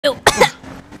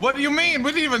What do you mean?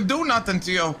 We didn't even do nothing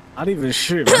to you. I didn't even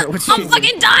shoot. I'm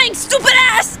fucking dying, stupid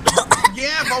ass.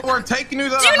 Yeah, but we're taking you to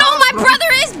the Do you know who my brother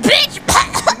is, bitch?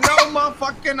 No,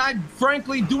 motherfucking, I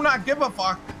frankly do not give a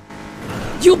fuck.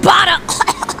 You bought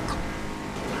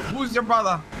Who's your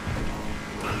brother?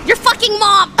 Your fucking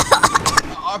mom.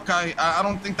 Okay, I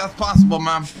don't think that's possible,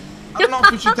 ma'am. I don't know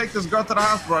if we should take this girl to the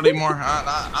hospital anymore.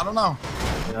 I don't know.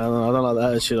 Yeah, I don't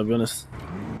like that shit, I'll be honest.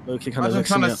 Okay, kind Imagine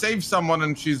trying to save someone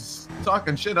and she's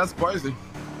talking shit. That's crazy.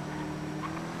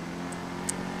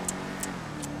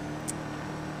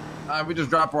 We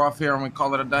just drop her off here and we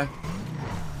call it a day.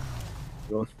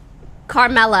 Go on.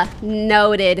 Carmela,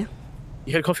 noted.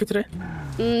 You had coffee today?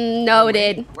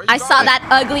 Noted. I saw that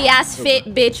ugly ass fit,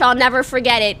 bitch. I'll never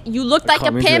forget it. You looked like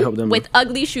a pimp with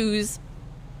ugly shoes.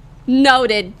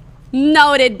 Noted.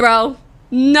 Noted, bro.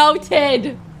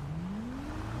 Noted.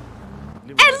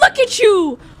 And look at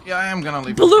you. Yeah, I am gonna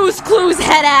leave. Blue's Clues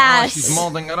head ass. Oh, she's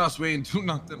molding at us. We ain't do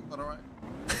nothing, but alright.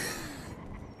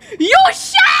 You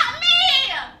shot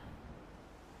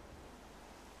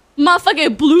me!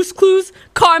 Motherfucking Blue's Clues,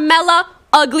 Carmela,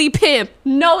 ugly pimp.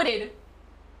 Noted.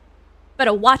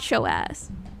 Better watch your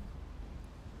ass.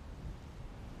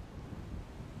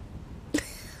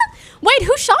 Wait,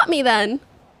 who shot me then?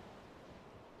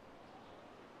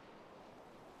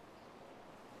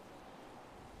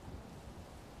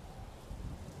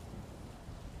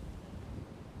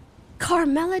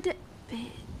 Carmela did, bitch.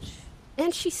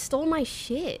 And she stole my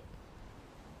shit.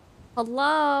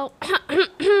 Hello?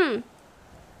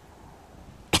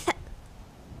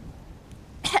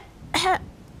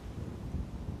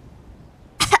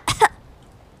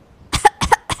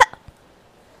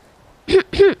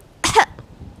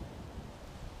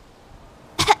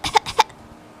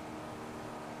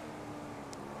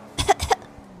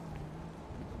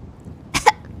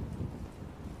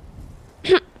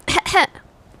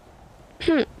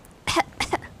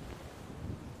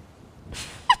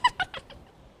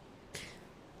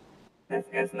 This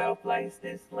is no place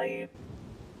to sleep.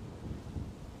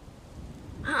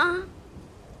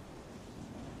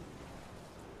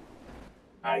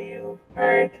 Are you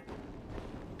hurt?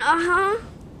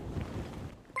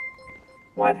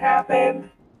 What happened?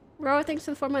 Bro, thanks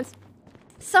for the 4 months.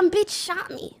 Some bitch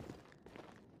shot me.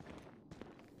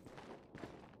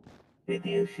 Did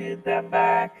you shoot them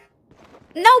back?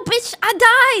 No, bitch, I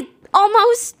died.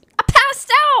 Almost. I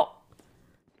passed out.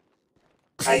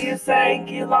 Are you saying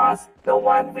you lost the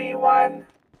 1v1?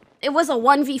 It was a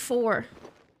 1v4.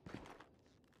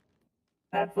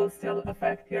 That will still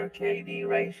affect your KD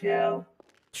ratio.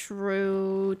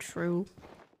 True, true.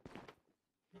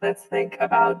 Let's think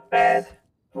about bed,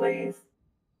 please.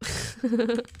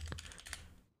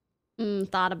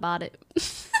 Thought about it.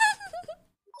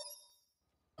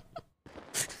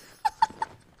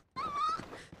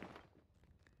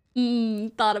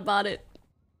 Thought about it.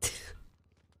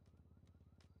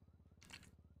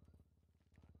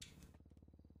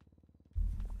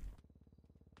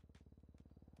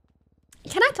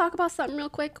 Can I talk about something real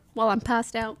quick while I'm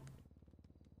passed out?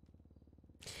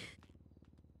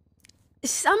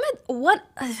 Let's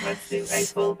do a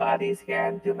full body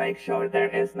scan to make sure there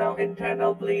is no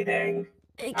internal bleeding.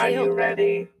 Are you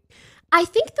ready? I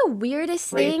think the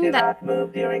weirdest thing Please do not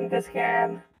move during the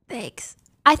scan. Thanks.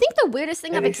 I think the weirdest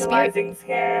thing I've experienced.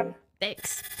 Scan.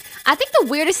 Thanks. I think the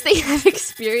weirdest thing I've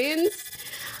experienced,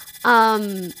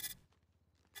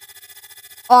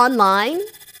 online,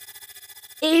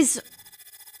 is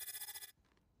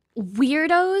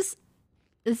weirdos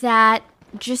that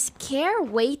just care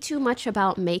way too much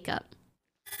about makeup.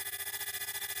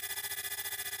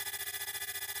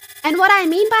 And what I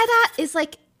mean by that is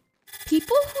like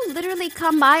people who literally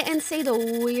come by and say the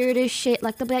weirdest shit.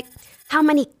 Like they'll be like, how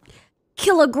many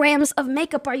kilograms of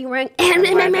makeup are you wearing?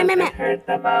 Hurt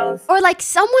the most? Or like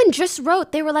someone just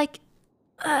wrote, they were like,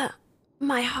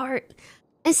 my heart.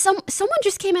 And someone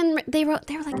just came in, they were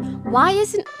like, why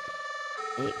isn't...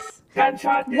 Thanks.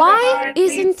 Why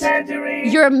isn't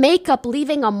your makeup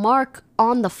leaving a mark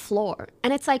on the floor?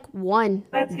 And it's like, one,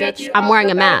 bitch, I'm wearing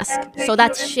a mask. So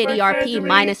that's shitty RP,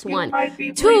 -1.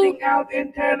 2,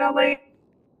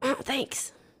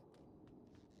 thanks.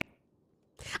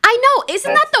 I know,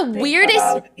 isn't that the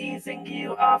weirdest? Easing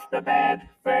you off the bed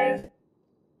first.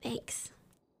 Thanks.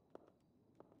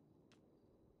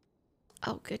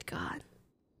 Oh, good God.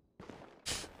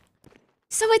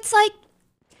 So it's like,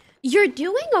 you're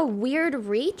doing a weird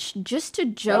reach just to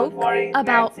joke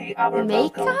about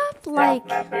makeup? Like,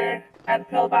 member and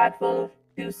Pillbat will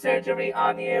do surgery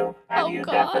on you, and you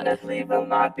definitely will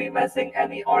not be missing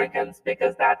any organs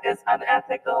because that is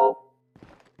unethical.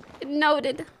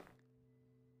 Noted.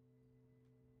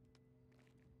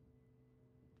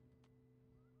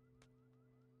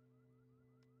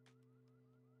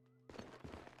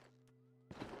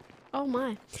 Oh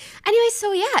my. Anyway,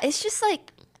 so yeah, it's just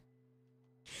like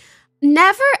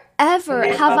never ever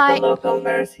have I. The local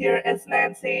nurse here is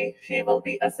Nancy. She will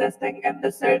be assisting in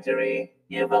the surgery.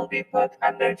 You will be put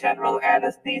under general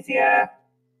anesthesia.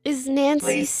 Is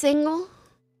Nancy single?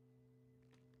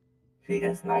 She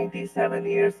is 97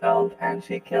 years old and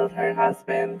she killed her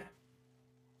husband.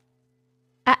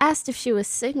 I asked if she was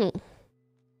single.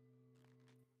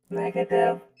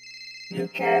 Negative. You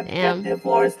can't get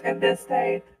divorced in this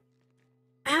state.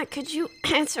 Could you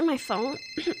answer my phone?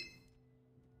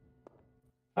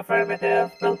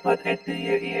 Affirmative. We'll put it to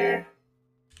your ear.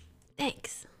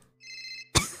 Thanks.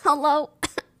 Hello?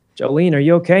 Jolene, are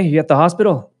you okay? Are you at the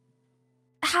hospital?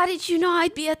 How did you know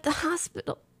I'd be at the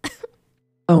hospital?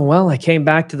 Oh, well, I came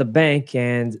back to the bank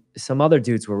and some other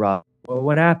dudes were robbed. Well,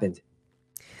 what happened?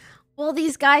 Well,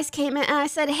 these guys came in and I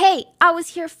said, hey, I was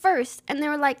here first. And they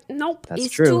were like, nope, That's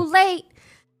it's true. too late.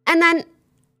 And then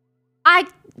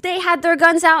they had their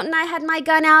guns out and I had my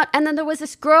gun out. And then there was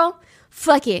this girl.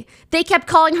 Fuck it. They kept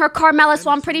calling her Carmela,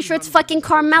 so I'm pretty sure it's fucking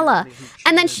Carmela.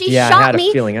 And then she shot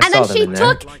me, and then she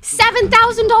took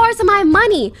 $7,000 of my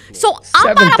money. So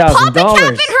I'm about to pop a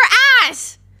cap in her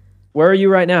ass. Where are you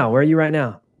right now? Where are you right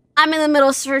now? I'm in the middle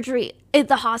of surgery at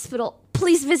the hospital.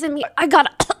 Please visit me. I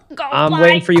gotta go. I'm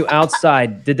waiting for you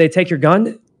outside. Did they take your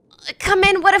gun? Come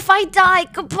in. What if I die?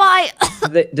 Goodbye.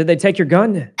 Did they take your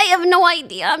gun? I have no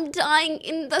idea. I'm dying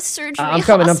in the surgery I'm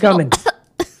coming. hospital. I'm coming.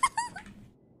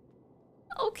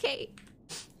 Okay.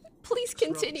 Please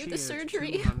continue the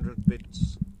surgery.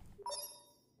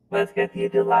 Let's get you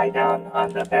to lie down on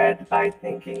the bed by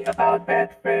thinking about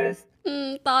bed first.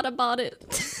 Thought about it.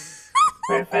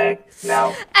 Perfect.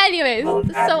 Now, anyways, we'll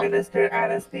administer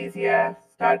anesthesia.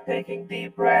 Start taking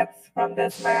deep breaths from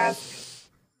this mask.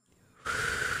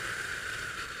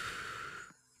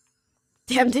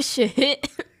 Damn, this shit hit.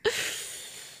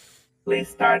 Please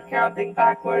start counting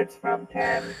backwards from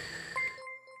 10.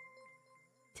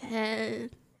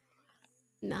 10,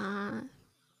 9,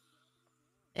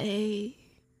 8,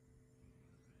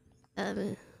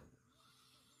 7.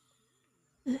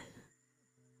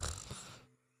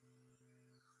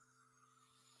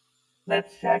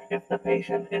 Let's check if the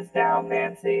patient is down,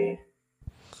 Nancy.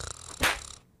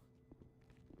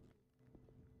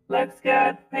 Looks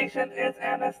good. Patient is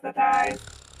anesthetized.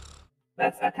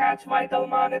 Let's attach vital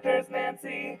monitors,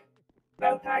 Nancy.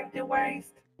 No time to waste.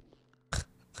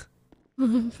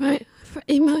 Right, for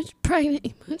emoji, private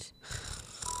emoji.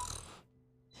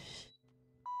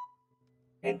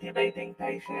 Intubating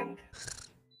patient.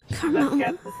 Carmela.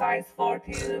 Let's get the size 4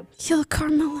 tube. Kill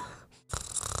Carmela.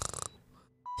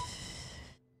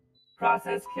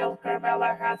 Process kill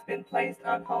Carmela has been placed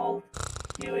on hold.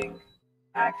 Queuing.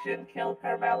 Action kill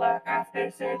Carmela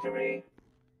after surgery.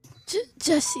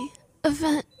 Jesse,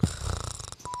 event.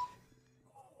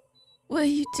 What are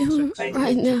you doing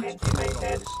right now?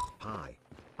 Intubated. Hi.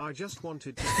 I just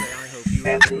wanted to say I hope you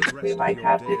Nancy, enjoy the rest we might of your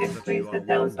have to day. increase the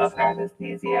dose of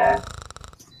anesthesia.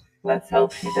 Let's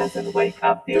hope she doesn't wake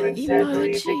up during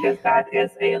surgery because that is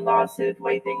a lawsuit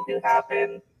waiting to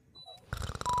happen.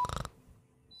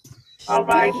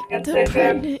 Alright, incision. The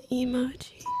pregnant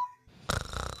emoji.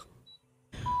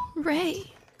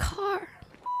 Ray, car.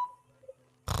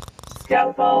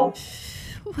 Scalpel.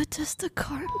 What does the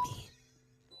car mean?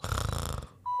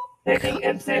 Taking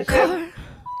incision.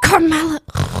 Carmela.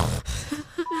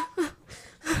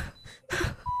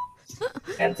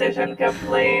 Incision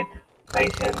complete.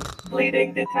 Patient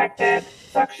bleeding detected.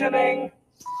 Suctioning.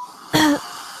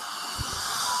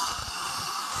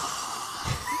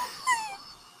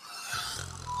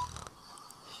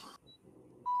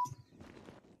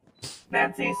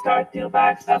 Nancy, start 2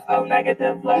 bags of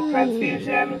O-negative blood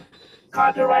transfusion.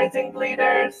 Cauterizing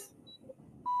bleeders.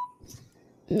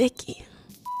 Mickey.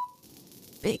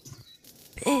 Big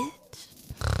bitch.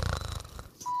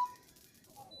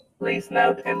 Please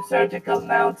note in surgical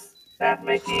notes that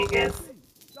Mickey is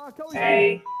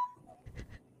a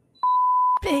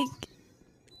big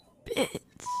bitch.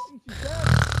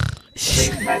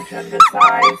 Please mention the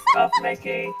size of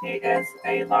Mickey. He is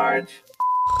a large.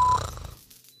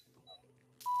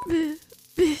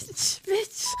 Bitch.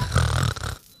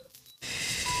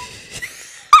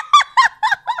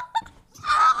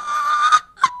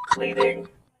 Bleeding.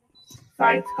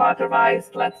 Sides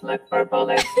cauterized. Let's look for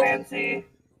bullets, Nancy.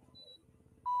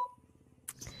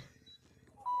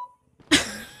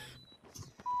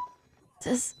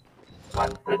 Does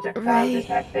One projectile Ray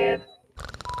detected.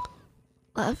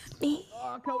 love me?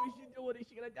 Oh, Cody, she's doing it.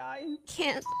 She gonna die?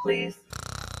 Can't Please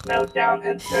note down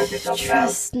in surgical notes.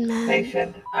 trust man.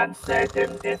 Patient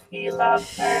uncertain if he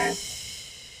loves her.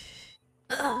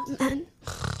 Man.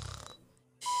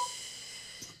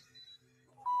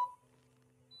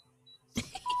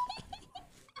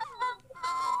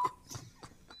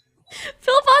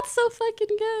 so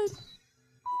fucking good.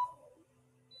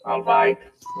 Alright,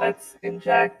 let's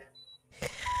inject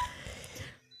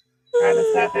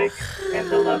anesthetic in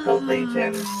the local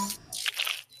region.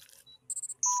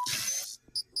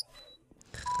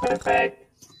 Perfect.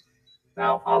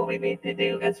 Now all we need to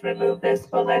do is remove this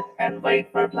bullet and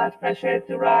wait for blood pressure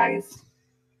to rise.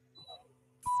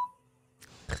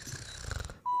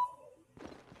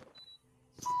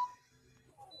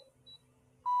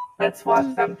 Let's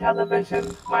watch some television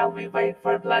while we wait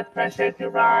for blood pressure to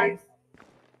rise.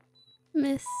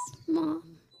 Miss Mom.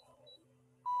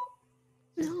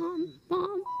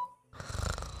 Mom.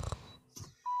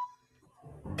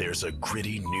 There's a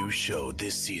gritty new show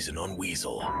this season on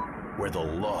Weasel, where the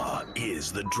law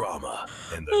is the drama,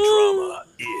 and the drama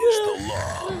is the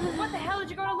law. What the hell did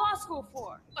you go to law school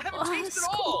for? I haven't changed at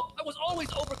all. I was always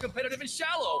overcompetitive and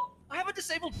shallow. I have a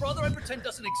disabled brother I pretend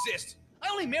doesn't exist. I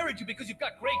only married you because you've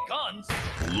got great guns.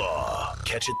 Law.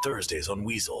 Catch it Thursdays on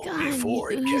Weasel, God,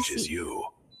 before it Uzi. catches you.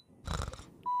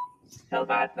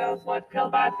 Pillbot knows what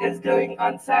Pillbot is doing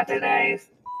on Saturdays.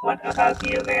 What about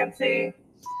you, Nancy?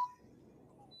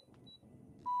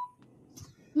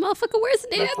 Motherfucker, where's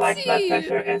Looks like blood Nancy?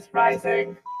 pressure is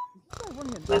rising.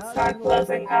 Let's start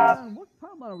closing up. What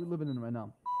timeline are we living in right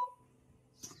now?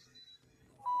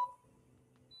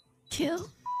 Kill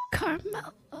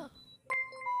Carmela.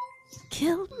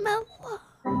 Kill Mela.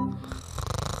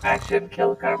 Action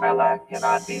Kill Carmela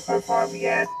cannot be performed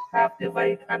yet. Have to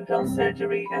wait until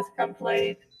surgery is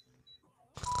complete.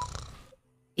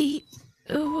 Eat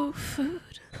food.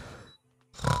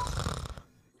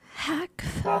 Hack.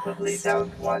 Probably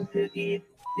don't want to eat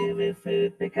uwu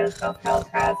food because of health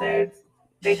hazards.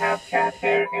 They have cat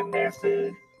hair in their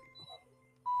food.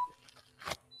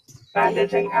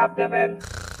 Bandaging abdomen.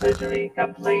 Surgery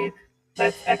complete.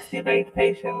 Let's extubate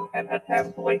patient and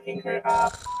attempt waking her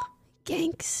up.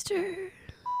 Gangster.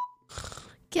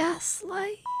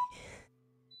 Gaslight.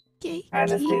 Gatekeep.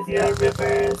 Anesthesia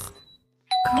reversed.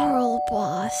 Girl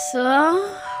boss,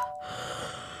 huh?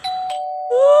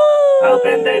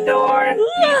 Open the door.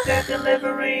 Pizza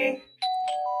delivery.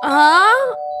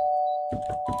 Huh?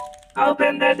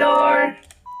 Open the door.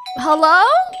 Hello?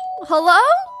 Hello?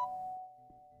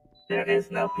 There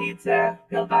is no pizza.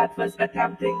 Pillbot was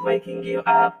attempting waking you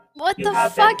up. What You the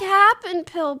haven't. fuck happened,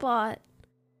 Pillbot?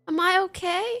 Am I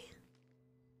okay?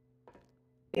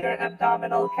 Your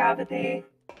abdominal cavity.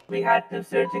 We had to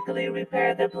surgically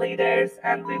repair the bleeders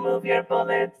and remove your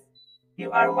bullets.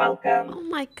 You are welcome. Oh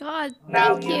my god,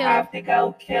 Now thank you you. have to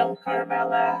go kill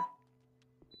Carmela.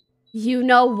 You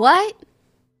know what?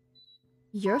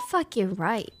 You're fucking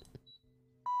right.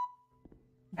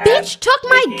 And Bitch took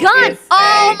my Mickey gun! is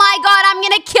Oh safe. my god, I'm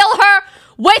gonna kill her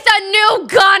with a new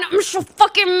gun! I'm so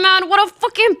fucking mad. What a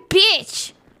fucking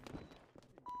bitch!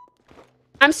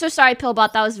 I'm so sorry,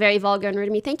 Pillbot. That was very vulgar and rude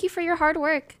of me. Thank you for your hard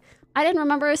work. I didn't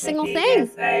remember a single Mickey thing.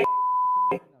 is safe.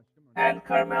 And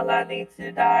Carmela needs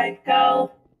to die.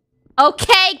 Go.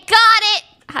 Okay, got it!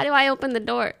 How do I open the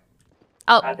door?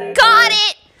 Oh, Other got door.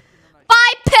 it!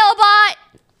 Bye, Pillbot!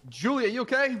 Julie, are you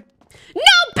okay?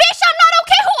 No, bitch, I'm not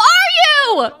okay! Who are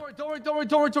you? Don't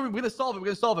worry. We're gonna solve it.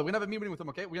 We're gonna have a meeting with them,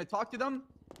 okay? We're gonna talk to them.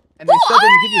 And Who they said are they're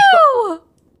gonna give you you?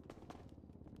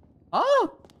 Huh?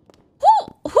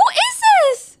 Who is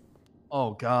this?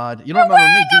 Oh god. You don't remember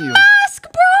me, do you? Mask,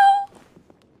 bro!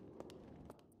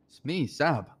 It's me,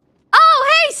 Sab.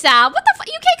 Oh, hey, Sal. What the fuck?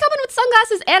 You can't come in with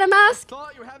sunglasses and a mask?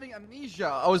 Thought you were having amnesia.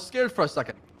 I was scared for a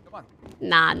second. Come on.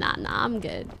 Nah, I'm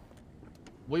good.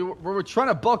 We were trying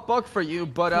to buck for you,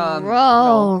 but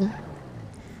Bro.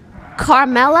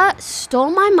 Carmela stole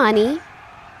my money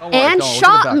don't worry, and don't. We'll get it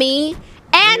shot back. me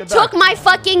We'll and get it took back. my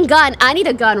fucking gun. I need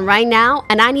a gun right now,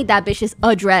 and I need that bitch's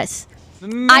address. No,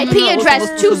 IP address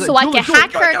listen, too, listen. so I Julie, can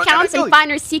hack her Julie, accounts and Julie.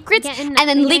 find her secrets Getting- and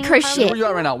then leak her getting- shit. Where you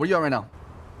at right now? Where you at right now?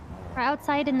 We're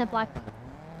outside in the black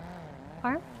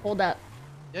car. Hold up.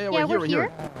 Yeah, Yeah, we're we're here.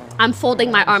 here. I'm folding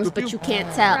my arms, scoop but you? you can't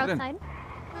We're tell. outside.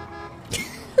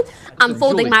 I'm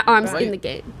folding my arms right? in the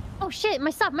game. Oh shit, my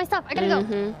stuff. I gotta go.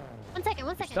 Mhm. One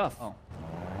second. Stuff. Oh.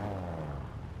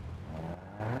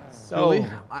 So, Julie,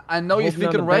 I know you're holding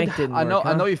on thinking the red. bank didn't I know work,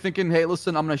 huh? you're thinking, hey,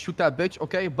 listen, I'm gonna shoot that bitch,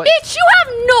 okay? But Bitch, you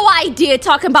have no idea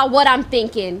talking about what I'm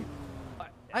thinking.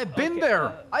 I've been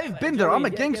there. I've been there. I'm a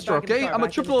Joey, gangster, get back in the okay? car, I'm a back in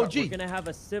the triple car. OG. We're gonna have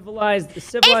a civilized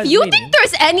If meeting. you think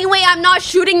there's any way I'm not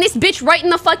shooting this bitch right in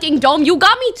the fucking dome, you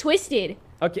got me twisted.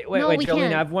 Okay, No, wait, we Jolene,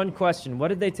 can't. I have one question. What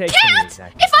did they take from you Can't!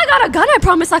 exactly? If I got a gun, I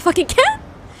promise I fucking can.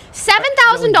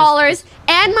 $7,000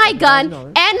 and my gun $7,000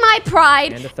 and my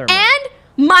pride And a thermite.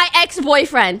 and my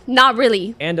ex-boyfriend. Not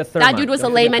really. And a thermite. That dude was a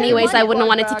Don't lame forget anyways. that. I wouldn't have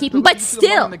wanted to keep him, but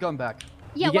still. The gun back.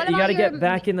 Yeah, You what gotta about your...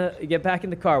 get back in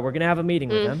the car. We're gonna have a meeting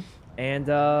with them. And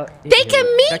They can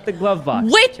meet check the glove box.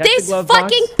 with Check the this glove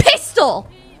fucking box. pistol.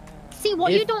 See,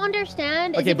 what you don't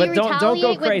understand is Okay, if but you don't go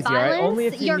retaliate crazy, with all right? violence, Only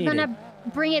if you you're need gonna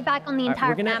bring it back on the entire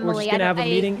we're just family. gonna have a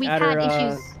meeting We've at had her,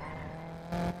 issues.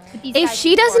 with these If guys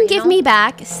she doesn't give me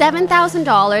back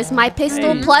 $7,000, my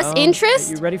pistol plus interest,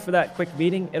 You ready for that quick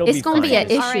meeting? It'll it's be gonna fine. be an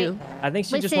issue. I think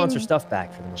she just wants her Listen, stuff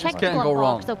back for the most Check part. the glove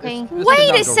box, okay?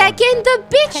 Wait a second, the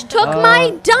bitch took my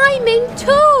diamond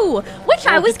too, which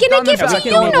I was gonna give to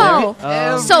you know.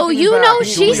 So you know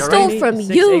she stole from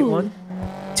you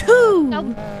too.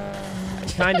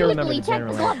 Kind of remember the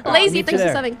general. Lazy thinks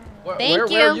of something. Thank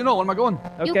you. Where, you know, where am I going?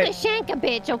 You Okay. can shank a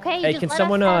bitch, okay? Hey, Just can let us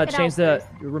someone talk it change out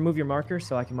the remove your marker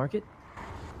so I can mark it?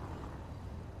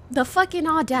 The fucking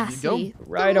audacity.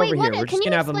 Right Wait, over what, here. We're can just you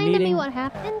gonna have a explain to me meeting. what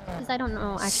happened? Because I don't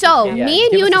know. Actually. So, Yeah, me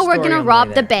and give us Yuno the were story gonna on the rob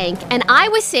way the there. bank, and I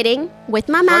was sitting with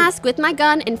my mask, with my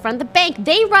gun in front of the bank.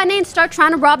 They run in, start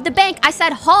trying to rob the bank. I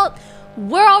said, halt,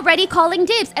 we're already calling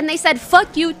dibs. And they said,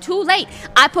 fuck you, too late.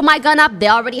 I put my gun up, they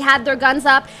already had their guns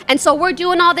up. And so we're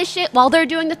doing all this shit while they're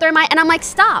doing the thermite, and I'm like,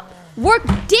 stop. We're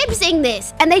dibsing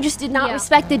this. And they just did not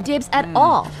respect the dibs at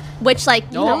all. Which, like,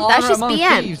 you know, that's honor just among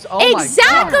BM. thieves. Oh my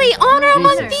Exactly, honor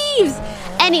among Jesus. thieves.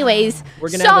 Anyways, We're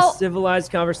gonna so, have a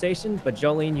civilized conversation, but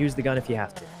Jolene, use the gun if you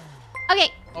have to.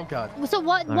 okay. Oh God. So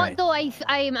what? All What right. though?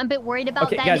 I'm a bit worried about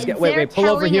Okay, that. guys, is wait, they're pull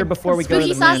over telling here a before we go to Spooky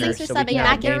the sauce, manor, thanks for so we subbing can have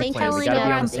back a in. game Thank plan. you. We gotta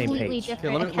be on the a same completely page.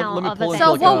 different let me account of pull events. into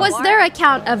So like what a- was their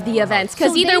account of the events? Because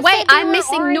So they either way, said they I'm were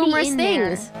missing already numerous in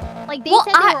there. things. Like they Well,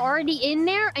 said they were already in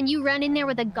there, and you ran in there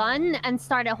with a gun and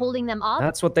started holding them up.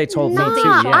 That's what they told Nah, me too.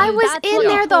 Yeah. I was That's in what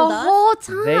there they the told us. whole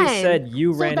time. They said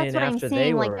you So ran that's in what I'm after saying.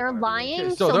 they Like were. they're lying, Okay,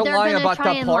 so so they're they're lying gonna about try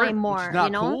that and part, lie which is more. not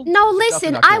You know? cool. No, It's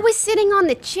listen, definitely not I cool. was sitting on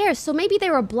the chair, so maybe they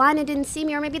were blind and didn't see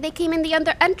me, or maybe they came in the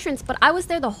other entrance, but I was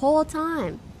there the whole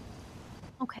time.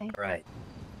 Okay. Right.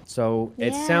 So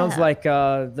it sounds Yeah. like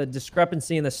the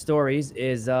discrepancy in the stories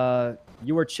is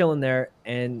you were chilling there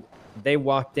and they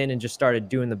walked in and just started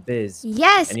doing the biz.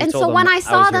 Yes, you and told so when them I was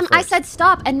saw here them, I first. said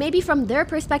stop, and maybe from their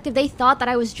perspective, they thought that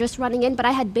I was just running in, but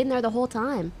I had been there the whole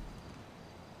time.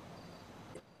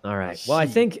 All right. Well, I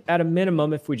think at a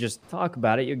minimum, if we just talk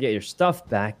about it, you'll get your stuff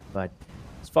back. But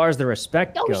as far as the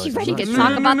respect Oh, goes, she's I'm ready not to sure.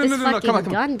 talk about this come on, fucking come on.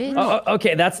 gun, bitch. Oh,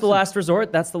 okay, that's the last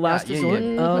resort. That's the last resort.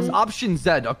 It's option Z,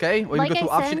 okay? We Like go through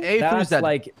I option said- A through That's Z.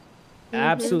 like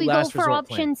absolute If we go last for resort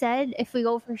option plan. Z, if we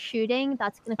go for shooting,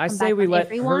 that's gonna come I say back we on let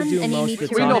everyone, her do and you most need of the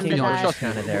to We know, remember talking. Fiona, that. trust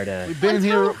Kind of there to. We've been I'm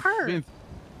here. telling her.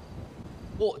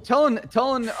 Well,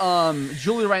 telling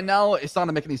Julie right now, it's not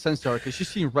gonna make any sense to her because she's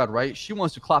seeing red, right? She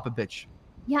wants to clap a bitch.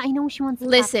 Yeah, I know she wants to.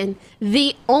 Listen,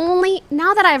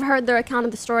 now that I've heard their account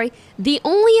of the story, the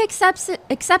only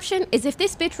exception is if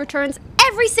this bitch returns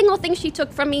every single thing she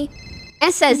took from me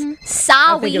and says I think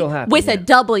sorry it'll happen, with yeah. a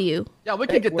W. Yeah, we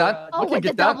can get that. Oh, We can with the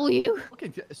get that. W.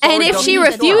 And Sorry, if she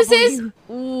W. refuses,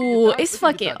 ooh, that, it's we can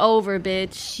fucking get that. over,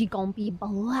 bitch. She gonna be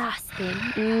blasted.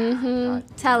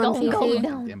 Tell him, Don't go Fifi.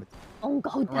 down. Damn it. Don't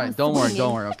go down. All right, don't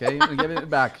worry, okay? We'll give it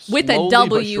back With a slowly W.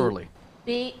 but surely.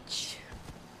 Bitch.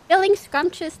 Feeling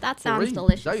scrumptious? That sounds Is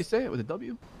delicious. that how you say it with a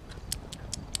W?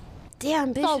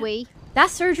 Damn, bitch. Sorry. That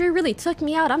surgery really took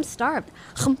me out. I'm starved.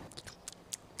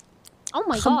 Oh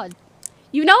my god.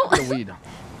 You know, The weed.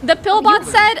 the pillbot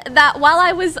said that while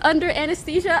I was under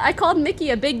anesthesia, I called Mickey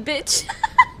a big bitch.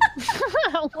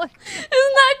 What? Isn't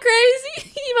that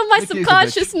crazy? Even my Mickey is a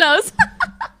subconscious knows.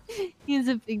 He's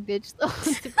a big bitch though.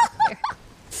 to be fair.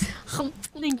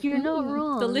 I think you're not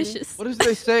wrong. Delicious. What does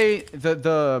they say?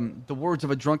 The words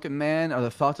of a drunken man are the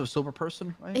thoughts of a sober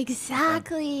person, right?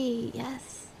 Exactly.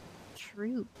 Yes.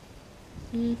 True.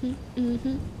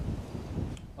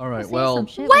 All right, Say well. some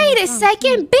shit when Wait you're a drunk,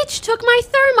 second. Bitch took my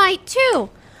thermite too.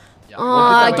 Yeah,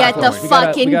 Oh, we'll get that the back. We gotta-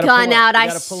 fucking we gotta gun pull up. out. We I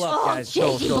gotta pull up, Oh, guys.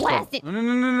 shit, he blasted.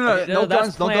 No that's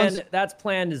guns, no plan, guns. That's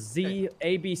plan Z,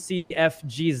 A, B, C, F,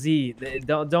 G, Z.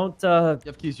 Don't. You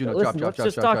have keys, you know. Listen, Drop.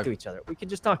 let's just talk to each other. We can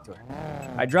just talk to her.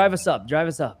 All right, drive us up. Drive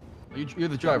us up. You're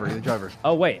the driver. You're the driver.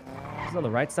 Oh wait, he's on the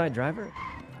right side driver.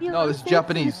 Yeah, No, this is I think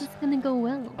Japanese. This is gonna go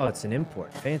well. Oh, it's an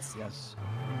import. Fancy. Yes,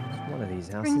 It's one of these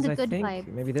Bring houses, the I good think. vibes.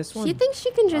 Maybe this one. You think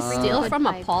she can just steal Good from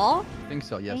a vibes. Paul? I think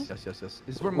so. Yes. This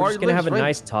is where We're Mario just gonna lives, have a right?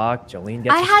 nice talk. Jolene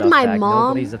gets I her had stuff my back. mom,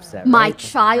 Nobody's upset, my right?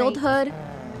 childhood,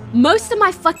 most of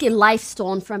my fucking life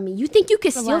stolen from me. You think you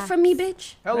could steal Relax. from me,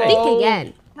 bitch? Hello. Think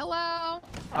again. Hello. Oh,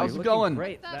 How's you're it looking going?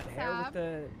 Great. That hair with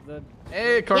the.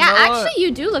 Hey, Carmella. Yeah, actually,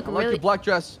 you do look I like really. your black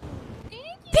dress.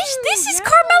 Bitch, this is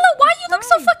Carmella. Why you look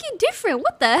so fucking different?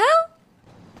 What the hell?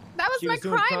 That was She my was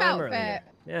doing crime earlier. outfit.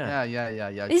 Yeah.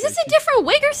 Yeah. Is this a different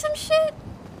wig or some shit?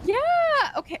 Yeah.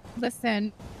 Okay.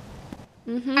 Listen.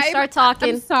 Start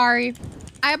talking. I'm sorry.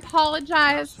 I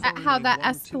apologize at how that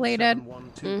escalated.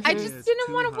 I just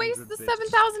didn't want to waste the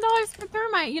 $7,000 for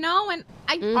thermite, you know? And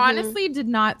I honestly did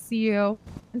not see you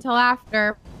until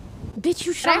after. Bitch,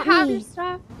 you shot I have me. your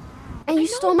stuff. And you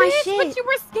stole my bitch, shit. But you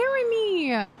were scaring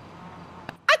me. I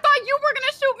thought you were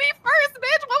gonna shoot me first,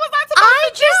 bitch. What was I supposed to do? I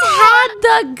just had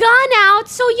the gun out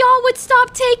so y'all would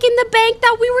stop taking the bank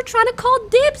that we were trying to call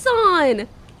dibs on.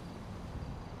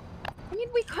 I mean,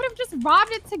 we could have just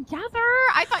robbed it together.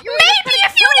 I thought you were maybe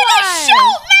if you didn't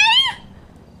shoot me.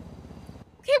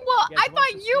 Okay, well, I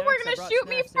thought you were gonna shoot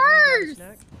me first.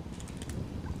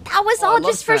 That was all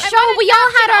just for show. We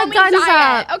all had our guns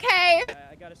up. Okay.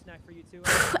 I got a snack for you too.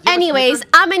 Anyways,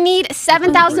 I'm gonna need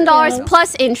 $7,000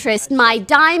 plus interest, my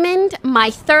diamond, my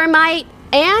thermite,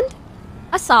 and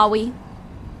a sawi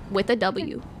with a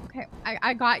W. Okay,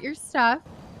 I got your stuff.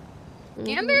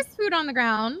 And there's food on the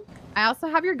ground. I also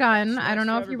have your gun. I don't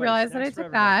know if you realized that I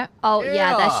took that. Oh,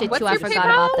 yeah, that shit too. I forgot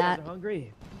about that.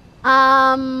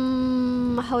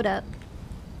 Hold up.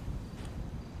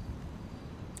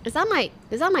 Is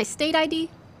that my state ID?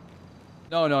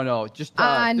 No. Just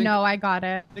no, I got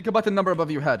it. Think about the number above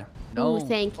your head. No. Ooh,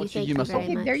 thank you very much.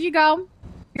 Okay, there you go.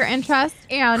 Your interest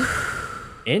and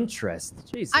interest.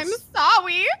 Jesus. I'm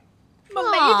sorry, my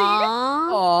lady.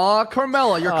 Aw,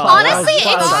 Carmela, you're honestly,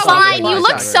 it's fine. You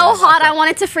look so hot. I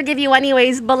wanted to forgive you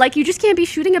anyways, but like, you just can't be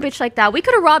shooting a bitch like that. We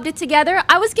could have robbed it together.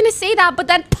 I was gonna say that, but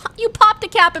then you popped a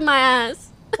cap in my ass.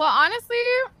 Well, honestly,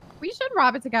 we should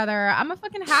rob it together. I'm a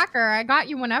fucking hacker. I got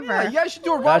you whenever. Yeah, you guys should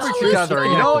do a robbery together.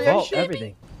 You know, yeah,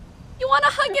 everything. You want to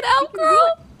hug it out,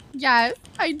 girl? Yes,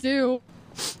 I do.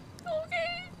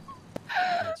 Okay.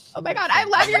 Oh my god, I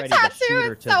love your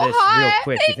tattoo. It's so hot.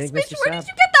 Thanks, bitch. Where did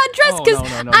you get that dress?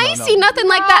 Because no, I ain't seen nothing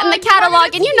like that in the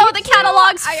catalog, and you know the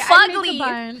catalog's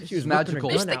fugly. She was magical.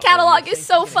 Bitch, the catalog is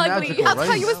so fugly. I'll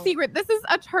tell you a secret. This is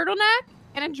a turtleneck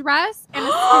and a dress and a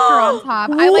sticker on top.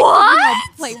 I like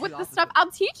to play with the stuff.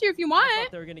 I'll teach you if you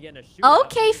want.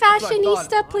 Okay,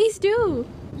 fashionista, please do.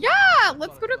 Yeah,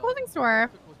 let's go to a clothing store.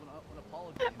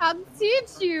 I'll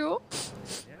teach you.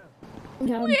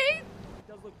 Okay.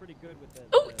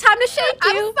 Oh, time to shake you.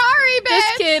 I'm sorry,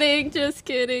 bitch. Just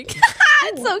kidding.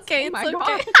 It's okay. It's okay.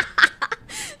 God.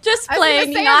 Just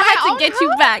playing. You know, I had to get you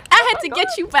back. I had to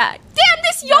get you back. Damn,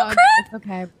 this your crib? It's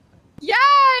okay.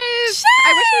 Yes! Shit.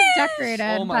 I wish it was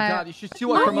decorated. Oh my god, you should see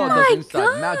what Carmela does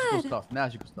inside. Magical stuff.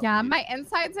 Yeah, my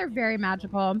insides are very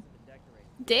magical.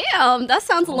 Damn, that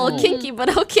sounds a little kinky,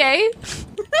 but okay.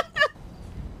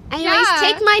 Anyways,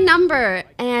 take my number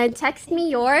and text me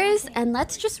yours, and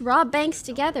let's just rob banks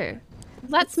together.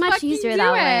 It's much easier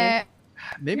that way.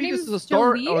 Maybe this is a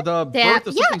store or the birth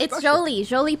of something it's special.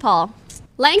 Jolie Paul.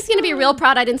 Lang's gonna be real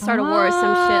proud I didn't start a war or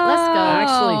some shit. Let's go.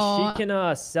 Actually, she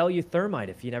can sell you thermite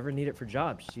if you never need it for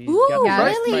jobs. She's Ooh,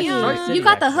 really? You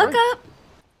got the hookup?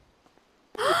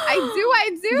 I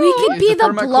do. We could be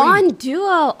the blonde duo.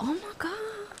 Oh my god.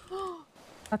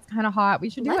 That's kind of hot. We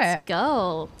should do it. Let's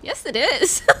go. Yes, it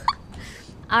is.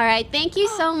 All right. Thank you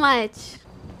so much.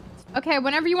 Okay,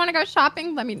 whenever you want to go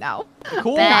shopping, let me know.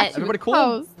 Cool. Bet. Everybody cool?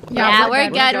 Pose. Yeah, we're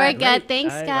good. We're good.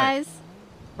 Thanks, guys.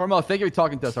 Carmela, thank you for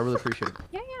talking to us. I really appreciate it.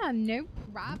 Yeah, no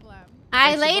problem. All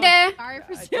right, later. Sorry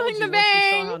for stealing the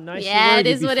bang. Yeah, it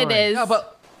is what it is. Yeah,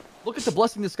 but look at the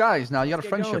blessing in disguise now. You got a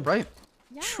friendship, right?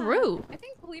 Yeah. True. I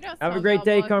think Polito's Have a great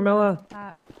day, Carmela.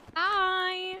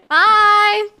 Bye.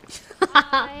 Bye.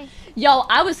 Yo,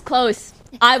 I was close.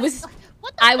 I was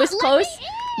close,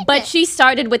 but she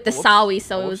started with the sawi,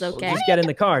 so it was okay. Just get in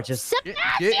the car. Just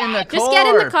get in the car. Just get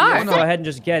in the car. Go ahead and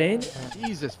just get in.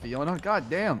 Jesus, Fiona. God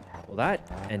damn. Well, that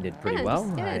ended pretty well.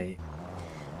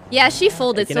 Yeah, she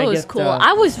folded, so it was cool.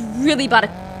 I was really about to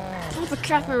pump a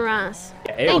crap in her ass.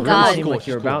 Thank God. Seemed like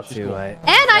you were about to.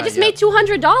 And I just made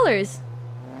 $200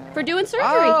 for doing surgery.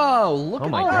 Oh, look at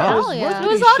that. my God. It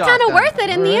was all kind of worth it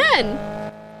in the end.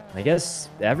 I guess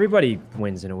everybody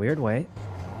wins in a weird way.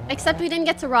 Except we didn't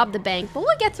get to rob the bank, but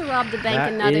we'll get to rob the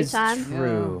bank another time. That is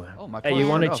true. Yeah. Oh, my Hey, you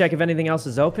want to check if anything else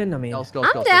is open? I mean,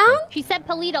 I'm down. She said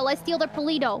Polito. Let's steal their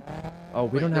Polito. Oh,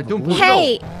 we don't have a blue.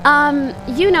 Hey,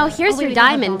 you know, here's your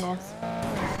diamond.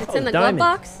 It's in the glove diamond.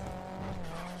 box.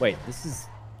 Wait, this is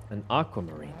an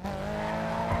aquamarine.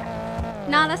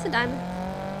 No, that's a diamond.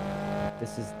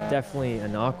 This is definitely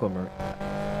an aquamarine.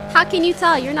 How can you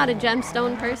tell? You're not a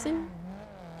gemstone person.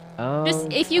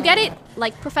 Just if you get it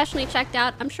like professionally checked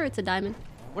out, I'm sure it's a diamond.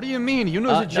 What do you mean? You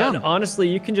know it's a gem. No, honestly,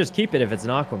 you can just keep it if it's an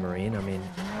aquamarine. I mean.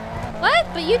 What?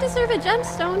 But you deserve a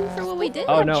gemstone for what we did.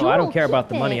 Oh no, I don't care about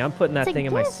the money. I'm putting that thing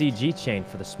in my CG chain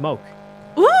for the smoke.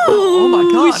 Ooh! Oh my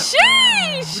God!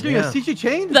 Sheesh! You're doing a CG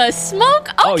chain? The smoke.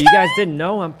 Okay. Oh, you guys didn't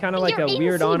know? I'm kind of like You're a in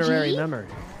weird CG? honorary member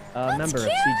of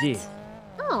CG.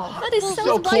 Oh, That is so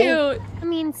so cute. I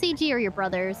mean, CG are your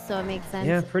brothers, so it makes sense.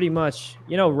 Yeah, pretty much.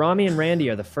 You know, Rami and Randy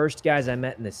are the first guys I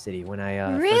met in this city when I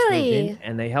first moved Really? in,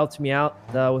 and they helped me out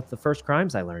with the first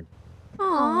crimes I learned.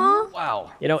 Aww.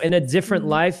 Wow. You know, in a different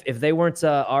life, if they weren't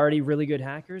already really good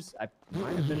hackers, I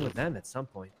might have been with them at some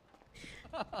point.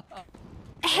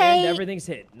 Hey, And everything's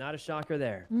hit. Not a shocker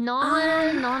there.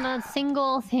 Not a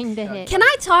single thing to hit. can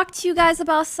I talk to you guys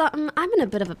about something? I'm in a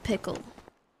bit of a pickle.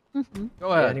 Go Yeah,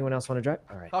 ahead. anyone else want to drive?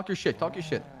 All right. Talk your shit. Talk your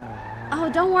shit. Oh,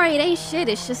 don't worry, it ain't shit.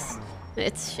 It's just,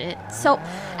 it's shit. So,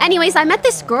 anyways, I met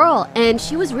this girl, and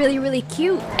she was really, really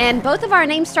cute. And both of our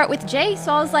names start with J,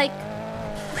 so I was like,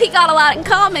 we got a lot in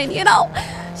common, you know?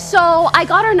 So I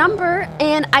got her number,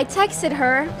 and I texted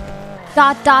her, ...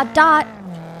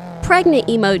 pregnant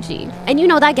emoji. And you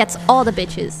know that gets all the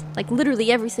bitches. Like,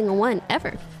 literally every single one,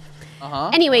 ever.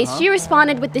 Anyways, she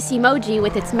responded with this emoji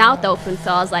with its mouth open,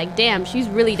 so I was like, damn, she's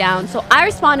really down. So I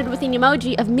responded with an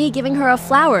emoji of me giving her a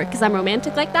flower, because I'm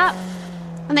romantic like that.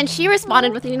 And then she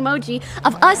responded with an emoji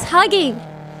of us hugging.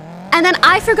 And then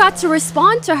I forgot to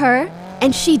respond to her,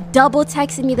 and she double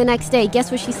texted me the next day. Guess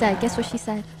what she said? Guess what she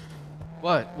said?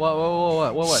 What?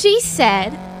 She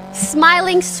said,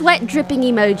 smiling sweat dripping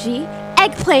emoji,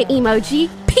 eggplant emoji,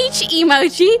 peach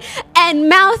emoji, and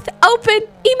mouth open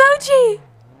emoji.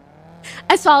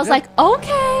 And so I was like,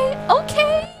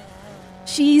 okay.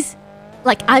 She's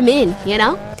like, I'm in, you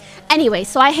know? Anyway,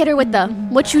 so I hit her with the,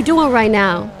 what you doing right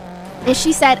now? And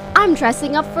she said, I'm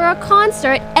dressing up for a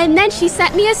concert. And then she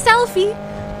sent me a selfie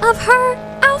of her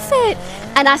outfit.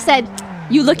 And I said,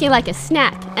 you looking like a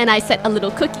snack. And I said a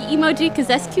little cookie emoji, because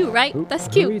that's cute, right? That's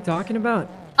cute. Who are you talking about?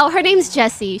 Oh, her name's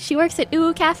Jessie. She works at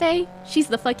Ooh Cafe. She's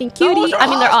the fucking cutie. I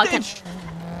mean, they're all...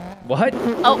 What?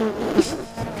 Oh.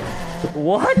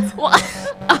 What?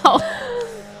 Oh.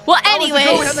 Well, We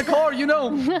anyways. had the car, you know.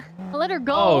 Let her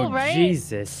go, Oh, right?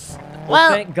 Jesus. Well,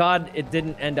 Well- thank God it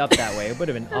didn't end up that way. It would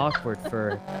have been awkward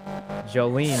for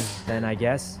Jolene then, I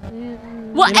guess. Well,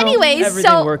 You know, anyways,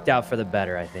 everything so worked out for the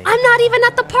better, I think. I'm not even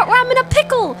at the part where I'm in a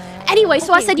pickle. Anyway,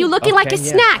 so I said, you looking like a Okay,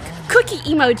 yeah. snack. Cookie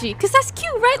emoji. Because that's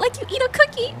cute, right? Like you eat a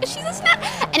cookie and she's a snack.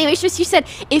 Anyway, she said,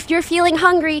 if you're feeling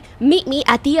hungry, meet me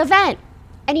at the event.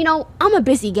 And you know, I'm a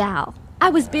busy gal. I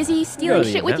was busy stealing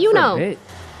shit with you know.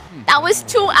 That was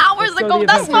 2 hours Let's go to ago. the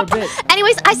That's event my... for a bit.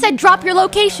 Anyways, I said, drop your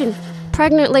location.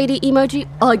 Pregnant lady emoji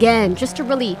again, just to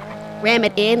really ram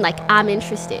it in like I'm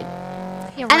interested.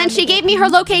 And then she gave me her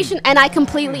location and I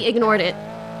completely ignored it.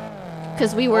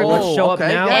 Because we were... Let's show up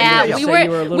now. Yeah, and we you'll say you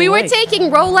were a little we were late. taking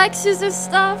Rolexes and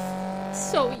stuff.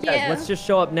 So, Guys, yeah. let's just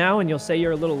show up now and you'll say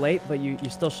you're a little late, but you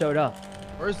still showed up.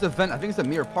 Where's the event? I think it's at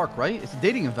Mirror Park, right? It's a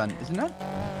dating event, isn't it?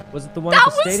 Was it the one That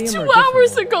at the was stadium 2 or a different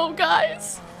hours one? ago,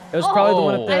 guys. It was probably the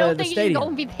one at I don't the think she's stadium.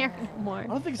 gonna be there anymore. I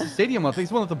don't think it's a stadium. I think it's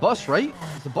the one with the bus, right?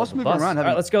 It's the bus The moving bus? around. All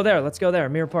right, let's go there. Let's go there.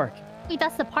 Mirror Park. Wait,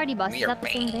 that's the party bus. Is that the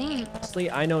same thing?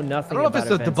 Honestly, I know nothing I don't know if about it's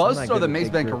the events. I'm bus not or good the with Maze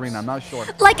big Bank groups. Arena. I'm not sure.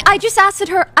 Like, I just asked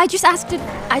her,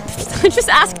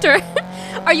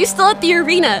 are you still at the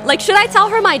arena? Like, should I tell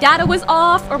her my data was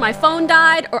off or my phone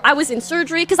died or I was in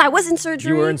surgery? Because I was in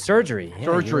surgery. You were in surgery. Yeah,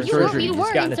 Surgery. You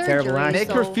just got in a terrible accident.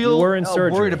 Make her feel You were in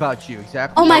surgery. worried about you.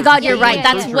 Exactly. Oh my God, you're Yeah, right.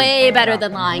 yeah, That's yeah. way better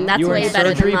than lying. That's You were way in better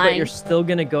surgery, than but lying. you're still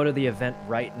gonna go to the event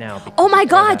right now. Oh my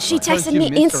because God, of she that much. texted me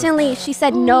instantly. She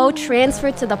said, no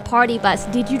transfer to the party bus.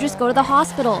 Did you just go to the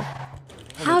hospital?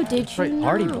 How did you know?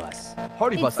 Party bus.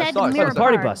 Party It bus. I said saw it. Mirror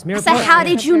Party Park. bus. I Mirror said, Park. how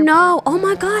did you know? Oh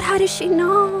my God, how does she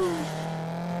know?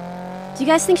 Do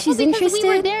you guys think she's Well, because interested?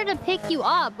 we were there to pick you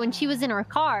up when she was in her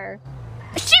car.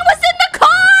 She was in the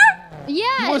car?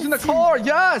 Yes. He was in the car.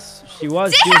 Yes. She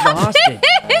was the hostage.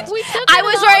 We took I her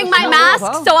was to wearing my the mask,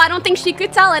 hospital. so I don't think she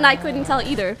could tell, and I couldn't tell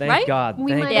either, Thank right? God.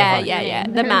 We Thank might Yeah, God. yeah.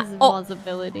 The There's map. a Oh,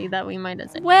 possibility that we might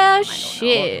have said. well,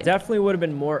 shit. Definitely would have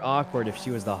been more awkward if she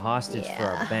was the hostage for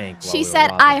a bank. while She we were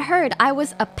said, robbing. I heard I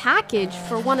was a package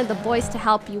for one of the boys to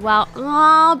help you out.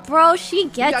 Oh, bro, she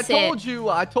Yeah, gets I it. told you.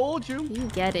 I told you. You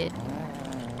get it.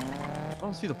 I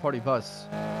don't see the party bus.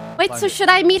 Wait, Find so it. should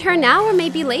I meet her now or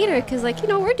maybe later? Because, like, you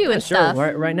know, we're doing Yeah, sure. stuff.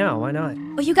 Right now. Why not?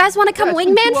 Oh, you guys want to come Yeah, it's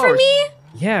been wingman 2 for hours. me?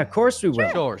 Yeah, of course we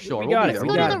will. Sure. We We'll got be it. there. We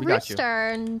Go got to it. the We got you. rooster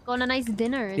and go on a nice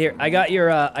dinner. Here, I got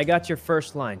your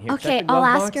first line. Here, check Okay, the glove I'll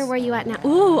ask box. her where you at now.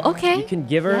 Ooh, okay. You can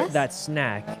give her Yes. that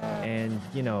snack and,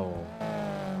 you know,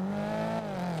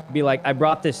 be like, I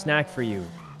brought this snack for you.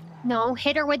 No,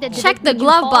 hit her with the. Check the did you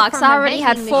glove fall box. from I a already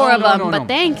had vending 4 of machine? them, No. but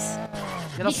thanks.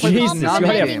 Get up, Jesus, please. you Not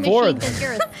only have making. 4 of Machine them. 'cause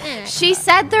you're a snack. She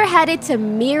said they're headed to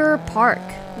Mirror Park.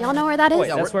 Y'all know where that is? Oh,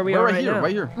 yeah, that's where we are right right here. now.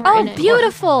 Right here. Oh, in it.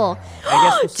 beautiful. I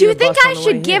guess we'll see Do you the think bus I on the way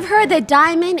should give here. her the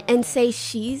diamond and say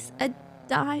she's a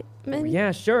diamond?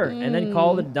 Yeah, sure. And then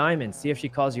call the diamond. See if she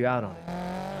calls you out on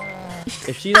it.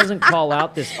 If she doesn't call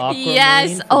out this aquamarine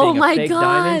Yes, for oh being my a fake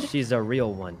diamond, God. she's a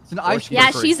real one. It's an ice Yeah,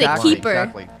 keeper, she's a exactly, keeper.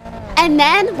 Exactly. And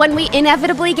then when we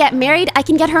inevitably get married, I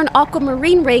can get her an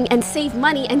aquamarine ring and save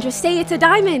money and just say it's a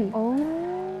diamond.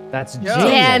 That's Yeah.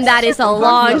 genius. Damn, that is a Sometimes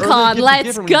long the early con. gift you Let's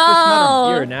give her when you first met her.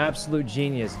 You're go. an absolute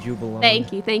genius, Jubilee.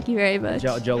 Thank you very much.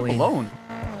 Jolene. Alone.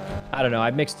 I don't know.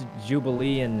 I mixed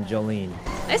Jubilee and Jolene.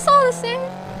 It's all the same.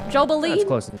 That's Jobeline.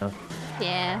 close enough.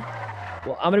 Yeah.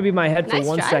 Well, I'm gonna be in my head for Nice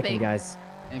 1 second, driving. guys.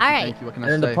 Thank All you, right. Thank you. What can And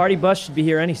I then say? the party bus should be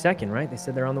here any second, right? They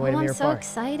said they're on the way Oh, to I'm Mirror so Park.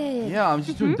 excited. Yeah, I'm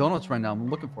just doing donuts right now. I'm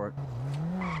looking for it.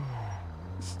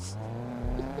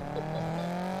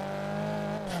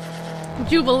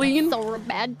 Jubilee. So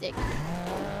romantic.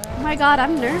 Oh my god,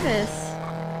 I'm nervous.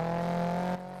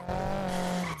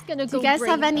 It's gonna Do go you guys great.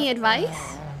 have any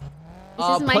advice? This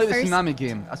is my Play first. the tsunami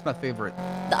game. That's my favorite.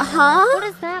 Huh? What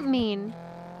does that mean?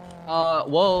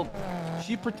 Well,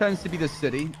 she pretends to be the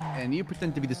city, and you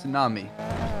pretend to be the tsunami.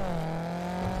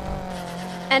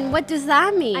 And what does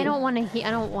that mean? I don't want to hear.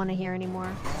 I don't want to hear anymore.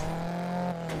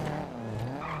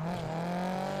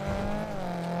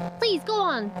 Please go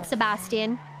on,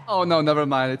 Sebastian. Oh no, never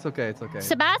mind. It's okay. It's okay.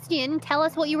 Sebastian, tell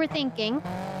us what you were thinking.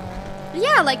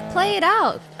 Yeah, like play it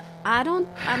out. I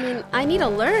mean, I need to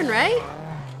learn, right?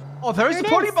 Oh, there's There the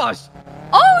it party is. bus.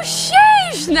 Oh,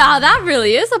 sheesh! Now that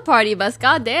really is a party bus.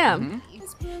 Goddamn.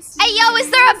 Hey, yo, is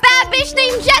there a bad bitch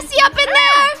named Jessie up in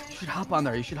there? You should hop on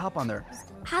there. You should hop on there.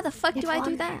 How the fuck do I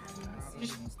do that?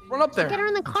 Just run up there. Get her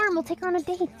in the car and we'll take her on a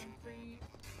date.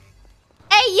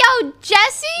 Hey, yo,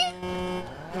 Jessie?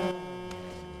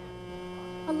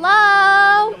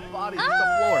 Hello? Body hit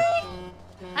the floor.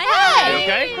 Hey!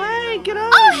 Okay. Hey, get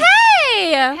up. Oh,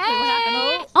 hey!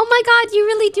 Hey! Oh my god, you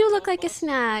really do look like a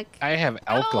snack. I have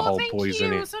alcohol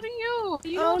poisoning. So do you.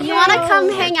 You want to come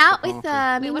hang out with me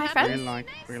and my We friends?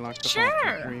 like the Sure.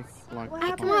 party. We like the Hey,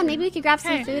 come party. on, maybe we could grab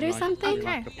some Hey. food or something?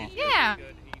 Okay. Yeah.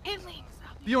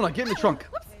 Fiona, get in the trunk.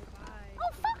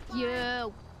 You. Get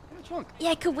in the trunk.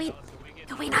 Yeah, could we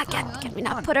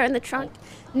not put her in the trunk?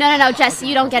 No, Jessie,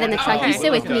 you don't get in the trunk. You Okay.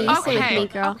 sit with me. You sit with Okay. me,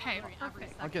 girl. Okay.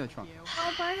 I'll get in the trunk.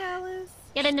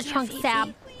 Get in the trunk,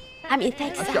 Sab. I mean,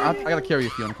 thanks. I gotta carry you,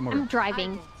 Fiona. Come over. I'm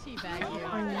driving.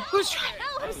 Who's driving?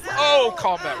 Oh,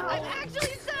 combat roll.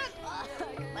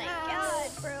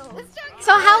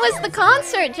 So how was the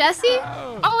concert, Jessie?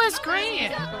 Oh, it's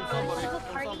great.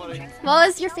 What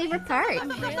was your favorite part?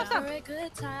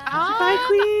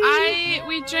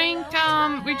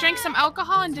 We drank some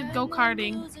alcohol and did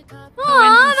go-karting.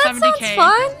 Aw, that 70K.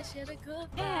 sounds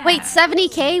fun. Wait,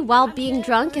 70K while being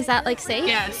drunk? Is that like safe?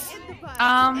 Yes.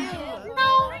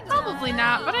 No, probably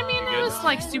not. But I mean, it was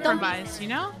like supervised, you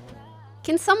know?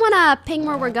 Can someone ping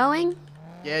where we're going?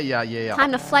 Yeah.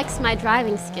 Time to flex my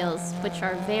driving skills, which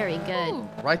are very good.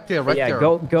 Right there, right yeah, there.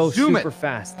 go Zoom super it.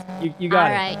 fast. You got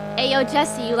All it. right. Hey, yo,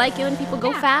 Jessie, you like it when people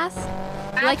go fast?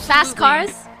 You like fast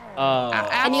Absolutely. cars?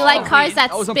 And you like cars that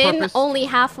That was on spin purpose. only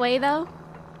halfway, though?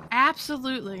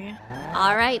 Absolutely.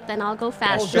 All right, then I'll go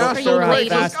fast. show Just us for you how ladies.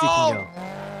 fast you can go.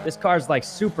 This car's like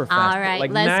super fast. All right, like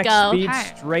let's max go. speed Okay.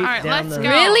 straight All right, down let's the. go.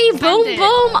 Really? Send Boom, it.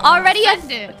 boom. Already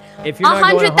Send it. If you're not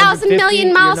going 100,000 million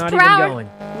 150, miles you're not per even hour. Going.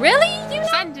 Really? You know?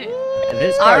 Send it. And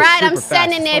this All car's right, I'm super fast.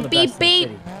 sending It's it. one of the Beep, best in the beep.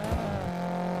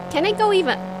 city. Can it go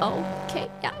even? Okay,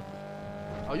 yeah.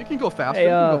 Oh, you can go faster. Hey, you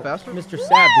can go faster. Mr.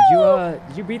 Sab,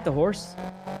 did you beat the horse?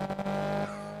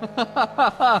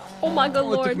 Oh my good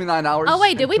Only took lord. me 9 hours. Oh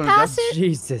wait, did we Turn it pass down. it?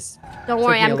 Jesus. Don't Took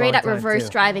worry, me a I'm great long at time, reverse too.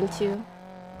 driving too.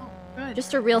 Good.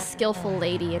 Just a real skillful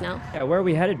lady, you know. Yeah, where are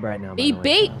we headed right now? by Beep the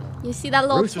way? beep. You see that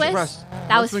little Rooster's twist? Rest.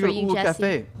 That Let's was go for to you, Ulu Jessie.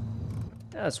 Cafe.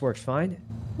 Yeah, this works fine.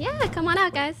 Yeah, come on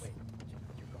out, guys.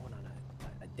 You're going on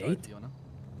a date? Fiona.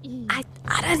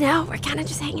 I don't know. We're kind of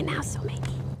just hanging out, so maybe.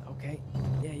 Okay.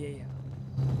 Yeah.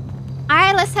 All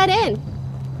right, let's head in.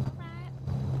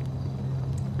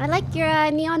 I like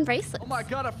your neon bracelet. Oh my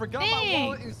god, I forgot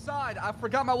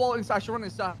my wallet inside. I should run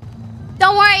inside.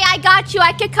 Don't worry, I got you.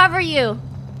 I could cover you.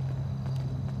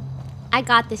 I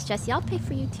got this, Jessie. I'll pay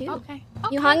for you too. Okay.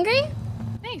 You hungry?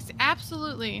 Thanks.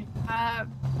 Absolutely.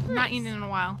 Not eaten in a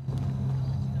while.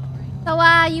 So,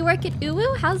 you work at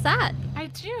Uwu? How's that? I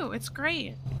do. It's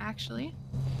great, actually.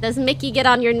 Does Mickey get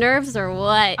on your nerves or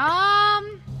what? Nah.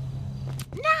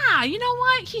 You know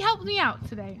what? He helped me out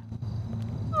today.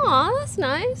 Aw, that's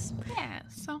nice. Yeah.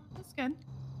 So that's good.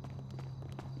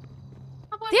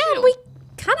 How about Damn, you? we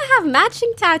kind of have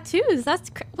matching tattoos. That's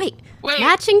wait, Wait,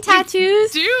 matching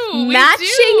tattoos? We do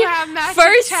Matching have matching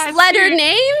first tattoos. letter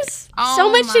names? So Oh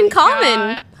much my in common,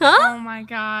 God. huh? Oh my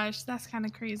gosh, that's kind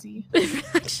of crazy.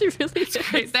 Actually, really is.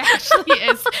 That actually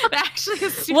is. That actually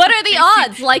is. Super What are the crazy.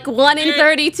 odds? Like 1 in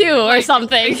 32 or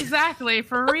something. Exactly,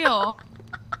 for real.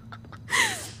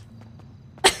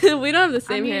 We don't have the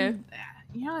same I mean, hair.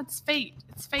 You know, it's fate.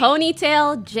 It's fate.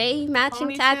 Ponytail, J matching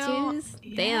Ponytail. tattoos.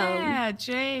 Damn. Yeah,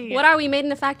 Jay. What are we made in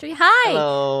the factory? Hi.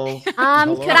 Hello. Could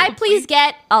Hello. I please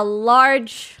get a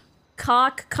large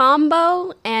cock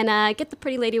combo and get the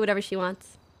pretty lady whatever she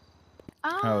wants?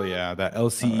 Hell yeah, that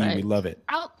LCE, Alright. we love it.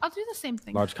 I'll do the same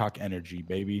thing. Large cock energy,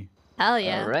 baby. Hell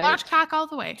yeah. Alright. Large cock all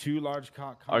the way. 2 large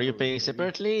cock. Are you paying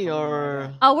separately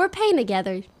or? Oh, we're paying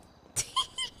together.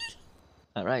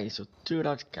 Alright, so 2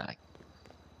 large cock.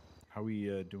 How we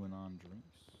doing on drinks?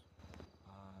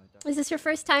 Is this your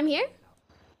first time here?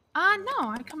 No,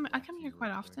 I come here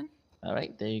quite often.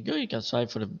 Alright, there you go. You can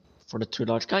swipe for the 2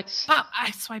 large cocks. Oh,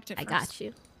 I swiped it I first. got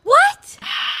you. What?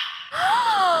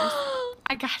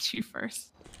 I got you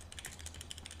first.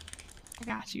 I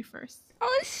got you first.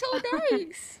 Oh, it's so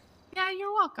nice. Yeah,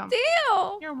 you're welcome.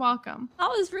 Damn. You're welcome. That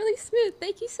was really smooth.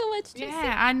 Thank you so much, Jesse.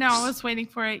 Yeah, I know. I was waiting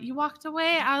for it. You walked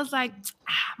away. I was like,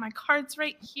 my card's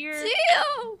right here.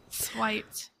 Damn.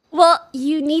 Swiped. Well,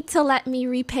 you need to let me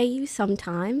repay you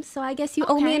sometime, so I guess you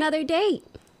owe me Okay. another date.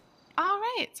 All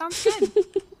right, sounds good.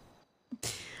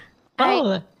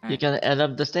 Well, you can head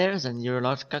up the stairs and your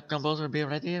large cock combos will be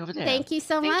ready over there. Thank you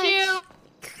so much.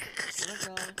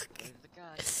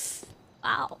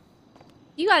 Wow.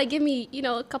 You gotta give me,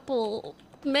 a couple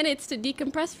minutes to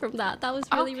decompress from that. That was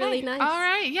really, really Okay. nice. All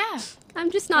right, yeah.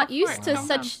 I'm just not Go for used it. to Calm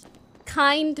such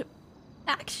kind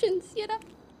actions,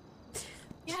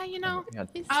 Yeah, you know, Yeah,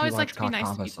 I always like large to be cock nice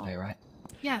to combos people. today, right?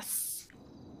 Yes.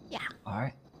 Yeah. All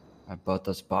right. I bought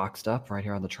this boxed up right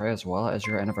here on the tray as well as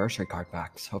your anniversary card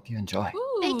packs. Hope you enjoy.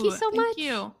 Thank you so much. Thank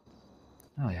you.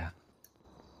 Oh yeah.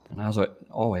 And as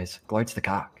always, glory to the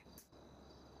cock.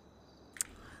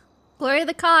 Glory to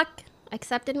the cock,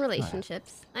 except in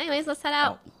relationships. Anyways, let's head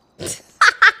out. It's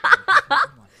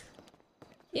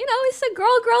a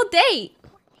girl date.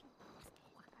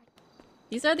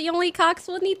 These are the only cocks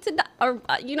we'll need to... Or,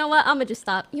 you know what? I'm gonna just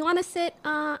stop. You wanna sit?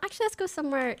 Actually, let's go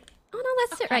somewhere... Oh, no,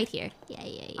 let's sit right here.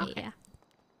 Yeah.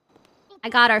 I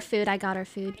got our food.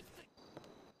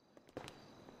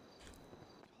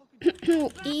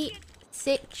 Eat,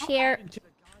 sit, chair.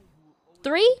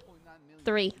 3?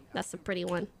 3. That's a pretty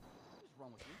one.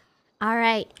 All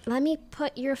right, let me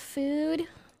put your food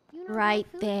right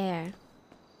there.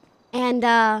 And,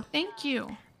 Thank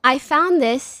you. I found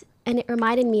this, and it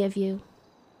reminded me of you.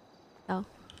 So,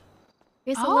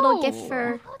 here's a little gift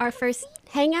for our first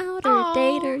hangout or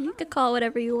date, or you could call it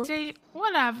whatever you want. Date,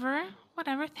 whatever.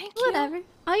 Thank you. Whatever.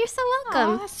 Oh, you're so Oh,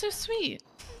 welcome. that's so sweet.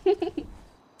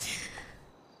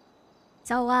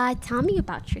 So, tell me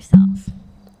about yourself.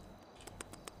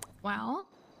 Well,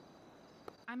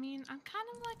 I mean, I'm kind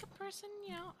of like a person,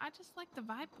 I just like to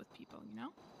vibe with people,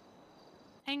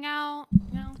 Hang out,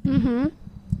 Mm-hmm.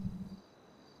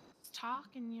 talk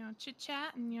and,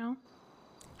 chit-chat and,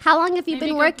 How long have you Maybe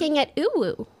been go working at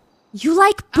Uwu? You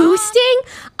like boosting?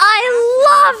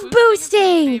 I love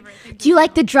boosting! Do you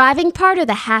like the driving part or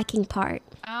the hacking part?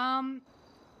 I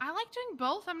like doing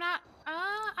both. I'm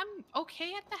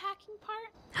okay at the hacking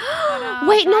part.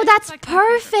 Wait, no, driving's that's like my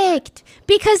favorite perfect.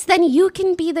 Because then you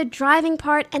can be the driving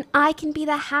part and I can be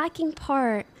the hacking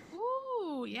part.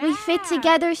 Ooh, yeah. We fit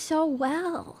together so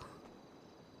well.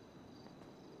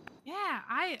 Yeah,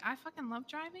 I fucking love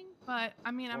driving, but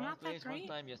I mean, I'm not that great.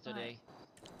 Yesterday.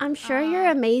 I'm sure you're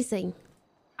amazing.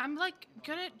 I'm like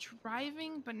good at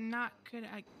driving, but not good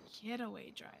at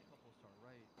getaway driving.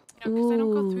 Because I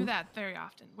don't go through Ooh. that very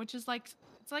often, which is like,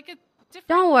 it's like a different.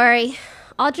 Don't worry.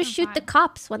 I'll just shoot the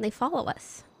cops when they follow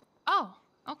us. Oh,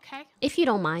 okay. If you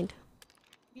don't mind.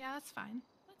 Yeah, that's fine.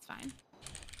 That's fine.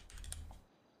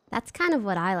 That's kind of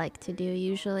what I like to do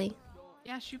usually.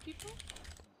 Yeah, shoot people?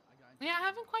 Yeah, I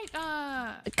haven't quite,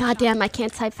 God damn, I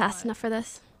can't type fast enough for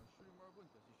this.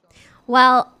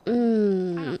 Well, I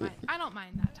don't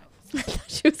mind that type of I stuff.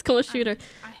 thought she was gonna shoot her.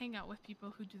 I hang out with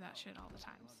people who do that shit all the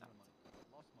time, so.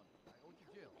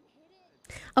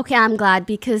 Okay, I'm glad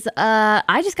because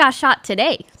I just got shot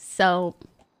today. So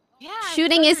Yeah,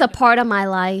 shooting is a part of my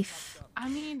life. I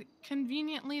mean,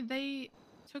 conveniently, they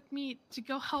took me to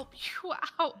go help you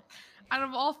out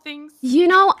of all things. You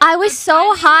know, I was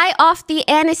so high off the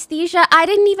anesthesia, I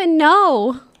didn't even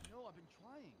know.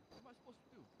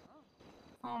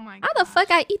 Oh my god. How the fuck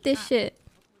I eat this shit?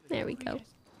 There we go.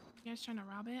 You guys trying to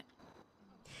rob it?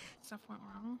 Stuff went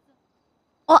wrong?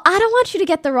 Well, I don't want you to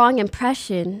get the wrong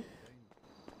impression.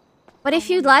 But if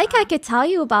you'd like, I could tell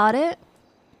you about it.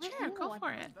 Sure, go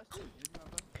for it.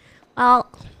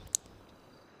 Well,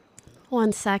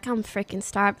 one sec, I'm freaking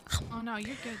starved. Oh no,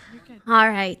 you're good, you're good.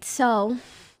 Alright, so,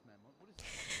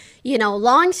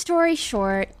 long story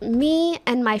short, me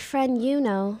and my friend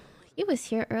He was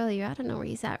here earlier. I don't know where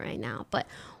he's at right now. But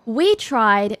we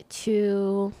tried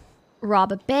to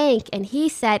rob a bank, and he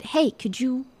said, hey, could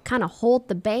you kind of hold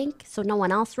the bank so no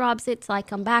one else robs it till I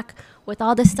come back with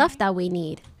all the stuff that we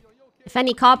need? If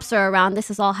any cops are around, this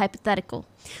is all hypothetical.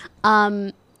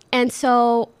 And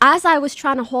so as I was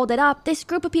trying to hold it up, this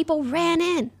group of people ran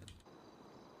in.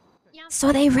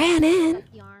 So they ran in,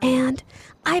 and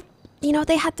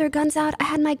they had their guns out. I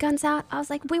had my guns out. I was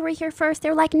like, we were here first. They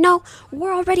were like, no,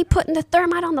 we're already putting the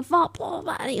thermite on the vault, blah, blah,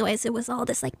 blah. Anyways, it was all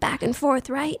this like back and forth,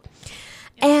 right?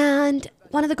 And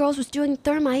one of the girls was doing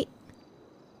thermite,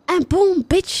 and boom,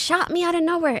 bitch shot me out of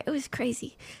nowhere. It was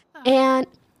crazy. And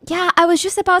yeah, I was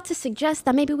just about to suggest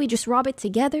that maybe we just rob it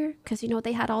together, because,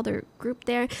 they had all their group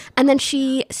there. And then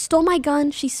she stole my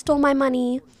gun. She stole my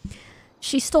money.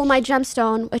 She stole my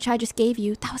gemstone, which I just gave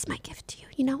you. That was my gift to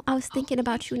you. I was thinking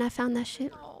about you when I found that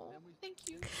shit. Thank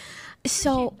you.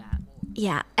 So,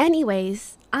 yeah.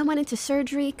 Anyways, I went into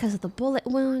surgery because of the bullet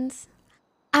wounds.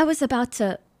 I was about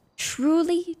to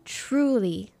truly,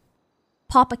 truly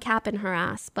pop a cap in her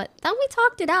ass. But then we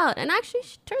talked it out. And actually,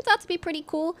 she turns out to be pretty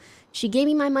cool. She gave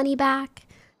me my money back.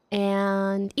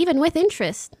 And even with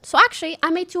interest. So actually,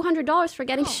 I made $200 for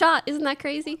getting shot. Isn't that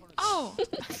crazy? Oh,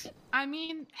 I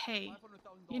mean, hey,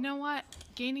 you know what?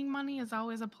 Gaining money is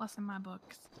always a plus in my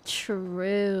books.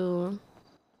 True.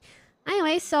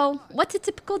 Anyway, so what's a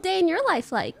typical day in your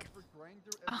life like?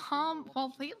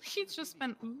 Well, lately it's just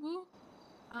been ooh.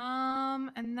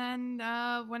 And then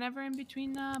whenever in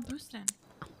between boosting.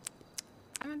 I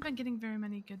haven't been getting very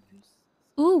many good boosts.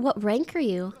 Ooh, what rank are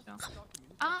you?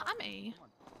 I'm A.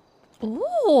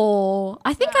 Ooh,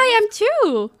 I think I am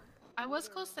too. I was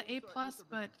close to A+,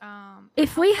 but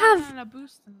If we have a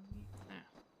boost and,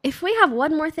 if we have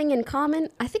one more thing in common,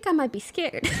 I think I might be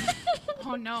scared.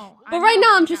 Oh no. But right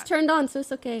now I'm just turned on, so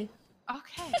it's okay.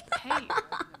 Okay.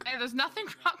 Hey, there's nothing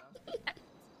wrong with that.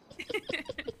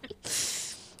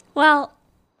 Well,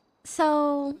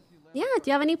 so yeah, do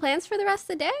you have any plans for the rest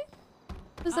of the day?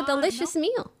 It was a delicious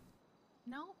meal.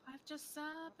 No, I've just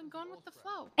been going with the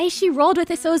flow. Hey, she rolled with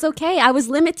it, so it was okay. I was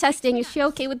limit testing. Is she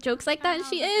okay with jokes like that? And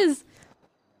she is.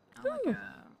 Like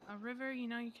a river, you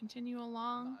continue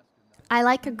along. I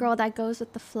like a girl that goes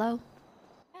with the flow.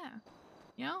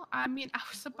 Yeah. I mean, I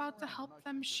was about to help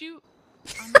them shoot.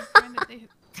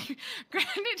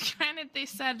 Granted, they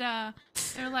said,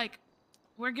 they're like,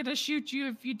 we're gonna shoot you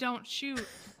if you don't shoot.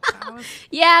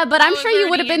 Yeah, but I'm sure you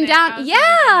would have been down.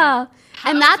 Yeah.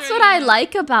 And that's what I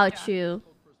like about you.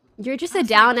 You're just a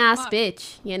down-ass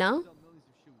bitch,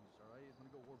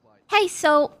 Hey,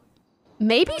 so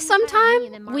maybe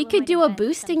sometime we could do a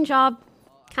boosting job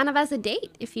kind of as a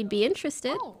date, if you'd be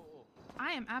interested. Oh,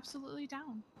 I am absolutely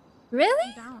down.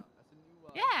 Really? I'm down.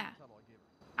 Yeah.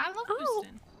 I love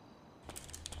boosting.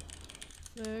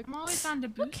 I'm always down to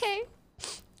boost. Okay.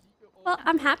 Well,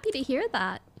 I'm happy to hear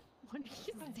that. What are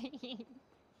you saying?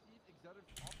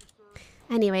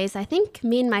 Anyways, I think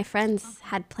me and my friends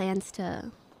had plans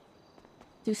to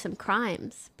do some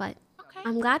crimes, but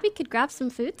I'm glad we could grab some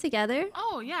food together.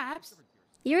 Oh, yeah, absolutely.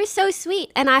 You're so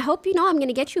sweet, and I hope you know I'm going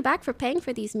to get you back for paying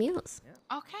for these meals.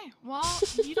 Okay, well,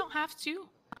 you don't have to.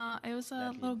 It was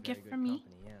a little gift from me.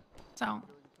 So.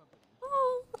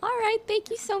 Oh, all right. Thank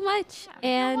you so much. Yeah,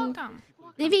 and welcome.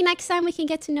 maybe next time we can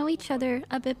get to know each other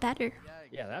a bit better.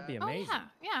 Yeah, that'd be amazing. Oh,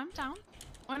 yeah, I'm down.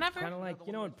 Whenever. Kind of like,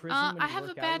 in prison when I you have a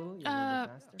work out bad little, you live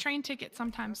faster. train ticket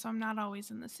sometimes, so I'm not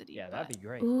always in the city. Yeah, that'd be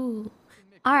great. Ooh.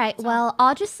 All right. Well,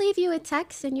 I'll just leave you a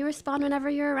text and you respond whenever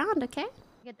you're around, okay?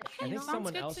 I think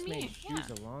someone else made shoes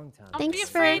a long time. Thanks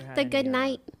for the good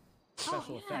night.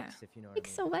 Special effects, if you know what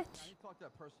Thanks I mean. so much.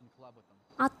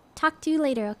 I'll talk to you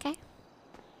later, okay?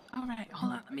 All right,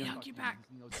 hold on. Let me hug you back.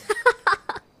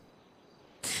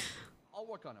 I'll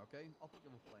work on it, okay? I'll put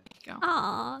you a plan. Go.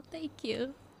 Aw, thank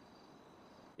you.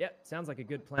 Yep, sounds like a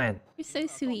good plan. You're so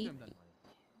sweet.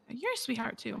 You're a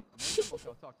sweetheart too.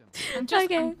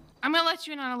 Okay. I'm gonna let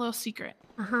you in on a little secret.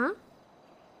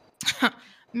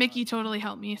 Mickey totally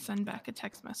helped me send back a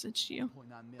text message to you.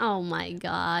 Oh my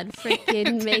god,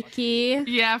 freaking Mickey.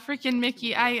 Yeah, freaking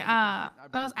Mickey. I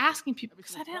was asking people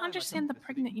because I didn't understand the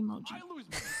pregnant emoji.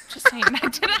 Just saying, I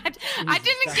didn't get it.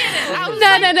 I was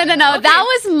No. Okay. That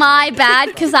was my bad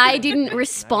because I didn't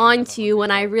respond to you when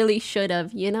I really should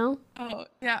have, Oh,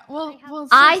 yeah. Well, so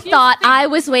I thought I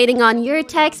was waiting on your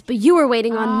text, but you were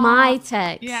waiting on my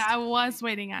text. Yeah, I was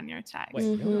waiting on your text.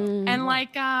 Mhm. And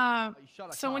like,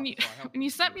 so when you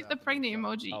sent me the pregnant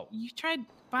emoji, you tried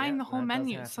buying the whole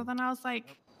menu. So then I was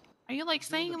like, Are you like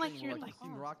saying like you're like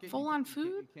full on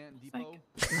food?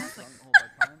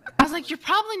 I was like, you're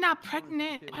probably not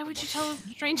pregnant. Why would you tell a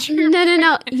stranger?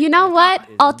 No. You know what?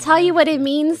 I'll tell you what it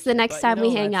means the next time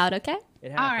we hang out, okay?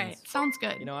 It All happens. right, sounds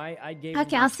good. You know, I gave.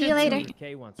 Okay, I'll see you later. All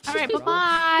right,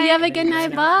 bye-bye. You have a good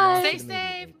night. Bye. Stay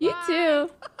safe. You too.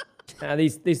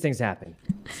 These things happen.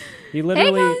 He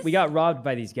literally, we got robbed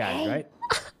by these guys, right?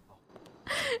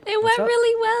 It went up?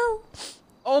 really well.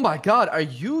 Oh my God, are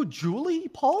you Julie,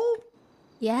 Paul?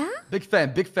 Yeah? Big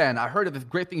fan. I heard of the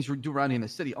great things you do around here in the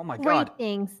city. Oh my God. Great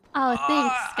things. Oh,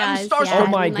 thanks, guys. Oh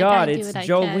my God, it's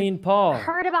Jolene Paul.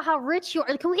 Heard about how rich you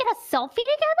are. Can we get a selfie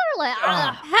together? Like,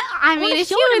 I mean, if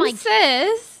you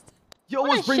insist. You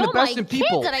always bring the best in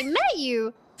people. That I met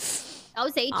you. Oh,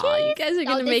 say cheese. Oh, you guys are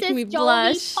gonna make me Jolie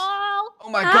blush. Paul. Oh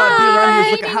my God, being around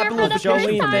here is like a happy little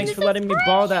Jolene, thanks for letting me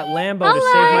borrow that Lambo to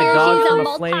save my dog from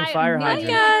a flaming fire hydrant.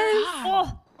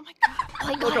 Oh my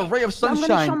God. Like a ray of I'm sunshine.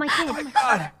 gonna show my kids. Oh my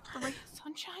God.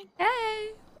 Sunshine? Hey.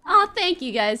 Oh, thank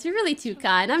you guys. You're really too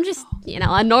kind. I'm just,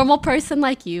 a normal person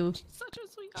like you. Such a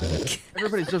sweetheart.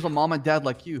 Everybody deserves a mom and dad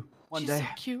like you one day. So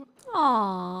cute.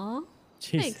 Aww.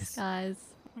 Jesus. Thanks, guys.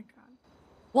 Oh my God.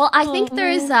 Well, I think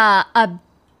there's a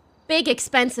big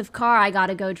expensive car I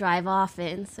gotta go drive off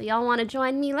in. So y'all want to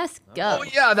join me? Let's go. Oh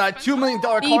yeah, that $2 million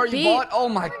car you bought. Oh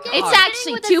my God. It's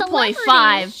actually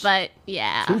 2.5, but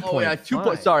yeah. Oh yeah,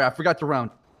 2. Sorry, I forgot to round.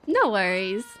 No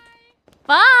worries.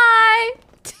 Bye.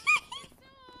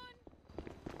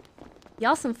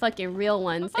 Y'all some fucking real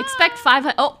ones. Bye. Expect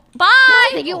 500. Oh, bye. I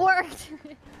think it worked.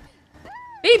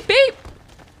 Beep beep.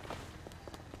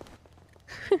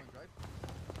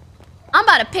 I'm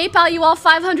about to PayPal you all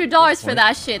 $500 for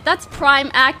that shit. That's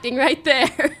prime acting right there.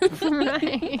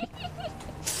 Right.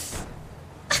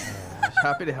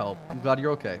 Happy to help. I'm glad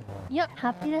you're okay. Yep,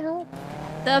 happy to help.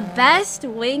 The best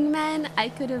wingman I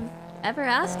could have ever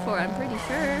asked for, I'm pretty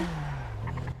sure.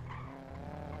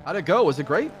 How'd it go? Was it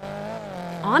great?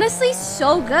 Honestly,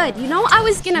 so good. You know I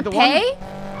was gonna pay?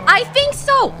 I think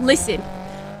so. Listen,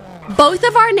 both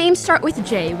of our names start with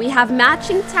J. We have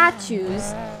matching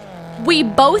tattoos. We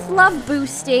both love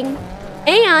boosting.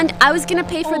 And I was gonna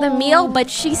pay for the meal,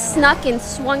 but she snuck and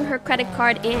swung her credit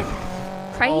card in.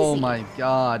 Crazy. Oh my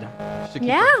God.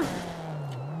 Yeah.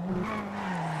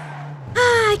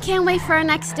 I can't wait for our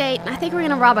next date. I think we're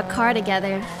gonna rob a car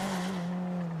together.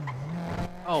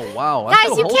 Oh wow. That's Guys,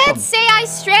 so you can't wholesome. say I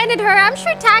stranded her. I'm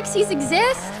sure taxis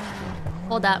exist.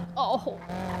 Hold up. Oh.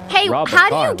 Hey, Rob a how do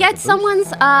car you with get a boost?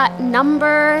 someone's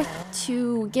number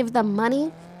to give them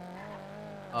money?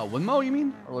 Winmo, you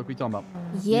mean? Or what are we talking about?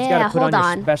 You just Yeah, gotta put hold on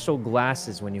on. your special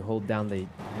glasses when you hold down the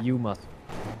U muscle.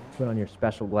 Put on your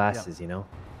special glasses, you know?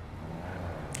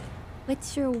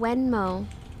 What's your Venmo?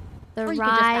 The Or you can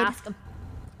just ride. ask them.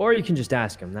 Or you can just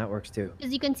ask them. That works too.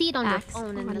 Because you can see it on their Ask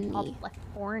phone in the me. top left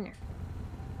corner.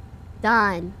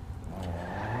 Done.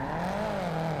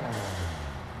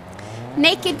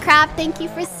 Naked Crab, thank you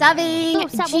for subbing.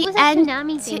 So, Sab, what was that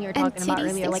tsunami thing you were talking about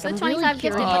earlier? Like, I'm really 25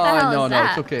 gifted. curious. What the hell no, is no,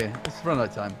 that? it's okay. It's run out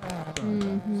of time.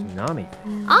 Tsunami.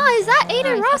 Oh, is that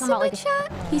Aiden he's Ross talking in about, the like,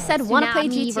 chat? He said, wanna play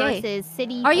Tsunami GTA. versus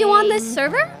city Are you on this thing.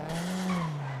 server?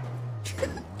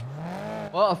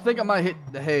 Well, I think I might hit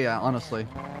the hay, honestly.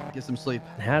 Get some sleep.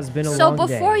 It has been a So long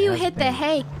day. before you Has hit the been.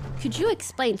 hay, could you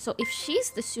explain? So if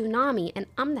she's the tsunami and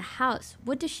I'm the house,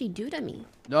 what does she do to me?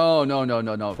 No.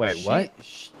 Wait, what?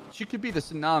 She could be the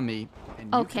tsunami.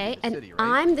 And you Okay, could be and the city, right?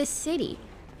 I'm the city.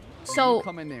 You So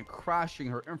come in there and crashing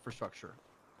her infrastructure.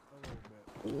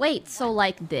 wait, so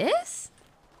like this?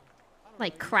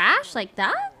 Like crash like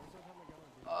that?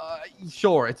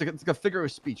 Sure, it's like a figure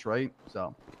of speech, right?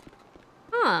 So,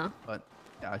 Huh. but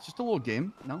yeah, it's just a little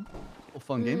game, a little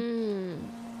fun game.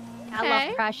 I Okay.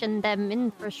 love crashing them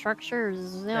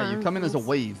infrastructures. Yeah, you come in as a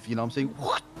wave, you know what I'm saying?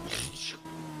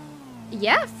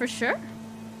 Yeah, for sure.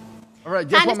 All right,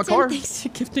 do you guys want my car? Thanks for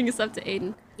gifting us up to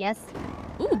Aiden. Yes.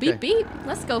 Ooh, beep Okay. beep.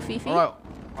 Let's go, Fifi. All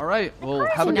right. Well,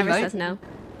 have a She good never night. says no.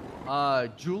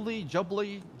 Julian,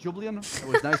 it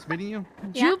was nice meeting you.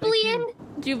 Yeah.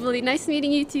 Jubilee, nice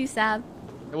meeting you too, Sab.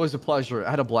 It was a pleasure. I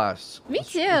had a blast. Me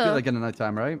Let's do it too. again at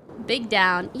nighttime, right? Big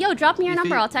down. Yo, drop me your Fifi.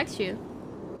 number. I'll text you.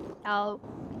 Oh.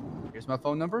 Here's my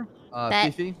phone number.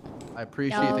 Bet. Fifi, I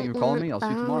appreciate you. Thank you for calling me. I'll see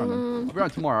you tomorrow, man. I'll be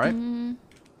around tomorrow, right? Good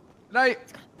night.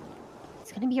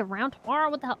 It's gonna be around tomorrow.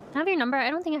 What the hell? I have your number. I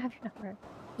don't think I have your number.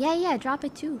 Yeah, drop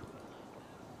it too.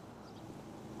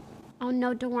 Oh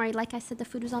no, don't worry. Like I said, the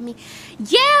food was on me.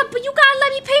 Yeah, but you gotta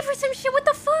let me pay for some shit. What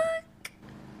the fuck?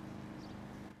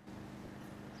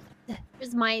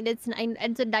 Here's mine. It's a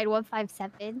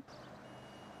 9157.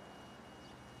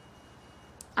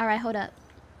 All right, hold up.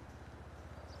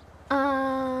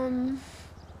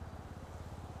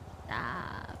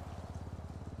 Stop.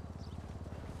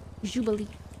 Jubilee.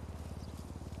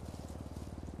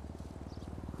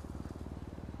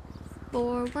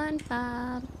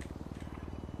 415.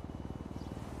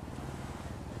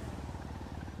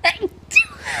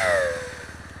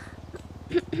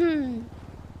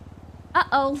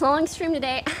 Uh-oh, long stream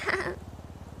today.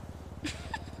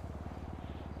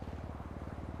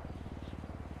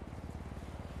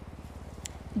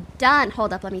 Done.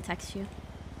 Hold up, let me text you.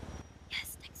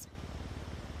 Yes, text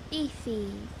me.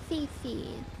 Fifi.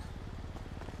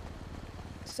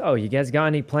 So, you guys got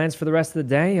any plans for the rest of the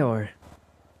day, or?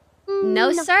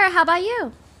 No, sir. How about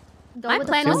you? My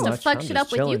plan was to much. fuck I'm shit just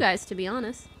up with you chilling. guys, to be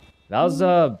honest. That was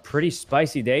a pretty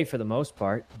spicy day for the most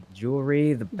part.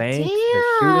 Jewelry, the bank, the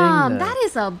Damn, shooting. that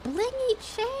is a blingy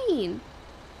chain.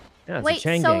 Yeah, it's Wait, a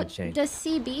chain so gang chain. does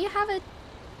CB have a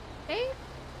chain?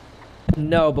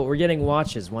 No, but we're getting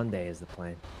watches one day is the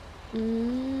plan.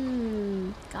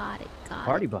 Got it.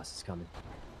 Party bus is coming.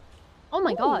 Oh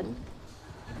my god.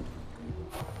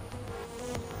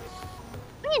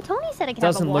 I mean, Tony said I could have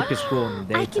a Doesn't watch. look as cool in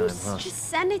the I can daytime, huh? just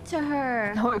send it to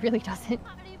her. No, it really doesn't.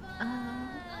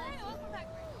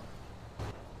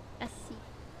 Let's see.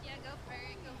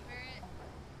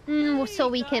 So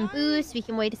we can boost. We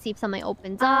can wait to see if something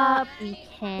opens up. We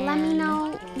can. Let me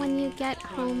know when you get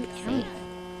home safe.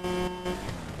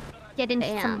 Get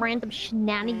into some random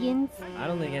shenanigans. I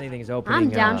don't think anything's opening. I'm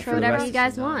down for for the whatever rest you of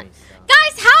guys tonight. want.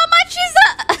 Guys, how much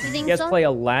is You guys play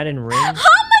Aladdin Ring? How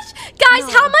much?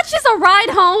 Guys, how much is a ride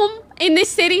home in this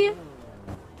city?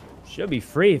 Should be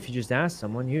free if you just ask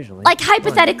someone, usually. Like, Come on.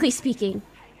 hypothetically speaking,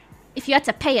 if you had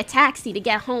to pay a taxi to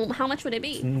get home, how much would it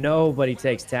be? Nobody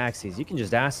takes taxis. You can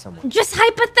just ask someone. Just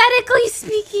hypothetically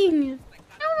speaking.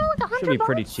 Should be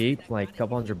pretty cheap, like a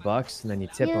couple $100, and then you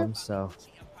tip Yeah. them. So.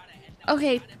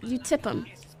 Okay, you tip them.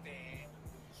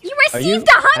 You Are you received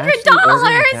actually ordering a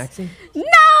 $100? taxi?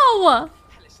 No!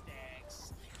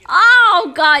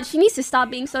 Oh, God. She needs to stop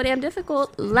being so damn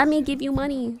difficult. Let me give you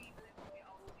money.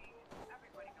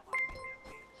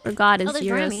 Or God is there's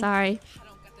zero, Remy. sorry.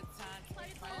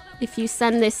 If you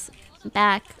send this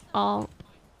back, I'll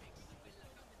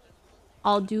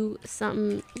do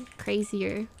something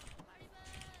crazier.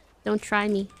 Don't try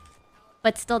me.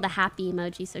 But still the happy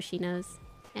emoji so she knows.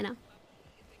 You know.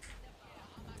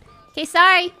 Okay,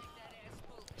 sorry.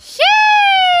 Sheesh!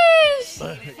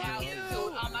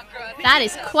 That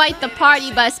is quite the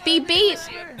party bus. Beep beep.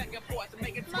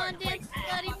 Okay.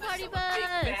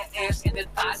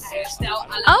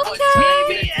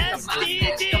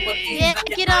 Yeah,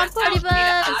 get on party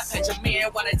bus.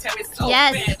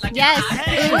 Yes, yes.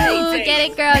 Ooh, get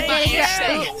it, girl. Get it,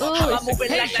 girl. Ooh.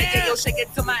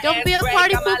 Don't be a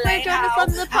party pooper. Join us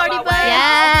on the party bus.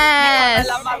 Yes.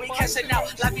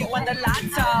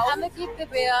 I'ma keep it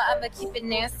real, I'ma keep it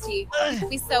nasty.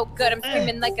 Be so good, I'm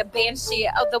screaming like a banshee.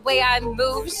 Oh, the way I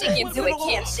move, she can do it,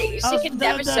 can't she? She can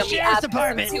never show me up 'cause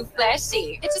I'm too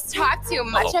flashy. Bitches talk too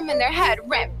much, I'm in their head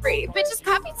rent free. Bitches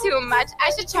copy too much,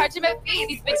 I should charge them a fee.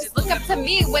 These bitches look up to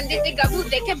me when they think of who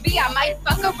they can be. I might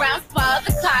fuck around, swallow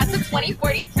the class of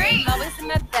 2043. I'm always in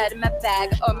my bed, in my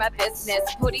bag, or my business.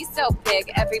 Booty so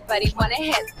big, everybody wanna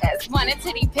hit this. Want a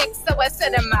titty pic, so I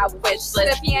said in my wish list.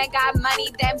 If you ain't got money,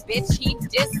 then bitch, he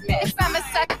dismissed. If I'ma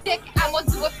suck dick, I won't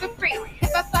do it for free.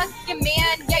 If I fuck your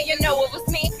man, yeah, you know it was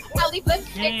me. I'll leave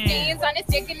lipstick stains on his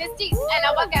dick and his teeth. And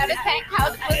I'll walk out his tank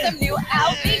house with some new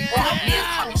LV.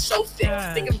 I'm so thick,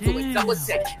 think I'm doing double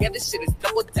deck. Yeah, this shit is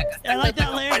double deck. I like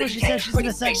that lyric when she said she's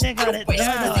gonna suck dick on it. Bring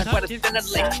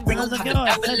them to the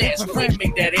avalanche, we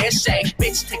make that ass shake.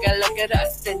 Bitch, take a look at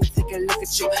us, then take a look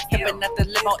at you. Stepping at the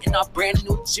limo in our brand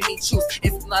new Jimmy Choos.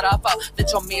 It's not our fault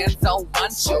that your man don't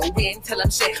want you. We ain't tell him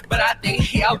shit, but I think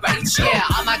he already true. Yeah,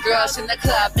 all my girls in the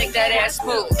club make that ass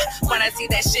move. When I see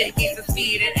that shit, gain the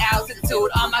speed and altitude.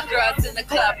 All my girls in the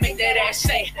club make that ass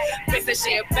shake. Fix that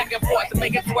shit back and forth to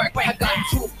make it work. I got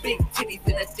two big titties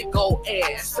and a thick old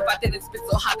ass. If I didn't spit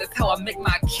so hot, that's how I make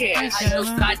my cash. I know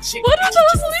side chick, What are bitch, you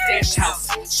those just a stash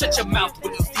house. Shut your mouth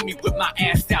when you see me with my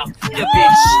ass out. Yeah,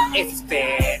 bitch, it's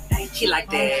bad. He like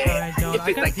that. If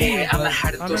it's like that, I'ma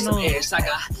have to throw some ass. I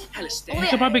got hella stash. We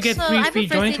should probably get free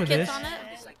joints with this.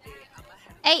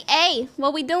 Hey,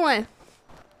 what we doing?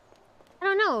 I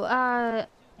don't know. I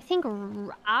think Ari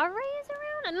is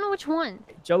around. I don't know which one.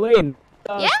 Jolene,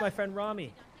 Yeah? that's my friend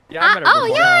Rami. Yeah, I met her Oh,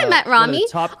 before. yeah, I met One of the Rami.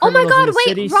 top Oh my criminals in God, the wait,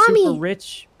 city, Rami. Super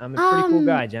rich. I'm a pretty cool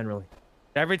guy generally.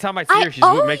 Every time I see her, she's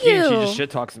with Mickey and she just shit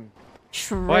talks him.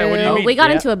 True. Wait, what do you mean? We got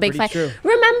Yeah, into a big pretty fight. true.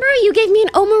 Remember, you gave me an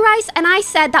Omo rice, and I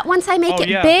said that once I make Oh, it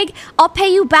yeah. big, I'll pay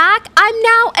you back. I'm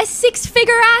now a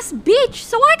six-figure ass bitch,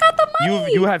 so I got the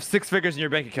money. You have 6 figures in your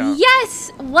bank account. Yes.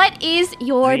 What is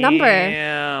your number?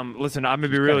 Damn. Listen, I'm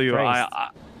gonna be real with you.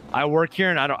 I work here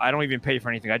and I don't even pay for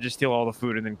anything. I just steal all the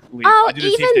food and then leave. Oh, I do the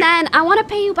same even thing. then, I want to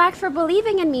pay you back for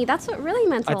believing in me. That's what really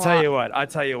meant a I lot.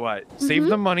 tell you what. Save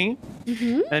the money,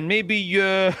 and maybe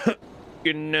you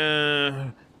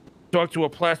can talk to a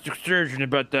plastic surgeon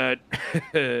about that.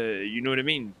 You know what I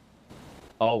mean?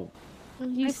 Oh.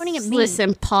 You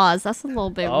listen, pause. That's a little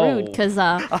bit rude, because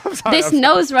I'm sorry, this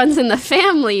nose runs in the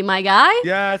family, my guy.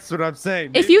 Yeah, that's what I'm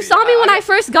saying. If you saw me when I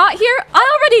first got here,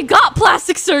 I already got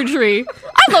plastic surgery.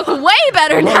 I look way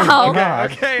better now.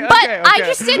 Okay. But I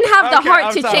just didn't have the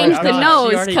heart to change the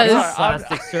nose, because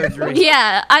plastic surgery.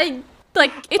 yeah,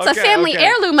 it's a family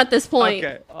heirloom at this point.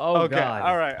 Oh God.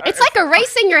 All right. It's like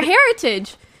erasing your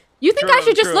heritage. You think I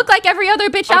should just look like every other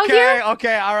bitch out here?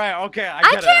 Okay, all right, okay.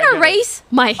 I can't erase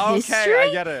my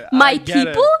history, my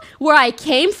people, where I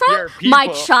came from, my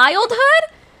childhood.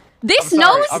 This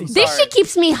this shit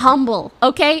keeps me humble,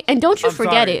 okay? And don't you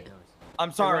forget it.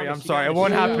 I'm sorry. It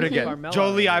won't happen again.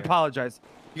 Jolie, I apologize.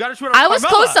 You gotta shoot I was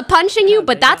close to punching you,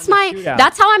 but that's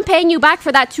how I'm paying you back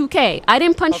for that 2K. I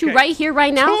didn't punch you right here,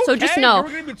 right now, so just know.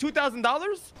 You're gonna give me $2,000?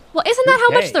 Well, isn't that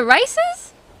how much the rice is?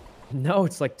 No,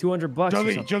 it's like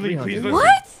 $200. Jolie, please.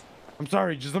 What? I'm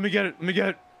sorry. Just let me get it. Let me get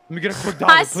a quick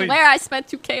dollar, I please. swear I spent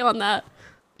 2K on that.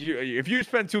 If you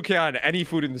spend 2K on any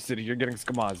food in the city, you're getting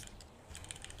skamazed.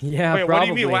 Yeah, Wait, probably. what do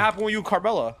you mean? What happened with you and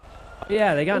Carmella?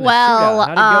 Yeah, they got in a Well,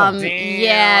 shootout. How'd it go?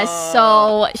 yeah,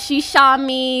 so she shot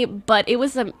me, but it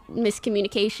was a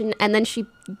miscommunication, and then she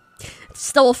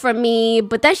stole from me,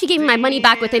 but then she gave me my money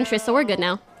back with interest, so we're good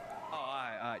now.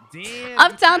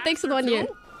 Uptown, thanks for the 1 year.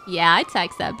 Yeah, I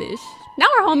text that bitch. Now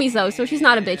we're homies though, so she's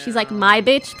not a bitch. She's like my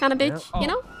bitch kind of bitch, you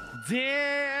know?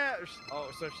 Damn. Oh,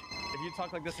 so if you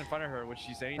talk like this in front of her, would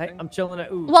she say anything? I'm chilling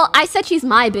at ooh. Well, I said she's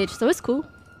my bitch, so it's cool.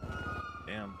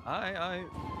 Damn.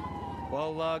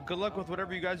 Well, good luck with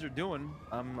whatever you guys are doing.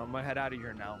 I'm gonna head out of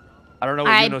here now. I don't know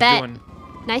what Yuno's doing.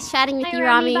 Nice chatting with you,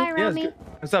 Rami. Rami. Bye, Rami.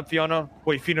 What's up, Fiona?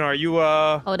 Wait, Fiona, are you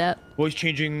Hold up. voice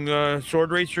changing sword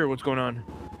racer? What's going on?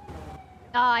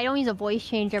 I don't use a voice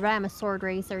changer, but I'm a sword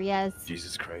racer, yes.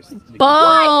 Jesus Christ.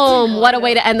 Boom! What a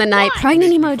way to end the night.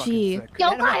 Pregnant emoji.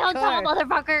 Yo, Kyle, tall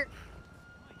motherfucker.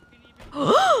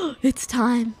 It's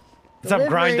time. What's up,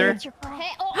 Grinder?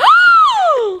 Hey,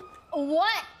 oh.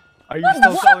 What? Are you What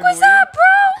still the fuck selling was weed? that,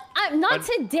 bro? Not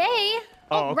today.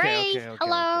 Oh, okay, Ray, okay.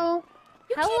 hello.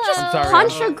 You Hello. can't just sorry,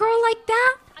 punch I'm a girl like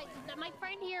that. My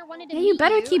friend here wanted to Hey, you meet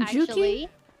better keep actually. juking.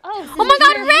 Oh my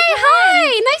God, Ray!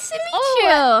 Hi, nice to meet you.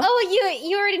 Oh,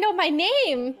 you already know my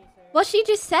name. Well, she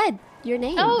just said your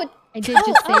name. Oh, I did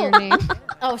just say your name.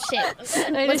 Oh shit.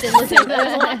 Listen. There's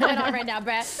a lot going on right now,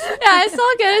 bruh. Yeah, it's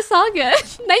all good. It's all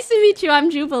good. Nice to meet you.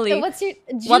 I'm Jubilee. So what's your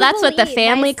Well, that's what the Jubilee,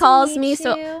 family nice to calls meet me.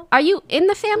 So, you. are you in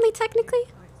the family technically?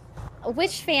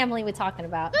 Which family we talking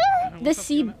about? The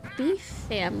CB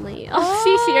family. Oh,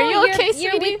 Fifi, are you okay,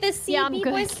 you're sweetie? with the CB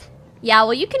boys? Yeah,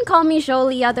 well, you can call me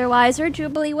Jolie otherwise, or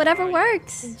Jubilee, whatever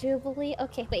works. Jubilee.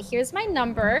 Okay, wait. Here's my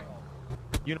number.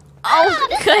 Oh,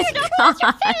 good God.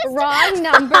 Wrong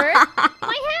number.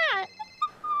 My hat.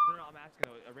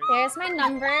 There's my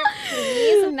number.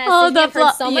 Please message Hold me. up, I've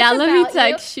heard so much yeah, let me about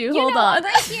text you. Hold on. I'm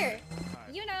right here.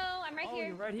 You know, I'm right here.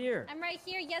 You're right here. I'm right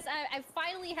here. Yes, I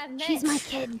finally have met. She's my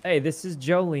kid. Hey, this is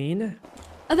Jolene.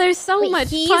 Oh, there's so Wait, much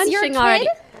he's your punching kid? already.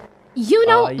 You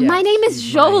know, yes, my name is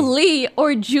he's mine. Jolie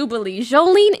or Jubilee.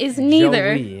 Jolene is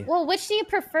neither. Jolie. Well, which do you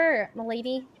prefer,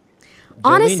 m'lady?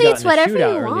 Honestly, Jolene got it's in a whatever shootout you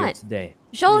earlier want. Today.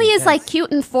 Jolie is like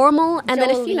cute and formal, and then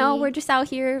if you know Jolie. we're just out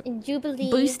here Jubilee.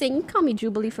 boosting, call me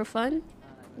Jubilee for fun.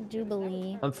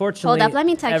 Jubilee. Unfortunately, Hold up, let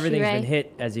me text you, everything's Ray. been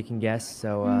hit, as you can guess.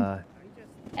 So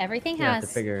Everything you have to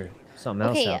has. figure something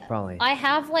else out, probably. I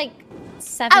have like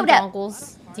 7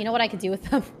 dongles. Do you know what I could do with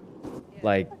them?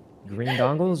 Like green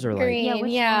dongles or like. Green,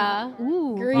 yeah.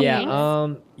 Ooh. Green.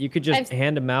 Yeah, you could just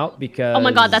hand them out because. Oh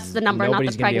my God, that's the number, not the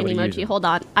nobody's gonna be pregnant able to use emoji. them. Hold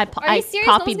on, I you serious?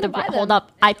 copied No the. one's gonna buy Hold them.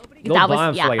 up, They'll that buy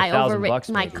was 'em for like I $1,000 overwrit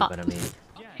my maybe, copy. but I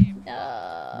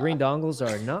mean, green dongles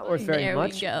are not worth very There we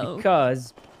much go.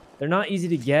 because they're not easy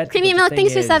to get. Creamy but the Milk, thing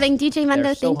thanks for is, subbing. DJ Mendo,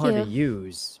 they're so thank hard you. to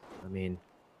use. I mean,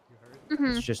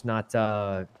 Mhm. it's just not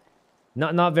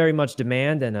very much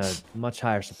demand and a much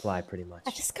higher supply, pretty much.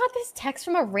 I just got this text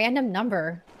from a random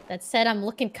number that said I'm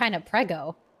looking kind of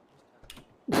prego.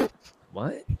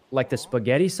 What? Like the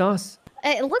spaghetti sauce?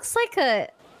 It looks like a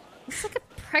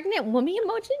pregnant woman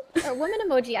emoji or woman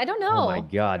emoji. I don't know. Oh my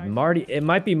God, Marty! It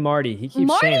might be Marty. He keeps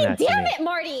Marty, saying that to damn me. it,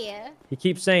 Marty! He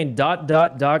keeps saying ... pregnant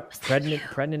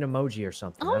emoji or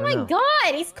something. Oh I don't my know.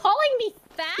 God, he's calling me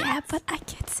fat. Yeah, but I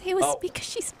can't say it was because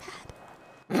she's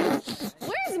mad.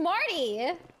 Where's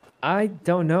Marty? I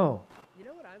don't know.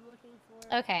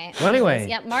 Okay. Well, anyway.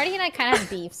 Yeah, Marty and I kind of have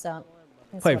beef, so.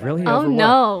 it's Wait, whatever. really? Oh Over what?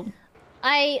 no.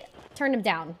 I turned him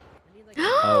down.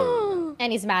 Oh.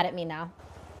 And he's mad at me now.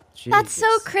 That's so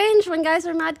cringe when guys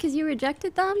are mad because you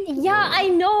rejected them. Yeah, I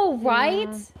know, right?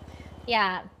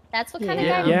 Yeah, that's what kind of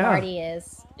guy Marty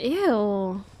is.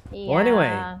 Ew. Well,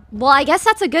 anyway. Well, I guess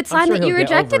that's a good sign sure that you he'll get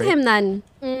rejected over it. him then.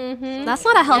 Mm-hmm. That's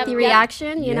not a healthy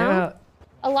reaction, you know?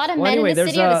 A lot of Well, men anyway, in the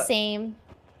there's city are a- the same.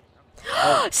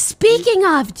 Speaking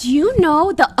of, do you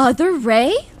know the other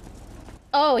Ray?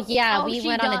 Oh, yeah, Oh, we she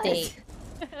went on a does. date.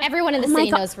 Everyone in the Oh my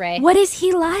city God. knows Ray. What is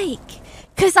he like?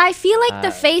 Because I feel like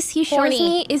the face he shows horny.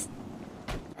 me is...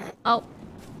 Oh.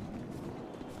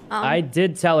 I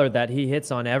did tell her that he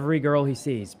hits on every girl he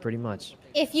sees, pretty much.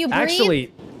 If you breathe,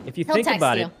 Actually, if you he'll think text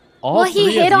about you. it, all Well, he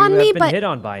three hit of you on have me, been but- hit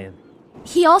on by him.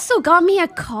 He also got me a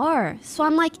car. So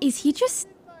I'm like, is he just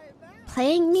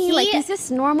playing me? Like, is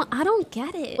this normal? I don't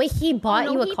get it. Wait, he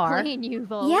bought you a car?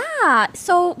 Yeah.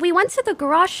 So we went to the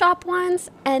garage shop once,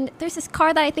 and there's this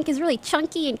car that I think is really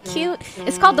chunky and cute.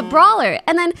 It's called the Brawler.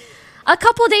 And then a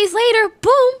couple days later,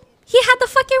 boom, he had the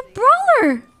fucking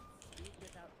Brawler.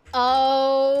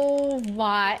 Oh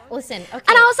my! Listen, okay.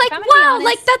 And I was like, if I'm gonna be wow, honest-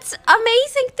 like that's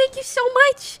amazing. Thank you so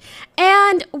much.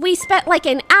 And we spent like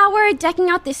an hour decking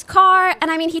out this car.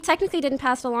 And I mean, he technically didn't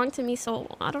pass it along to me,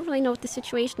 so I don't really know what the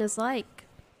situation is like.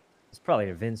 It's probably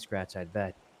a VIN scratch, I'd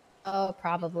bet. Oh,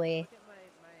 probably.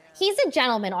 He's a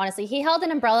gentleman, honestly. He held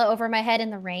an umbrella over my head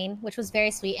in the rain, which was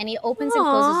very sweet, and he opens and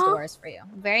closes Aw. doors for you.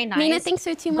 Very nice. Mina thinks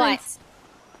so too much. But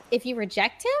if you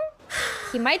reject him,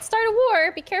 he might start a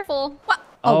war. Be careful. What?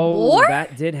 Oh,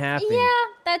 that did happen. Yeah,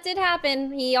 that did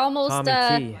happen. He almost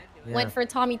Tommy T, yeah. went for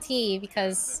Tommy T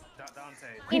because,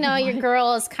 you know, your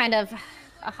girl is kind of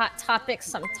a hot topic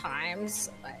sometimes.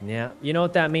 Yeah, you know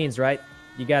what that means, right?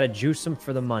 You gotta juice him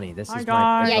for the money. This is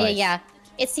my Yeah, yeah,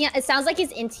 advice. yeah. It sounds like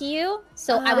he's into you,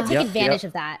 so I would take Yep, advantage yep.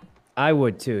 of that. I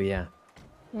would too, yeah.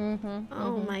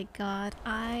 Oh my God,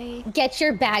 Get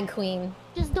your bag, queen.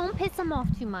 Just don't piss him off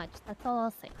too much. That's all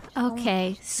I'll say.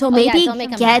 Okay, so Oh, yeah, maybe don't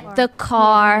make him get mad. the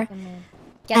car,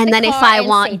 Get and the then if car I and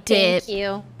want say dip, thank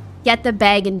you. get the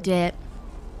bag and dip.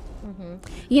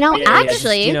 You know, Yeah, just,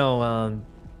 actually, you know,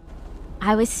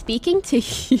 I was speaking to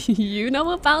you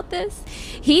know about this.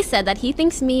 He said that he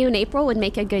thinks me and April would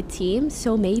make a good team.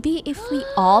 So maybe if we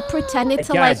all pretended hey,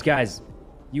 to guys,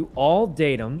 you all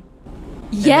date him.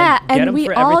 yeah, then get and him we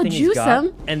for all everything he's juice got,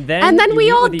 him, and then you we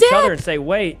meet all with each other dip. and say,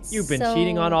 "Wait, you've been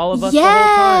cheating on So- all of us the whole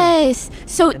time." Yes.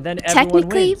 So And then everyone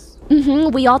technically,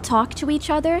 wins. we all talk to each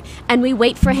other and we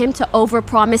wait for him to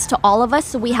overpromise to all of us,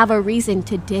 so we have a reason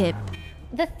to dip.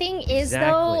 The thing is, Exactly.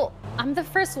 though, I'm the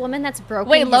first woman that's broken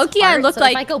Wait, his low-key, I heart, look so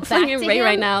like if I go back fucking to Ray him,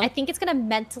 right now. I think it's gonna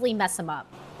mentally mess him up.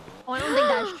 Oh, I don't think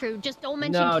that's true. Just don't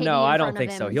mention No, Kitty no, in I front don't of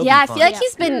think him. so. He'll Yeah, I be feel fine. like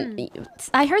he's been.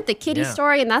 I heard the Kitty Yeah.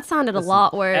 story, and that sounded Listen, a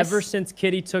lot worse. Ever since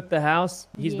Kitty took the house,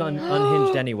 he's been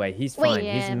unhinged anyway. He's fine.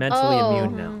 He's mentally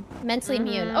immune now. Mentally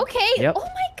immune. Okay. Yep. Oh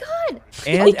my god.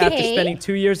 And after Okay. spending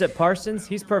 2 years at Parsons,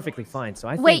 he's perfectly fine. So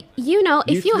I think Wait, you know,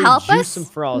 if you three help juice him us,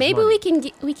 for all his maybe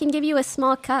money. we can give you a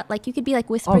small cut. Like you could be like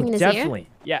Oh, whispering in his ear. definitely.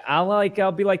 Yeah,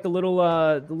 I'll be like the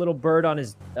little bird on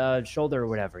his shoulder or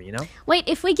whatever, you know? Wait,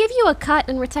 if we give you a cut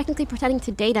and we're technically pretending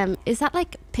to date him, is that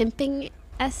like pimping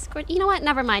escort? You know what?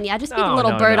 Never mind. Yeah, just be the No,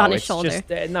 little no, bird no, on his it's shoulder.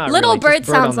 just, not little really, just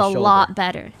bird bird on sounds the a shoulder. lot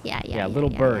better. Yeah, Yeah, little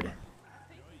bird.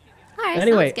 All right,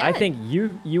 Anyway, sounds I good. think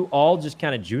you all just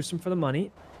kind of juice him for the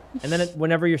money. And then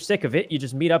whenever you're sick of it, you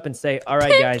just meet up and say, "All right,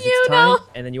 Thank guys, you, it's time." no.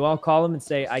 And then you all call him and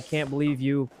say, "I can't believe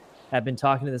you have been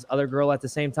talking to this other girl at the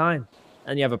same time."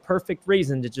 And you have a perfect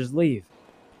reason to just leave.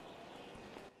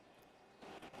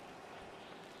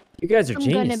 You guys are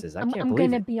geniuses. I can't I'm believe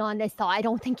gonna it. be honest though. I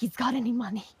don't think he's got any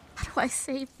money. How do I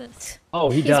save this? Oh,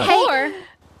 he He's does. poor.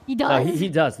 He No, does. he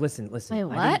does. Listen. Wait, I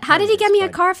what? didn't How tell did you he get this, me a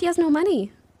but car if he has no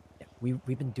money? We've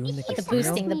been doing the The casino.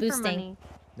 boosting, the boosting.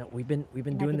 No, we've been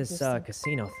doing this boosting.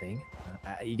 casino thing.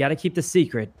 You got to keep the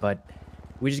secret, but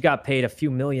we just got paid a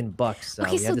few $1 million bucks.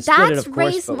 Okay, we so had to split it, that's of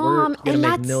course, Ray's but mom, we're gonna and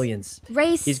make that's millions.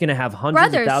 Ray's He's gonna have hundreds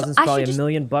brothers, of so thousands, I probably should $1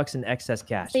 million bucks in excess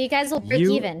cash. So you guys will break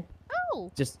even.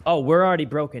 Oh. We're already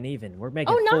broken even. We're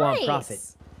making Oh, full on nice. profit.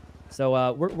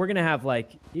 So we're gonna have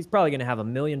he's probably gonna have $1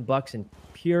 million bucks in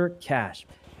pure cash.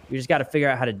 You just got to figure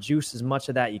out how to juice as much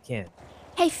of that you can.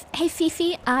 Hey,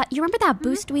 Fifi. You remember that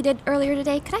boost we did earlier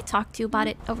today? Could I talk to you about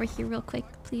it over here real quick,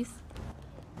 please?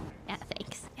 Yeah,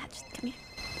 thanks. Yeah, just come here.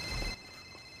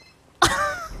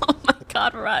 Oh my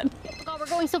God, run. Oh God, we're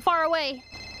going so far away.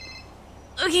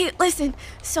 Okay, listen.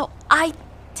 So I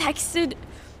texted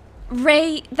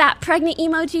Ray that pregnant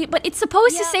emoji, but it's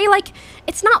supposed to say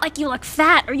it's not like you look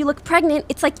fat or you look pregnant.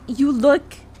 It's like you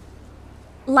look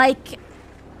like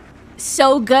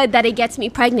so good that it gets me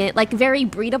pregnant. Like, very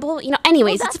breedable. You know,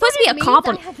 anyways, it's supposed to be a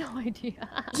compliment. I had no idea.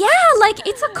 Yeah, like,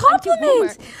 it's a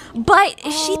compliment. But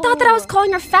she thought that I was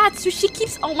calling her fat, so she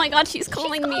keeps, oh my god, she's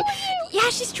calling me. Yeah,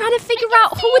 she's trying to figure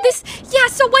out who this, yeah,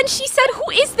 so when she said,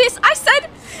 who is this? I said,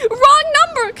 wrong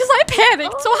number, because I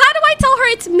panicked. So how do I tell her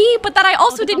it's me, but that I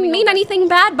also didn't mean anything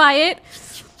bad by it?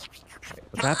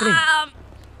 What's happening?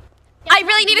 I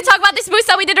really need to talk about this boost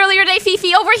that we did earlier today,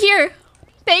 Fifi. Over here.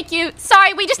 Thank you.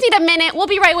 Sorry, we just need a minute. We'll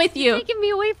be right with you. You're taking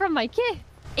me away from my kid.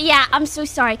 Yeah, I'm so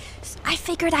sorry. I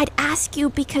figured I'd ask you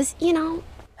because, you know,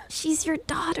 she's your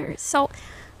daughter, so...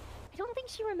 I don't think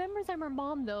she remembers I'm her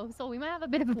mom, though, so we might have a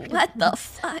bit of a... What the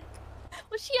fuck?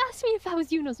 Well, she asked me if I was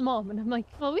Yuno's mom, and I'm like,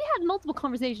 well, we had multiple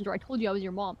conversations where I told you I was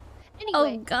your mom.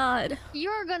 Anyway, oh god.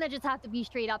 You're gonna just have to be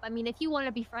straight up. I mean, if you want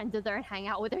to be friends with her and hang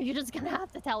out with her, you're just gonna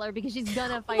have to tell her because she's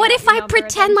gonna find What out if your I number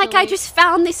pretend like I eventually. just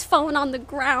found this phone on the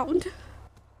ground?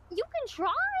 You can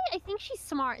try. I think she's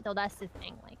smart, though. That's the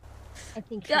thing. Like, I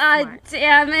think she's God smart.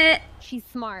 damn it. She's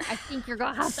smart. I think you're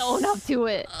gonna have to own up to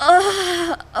it.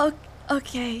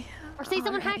 Okay. Or say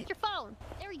someone hacked your phone.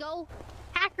 There we go.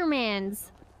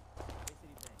 Hackermans.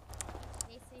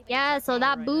 Yeah, so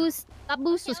that boost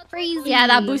was crazy. Yeah,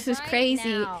 that boost was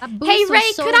crazy. That boost Hey was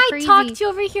Ray, so could I crazy. talk to you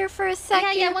over here for a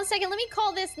second? Yeah, 1 second. Let me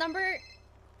call this number.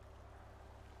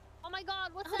 Oh my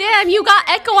god, what's that? Damn, you got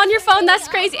echo on your phone. That's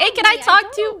crazy. Hey, can I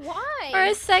talk to you Why? for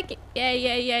a second?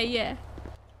 Yeah.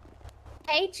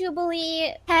 Hey,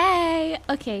 Jubilee. Hey.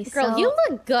 Okay, Girl, so... you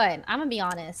look good. I'm gonna be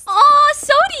honest. Oh,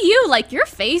 so do you. Like, your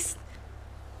face.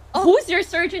 Who's your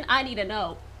surgeon? I need to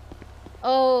know.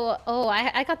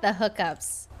 I got the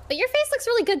hookups. But your face looks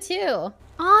really good, too.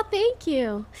 Aw, thank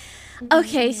you.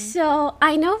 Okay, so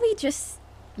I know we just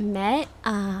met,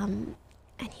 and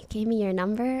you gave me your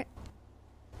number.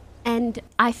 And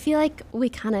I feel like we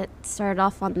kind of started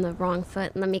off on the wrong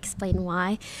foot, and let me explain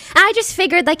why. And I just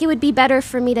figured like it would be better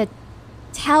for me to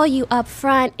tell you up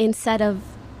front instead of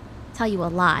tell you a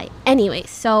lie. Anyway,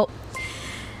 so,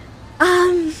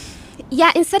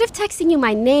 yeah, instead of texting you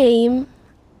my name,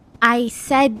 I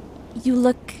said you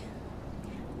look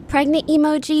pregnant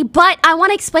emoji, but I want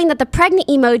to explain that the pregnant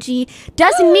emoji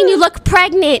doesn't mean you look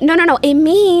pregnant. No. It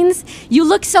means you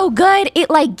look so good, it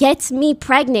like gets me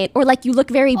pregnant, or like you look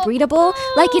very breedable.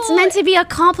 Like it's meant to be a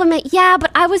compliment. Yeah,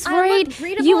 but I was worried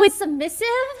you would submissive.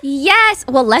 Yes,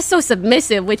 well, less so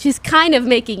submissive, which is kind of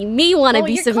making me want to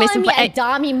be submissive. But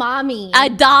Adami mommy.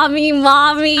 Adami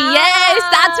mommy. Yes,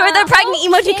 that's where the pregnant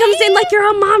emoji comes in. Like you're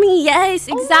a mommy. Yes,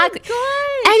 exactly.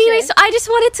 Anyway, so I just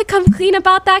wanted to come clean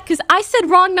about that because I said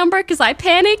wrong number because I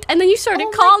panicked and then you started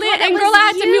calling it and girl,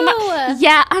 I had to mute my...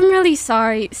 Yeah, I'm really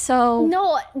sorry. So...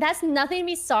 No, that's nothing to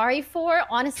be sorry for.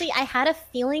 Honestly, I had a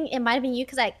feeling it might have been you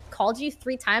because I called you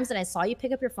 3 times and I saw you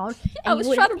pick up your phone and you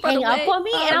would hang up on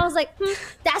me and I was like,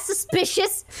 that's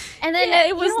suspicious. And then yeah,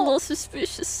 it was a little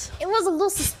suspicious. It was a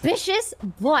little suspicious,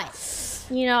 but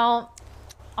you know,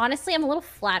 honestly, I'm a little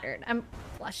flattered. I'm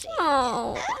blushing.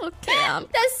 Oh, okay.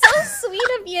 That's so sweet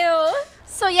of you.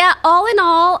 So yeah, all in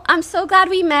all, I'm so glad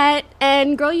we met.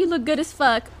 And girl, you look good as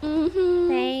fuck.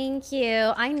 Thank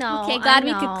you. I know. Okay, glad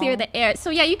we could clear the air. So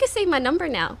yeah, you can save my number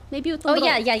now. Maybe with a little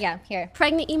yeah. Here.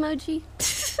 Pregnant emoji.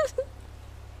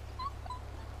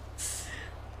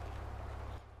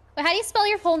 But how do you spell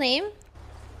your full name?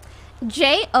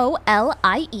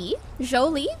 Jolie.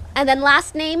 Jolie. And then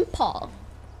last name, Paul.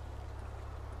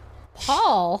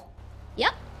 Paul?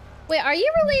 Yep. Wait, are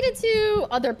you related to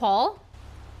other Paul?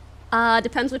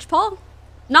 Depends which Paul.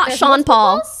 Not There's Sean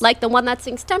Paul, Pauls? like the one that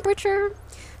sings Temperature.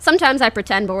 Sometimes I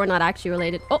pretend, but we're not actually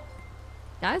related. Oh,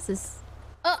 guys, is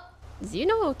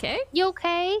Zuno okay? You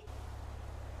okay?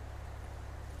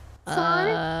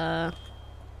 Son?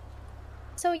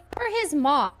 So you're his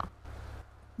mom?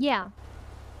 Yeah.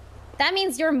 That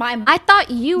means you're my mom. I thought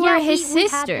you were his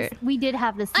sister. We did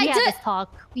have this. We had this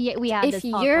talk. We had If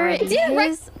this talk you're already.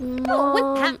 his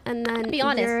mom, and then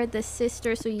you're the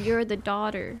sister, so you're the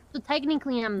daughter. So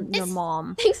technically, I'm your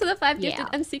mom. Thanks for the 5 gifted Yeah.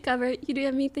 MC cover. You do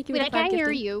have me. Thank you Wait, for the I 5 can't hear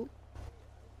gifted. you.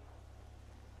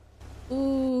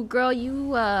 Ooh, girl,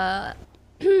 you I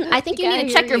think you I need to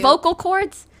hear check your you. vocal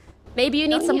cords. Maybe you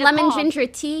need Don't some need a lemon cough. ginger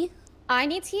tea. I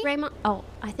need tea? Raymond. Oh,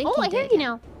 I think Oh, he I hear did, you yeah.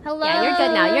 now. Hello. Yeah, you're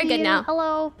good now. You're good now.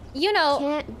 Hello. You know,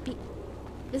 Can't be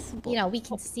visible. you know, we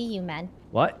can see you, man.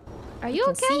 What? Are We you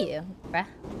can okay? see you, bruh.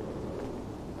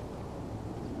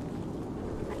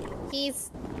 He's...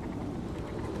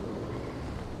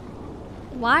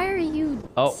 Why are you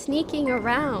Oh. sneaking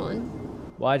around?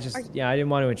 Well, I didn't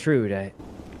want to intrude.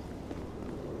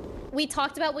 We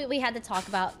talked about what we had to talk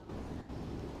about.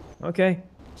 Okay.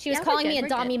 She was Yeah, we're calling good, me a we're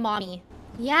dummy mommy.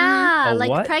 Yeah, A like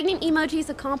what? pregnant emoji is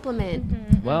a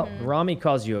compliment. Well, Rami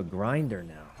calls you a grinder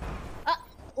now.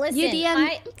 Listen,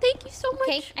 UDM, thank you so much.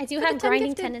 Okay, I do for have the 10 grinding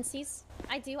gifted. tendencies.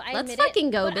 I do. I Let's admit fucking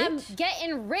it, go, but I'm bitch.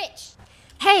 getting rich.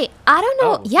 Hey, I don't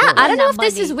know. Oh, yeah, sure. I don't know if That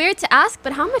this is money. weird to ask,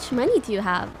 but how much money do you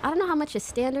have? I don't know how much is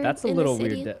standard. That's a in little the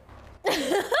city. weird. Well,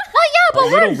 yeah, but A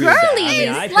little we're weird to- I girlies. mean,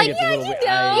 I think like, it's a little weird.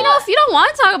 you know, if you don't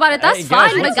want to talk about it, that's Hey, fine.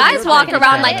 guys, But what's guys your walk bank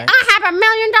around account, like, man? I have $1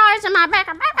 million in my bank.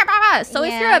 So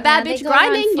if you're a bad bitch they go around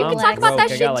grinding, you can flex. talk about Broke, that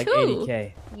I shit got like too.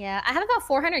 80K. Yeah, I have about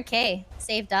 400K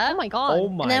saved up. Oh my god. Oh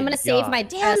And my then I'm gonna save my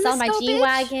Damn, sell let's my go, bitch.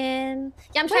 G-Wagon.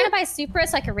 Yeah, I'm trying to buy a Supra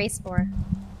so I can race more.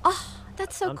 Oh,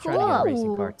 that's so I'm cool. trying to get a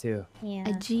racing car too. Yeah.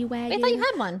 A G-Wagon. Wait, I thought you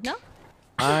had one. No.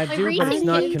 I Like do, but it's racing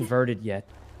not kid? converted yet.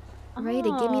 Ready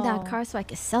to give me that Oh. car so I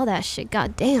can sell that shit.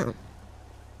 God damn.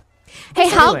 Hey,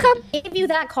 how Anyway. come? I gave you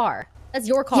that car. That's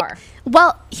your car.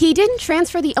 Well, he didn't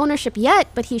transfer the ownership yet,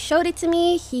 but he showed it to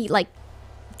me. He like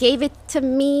gave it to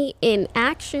me in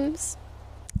actions.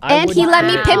 And he let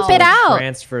me pimp it out.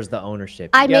 Transfers the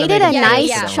ownership. I You gotta made it make a him nice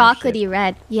transfer the ownership. chocolatey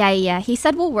red. Yeah. He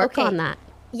said we'll work Okay. on that.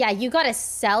 Yeah, you gotta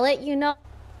sell it. You know.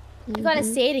 You gotta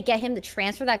Mhm. say to get him to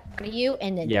transfer that to you,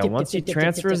 and then Yeah, dip, once dip, he dip, dip, dip,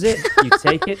 transfers dip. it, you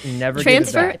take it and never give it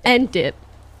Transfer back. and dip.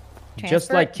 Just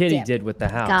Transfer, like Kitty dip. did with the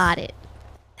house. Got it.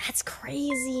 That's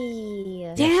crazy.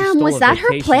 Damn, stole was a that her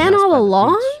vacation plan house by all the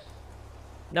along? beach.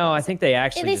 No, I think they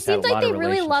actually They just had seemed a like lot they of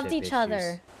really loved relationship each issues.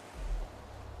 other.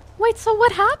 Wait, so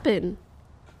what happened?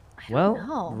 Well,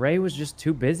 know. Ray was just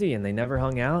too busy and they never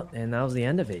hung out, and that was the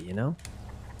end of it, you know?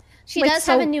 She Wait, does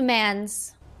so- have a new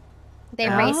man's. They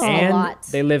race a and lot.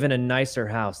 they live in a nicer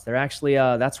house. They're actually,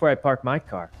 that's where I park my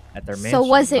car, at their mansion. So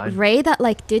was it behind- Ray that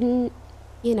like didn't,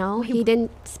 you know, he didn't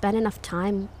spend enough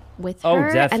time with Oh, her,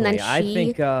 and definitely. then I she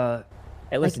think,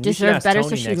 hey, listen, you should deserved ask better, Tony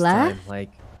so she next left? time. Like,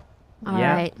 All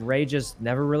yeah, right. Ray just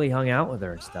never really hung out with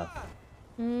her and stuff.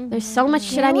 There's so much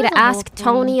shit Yeah, I it need was to a whole ask thing.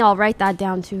 Tony. I'll write that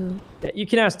down too. Yeah, you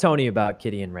can ask Tony about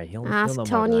Kitty and Ray. He'll Ask know more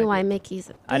Tony than I why do. Mickey's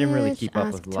a bitch. I didn't really keep up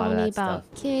Ask with a lot of Tony that about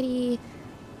stuff. Kitty.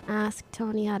 Ask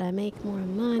Tony how to make more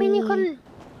money. I mean, you couldn't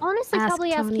honestly Ask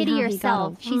probably ask Tony Kitty how he got a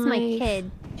yourself. She's my wife.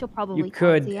 kid. She'll probably You talk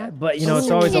could, to you. but you know, it's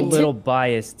She's a always a kid, too. little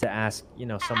biased to ask, you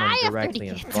know, someone directly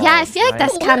involved. Yeah, I feel like right?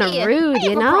 that's kind of worry. rude, I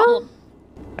have you a know? problem.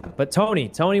 But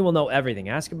Tony will know everything.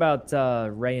 Ask about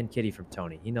Ray and Kitty from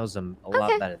Tony. He knows them a lot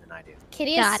Okay. better than I do.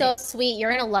 Kitty Got is so it. sweet.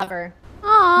 You're gonna love her.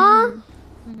 Aw, Mhm.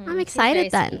 I'm She's excited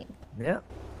very then. sweet. Yeah.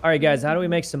 All right, guys. How do we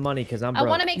make some money? Cause I'm I broke.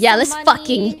 want to make Yeah, some let's money.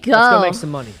 fucking go. Let's go make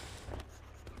some money.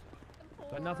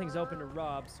 But nothing's open to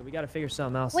rob, so we got to figure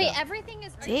something else Wait, out. everything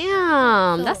is.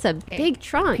 Damn, that's a big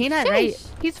trunk. Peanut, Sheesh. right?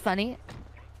 He's funny.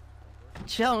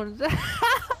 Jones. I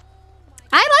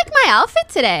like my outfit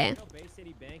today. Bay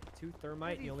City Bank, 2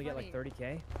 thermite, you only get like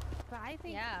 30K.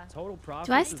 Yeah. Total profit.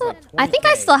 Do I is still? like I think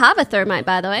I 20K. still have a thermite,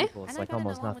 by the way. It's like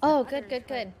almost nothing. Oh, good.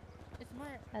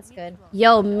 That's good.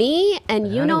 Yo, me and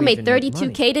How you do know we made even make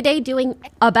 32K today doing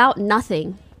about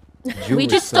nothing. We Jewelry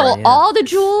just store, stole yeah. all the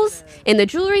jewels in the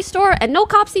jewelry store, and no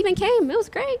cops even came. It was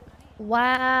great.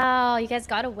 Wow, you guys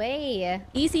got away.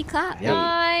 Easy clap. Yeah.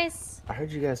 Nice. I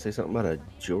heard you guys say something about a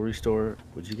jewelry store.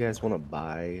 Would you guys want to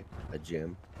buy a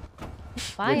gem?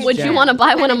 Buy a Would you gem? want to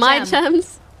buy one kind of of my gem?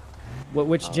 gems?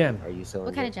 Which gem? Are you selling?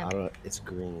 What kind it? of gem? I don't know. It's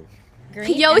green.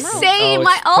 Green Yo, emerald? same. Oh,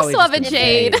 I it's probably also have a just a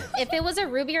jade. jade. If it was a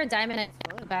ruby or diamond,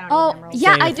 I'd buy Oh, emerald.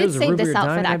 yeah, Same, I if it did was a save ruby this or outfit,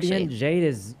 diamond, I'd be in. actually. Jade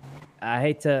is.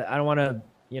 I don't want to,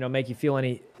 you know, make you feel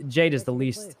any. Jade is the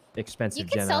least expensive You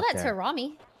gem can sell out that there. to Rami. You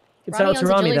can Rami sell it to owns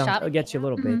a Rami. jewelry Though. shop. I'll get you a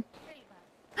little bit.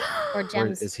 Or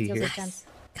gems. is he deals here? with gems.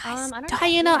 Guys, I don't don't know.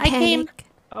 you know, I came. panic,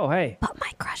 Oh, hey. but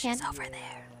my crush is over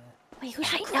there. Wait,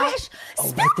 who's your crush? Oh,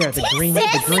 right there, the green, the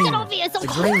green, the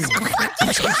green,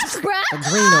 the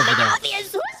green over there.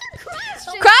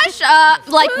 Crush?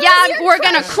 Like, yeah, we're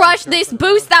gonna crush this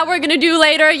boost that we're gonna do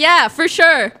later. Yeah, for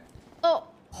sure. Oh.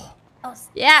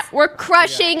 Yeah, we're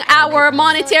crushing our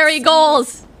monetary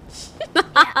goals.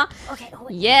 Okay. Oh,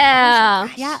 wait. Yeah.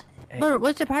 Yeah. Hey. But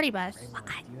what's the party bus?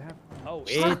 Oh,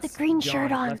 She's got the it's green gone.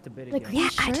 shirt on. Left a bit The again. green Yeah,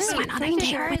 I shirt. just went on a Green date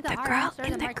shirt, with the girl RS or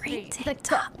in the Mark green III? tank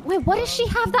top. Wait, what does she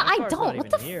have that My I car's not don't? What even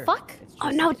the here. fuck? It's Oh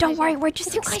just- no, don't worry, we're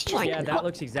just You guys just- exploring. Yeah, that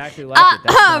looks exactly like it.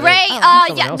 That's not Ray, it.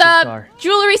 Someone yeah, else's the car.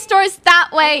 jewelry store's that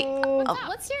way.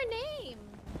 What's your name?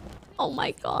 Oh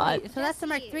my god. So that's the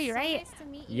Mark III, So right? nice to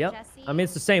meet you, Yep. Jesse. I mean,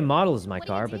 it's the same model as my What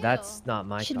do you car, but do? that's not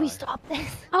my Should car. we stop this?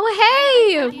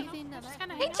 Oh hey.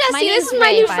 Hey Jesse, My this name's is my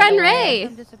Ray, new by friend the way.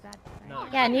 Ray.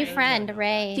 Yeah, new friend,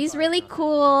 Ray. She's really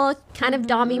cool, kind of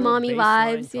dommy mommy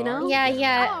Baseline vibes, you car. know? Yeah,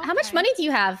 yeah. How much money do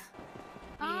you have?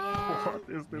 What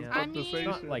is this Yeah. I It's mean,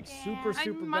 not like super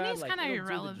bad. money's Like, kinda it'll do the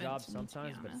irrelevant job to me, to be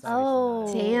sometimes, but honest. it's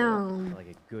obviously Oh. not Damn. like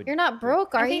a good. You're not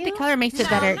broke, are I think you? the color makes it No,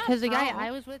 better not because the guy broke.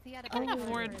 I was with, he had a I can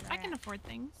afford. I can afford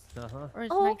things. Uh huh. Or is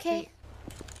Oh, Mark okay. III.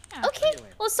 Okay.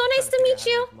 Well, so nice to meet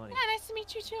you. Yeah, nice to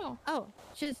meet you too. Oh,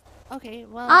 just okay.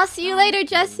 Well, I'll see you later,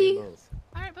 Jesse. All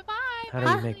right, bye bye. How do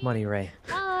we make money, Ray?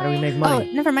 How do we make money?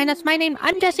 Oh, never mind. That's my name.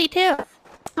 I'm Jesse too.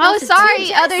 Oh,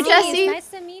 sorry, other Jesse. Nice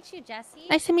to meet you, Jesse.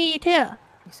 Nice to meet you too.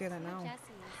 You say that now.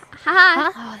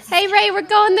 Haha. Hey, Ray, we're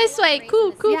going this way.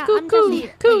 Cool. Yeah,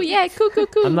 cool.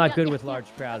 I'm not good with large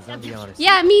crowds, I'll be honest.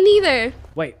 Yeah, me neither.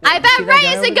 Wait. I bet see that Ray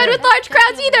guy isn't over good there? with large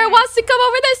crowds either. Wants to come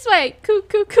over this way. Cool.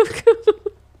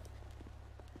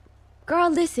 Girl,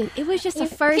 listen, it was just a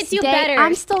first you date. better.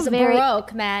 I'm still He's very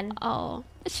broke, man. Oh,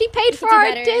 she paid for you our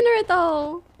better. dinner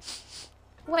though.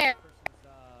 Where?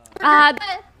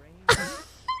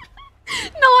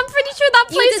 No, I'm pretty sure that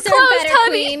You place deserve closed, better,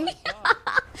 honey.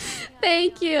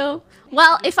 Thank you.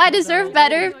 Well, if I deserve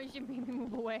better,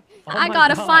 I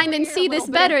gotta find and see this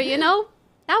better, you know?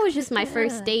 That was just my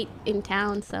first date in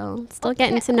town, so still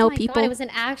getting to know Oh my people. God, it was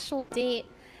an actual date.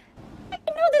 I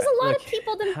know there's a lot of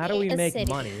people to How do we meet in a make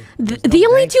city. money? The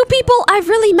only two people I've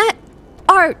really met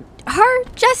are her,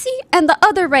 Jesse, and the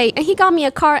other Ray, and he got me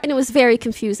a car, and it was very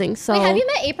confusing. So Wait, have you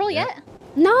met April yet?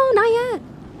 No, not yet.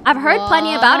 I've heard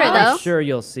plenty about her I'm though. sure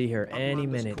you'll see her any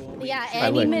minute. Yeah, Alright,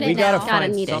 any look, minute we gotta now.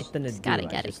 find meet her. something to Just do. gotta I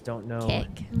get just don't know. Any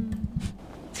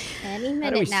How do we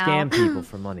minute now. scam people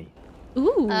for money?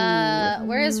 Ooh.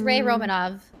 Where's Ray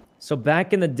Romanov? So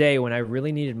back in the day when I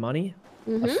really needed money, a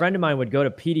Mhm. friend of mine would go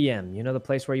to PDM, you know the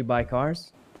place where you buy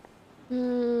cars?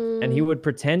 And he would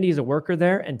pretend he's a worker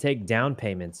there and take down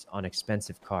payments on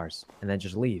expensive cars and then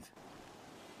just leave.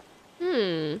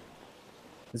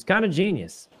 It's kind of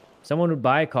genius. Someone would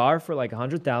buy a car for like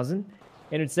 100,000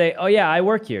 and it'd say, "Oh yeah, I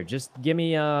work here. Just give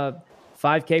me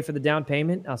 $5K for the down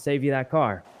payment. I'll save you that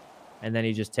car." And then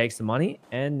he just takes the money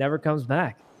and never comes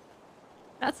back.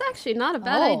 That's actually not a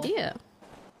bad idea.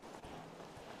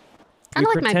 We Kinda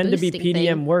like my pretend to be boosting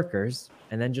PDM thing. workers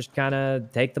and then just kind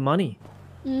of take the money.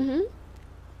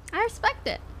 I respect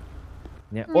it.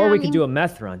 Yeah. Yeah, Or I we could mean- do a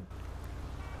meth run.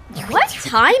 What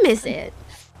time is it?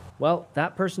 Well,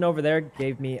 that person over there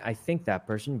gave me, I think that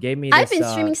person gave me I've this, been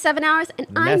streaming 7 hours and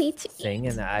I meth need to thing,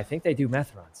 and I think they do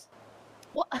meth runs.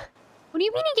 What do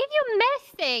you mean he gave you a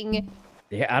meth thing?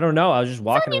 Yeah, I don't know. I was just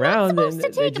walking You're around not and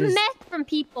supposed to they take just... meth from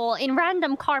people in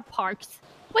random car parks.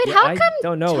 Wait, Yeah, how I come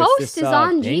don't know. Toast It's this, is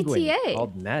on penguin GTA?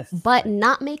 called meth. But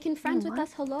not making friends with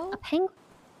us? Hello? A penguin?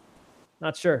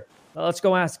 Not sure. Well, let's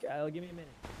go ask. Give me a minute.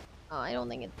 Oh, I don't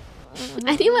think it.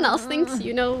 Anyone else thinks,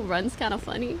 runs kind of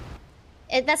funny?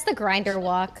 That's the grinder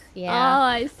walk. Yeah. Oh,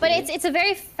 I see. But it's a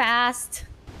very fast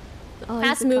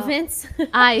he's a movements. cop.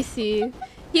 I see.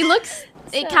 He looks...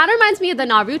 It kind of reminds me of the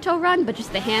Naruto run, but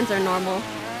just the hands are normal.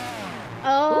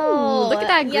 Oh, Ooh, look at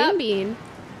that green yep. bean.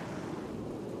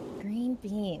 Green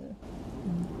bean.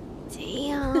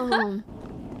 Damn.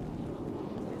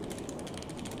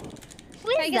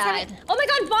 What is that? Oh my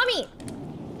God, Bommy!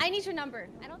 I need your number.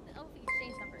 I don't know if we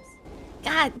exchange numbers.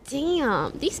 God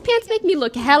damn. These pants make me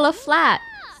look hella flat.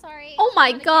 Sorry. Oh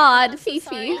my God,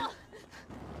 Fifi.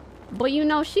 But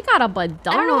she got a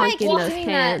badonk in those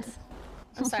pants.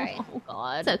 I'm sorry. Oh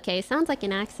God. It's okay. Sounds like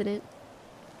an accident.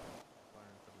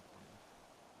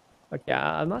 Okay,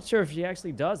 I'm not sure if she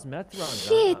actually does meth runs.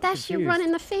 Shit, that shit run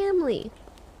in the family.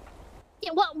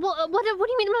 Yeah, what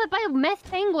do you mean by a meth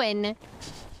penguin?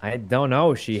 I don't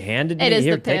know. She handed me It is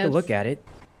here. the Take a pimps. look at it.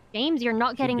 James, you're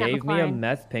not She getting that gave me a McLaren.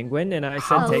 meth penguin, and I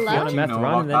said, "Take me on a meth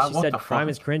run," and then she said, "Crime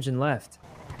is cringe," and left.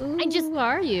 Who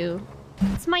are you?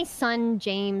 It's my son,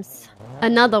 James.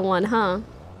 Another one, huh?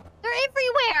 They're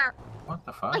everywhere. What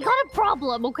the fuck? I got a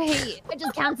problem, okay? I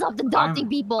just can't stop adopting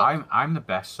people. I'm the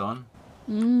best son.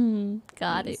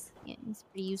 Got it. Yeah, it's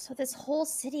pretty useful. So this whole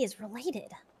city is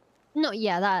related. No,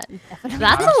 yeah, that definitely.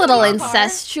 That's a little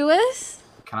incestuous.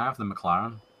 Can I have the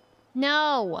McLaren?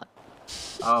 No.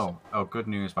 Oh, good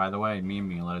news, by the way. Me and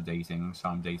Mila are dating, so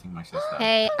I'm dating my sister.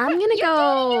 Hey, I'm gonna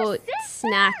go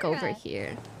snack over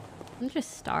here. I'm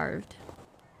just starved.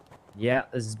 Yeah,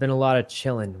 this has been a lot of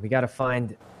chilling. We gotta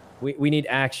find. We need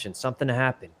action. Something to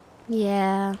happen.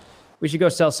 Yeah. We should go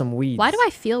sell some weeds. Why do I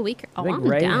feel weaker? Oh, think I'm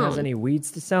Ray down. has any weeds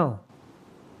to sell?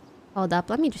 Hold up.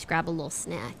 Let me just grab a little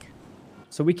snack.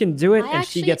 So we can do it, I and she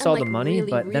actually gets am, all the like, money, really,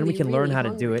 but then we really, can learn really how to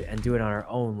do hungry. it and do it on our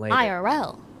own later.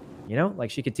 IRL. You know, like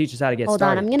she could teach us how to get Hold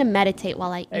started. on. I'm gonna meditate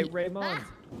while I Hey, eat. Raymond.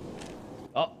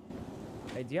 Oh.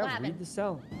 Hey, do you have What weed to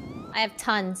sell? I have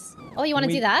tons. Oh, you want to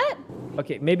we- do that?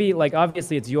 Okay, maybe, like,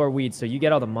 obviously it's your weed, so you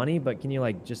get all the money, but can you,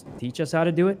 like, just teach us how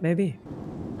to do it, maybe?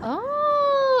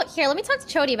 Oh, here. Let me talk to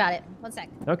Chody about it. 1 sec.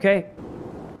 Okay.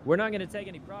 We're not gonna take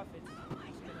any profits.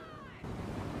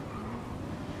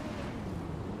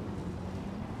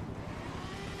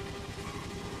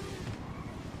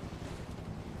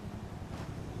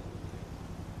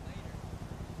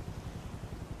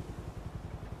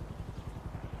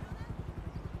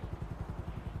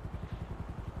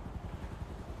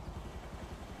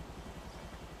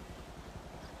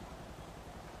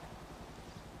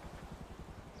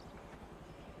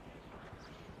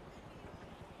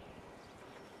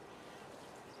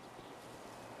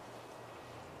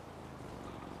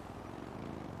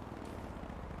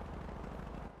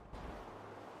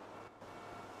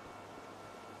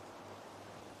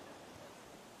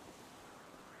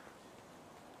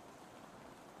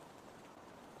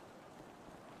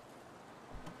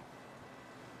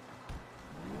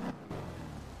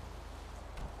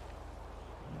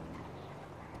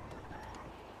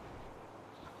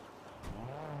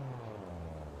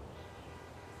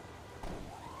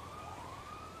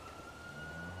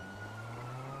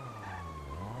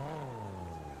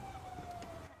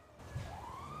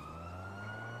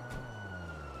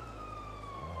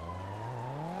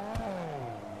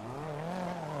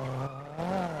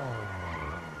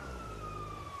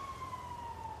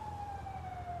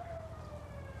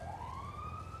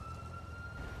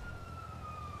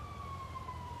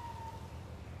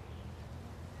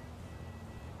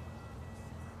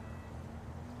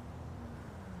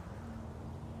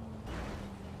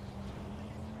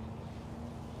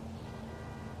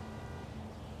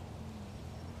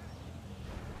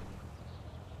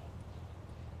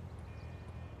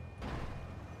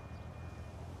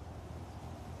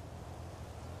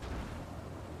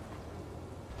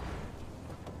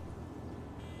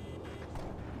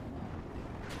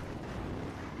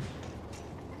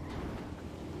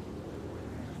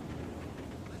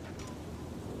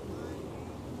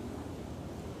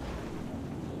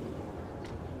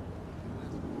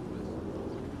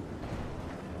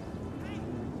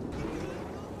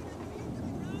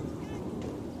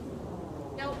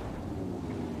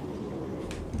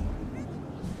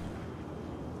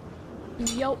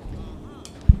 Yo.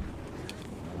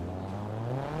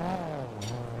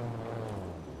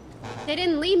 They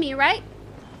didn't leave me, right?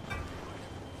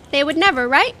 They would never,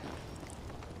 right?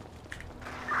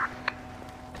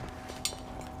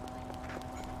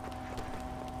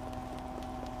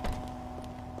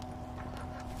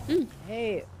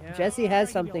 Hey, Jesse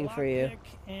has something for you.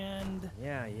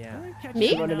 Yeah. Me?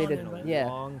 She wanted me to, yeah.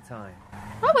 Long time.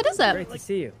 Oh, what is that? Great to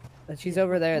see you. She's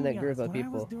over there in that group of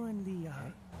people.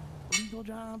 Hold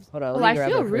on, Oh, let me I grab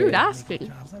feel it for rude you.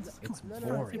 asking. It's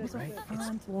boring, right?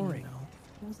 It's boring.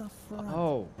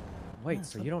 Oh, wait,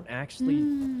 so you don't actually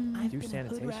do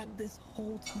sanitation?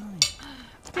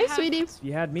 Hey, sweetie.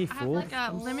 You had me I have fooled. like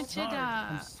a limited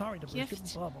gift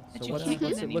So that you what's can't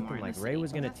get it anymore looking in like? the Ray city.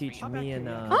 was gonna teach me and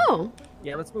Oh.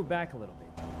 Yeah, let's move back a little bit.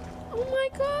 Oh my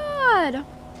god.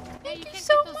 Thank you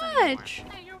so much.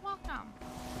 Yeah, you're welcome.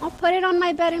 I'll put it on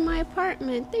my bed in my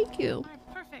apartment. Thank you.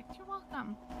 Alright, perfect. You're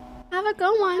welcome. Have a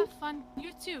good one. Have fun.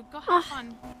 You too. Go have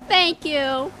fun. Thank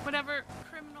you. Whatever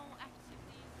criminal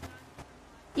activity.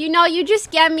 You know, you just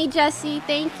get me, Jesse.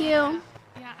 Thank you.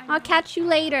 I'll catch you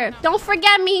later. Don't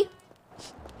forget me.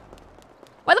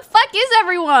 Where the fuck is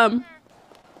everyone?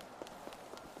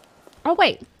 Oh,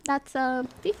 wait. That's,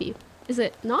 Fifi. Is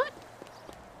it not?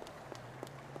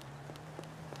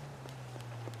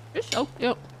 You're so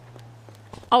cute.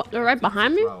 Oh, they're right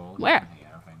behind me? Where?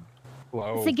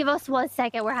 So give us 1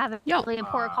 second. We're having a really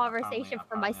important conversation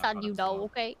for my son, you know,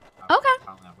 okay? Okay.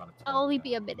 I'll only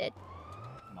be a minute.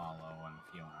 Marlo and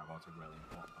Fiona are about a really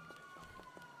important conversation.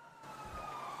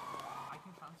 I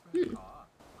can transfer the car,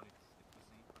 but it's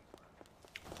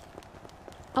the same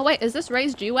place. Oh, wait. Is this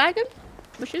Ray's G-Wagon?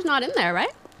 But she's not in there,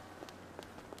 right?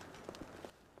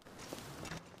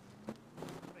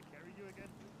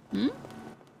 Hmm?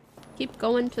 Keep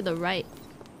going to the right.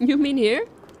 You mean here?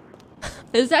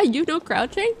 Is that you no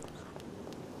crouching?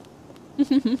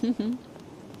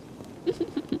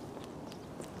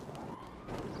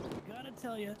 Gotta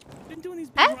tell you, been doing these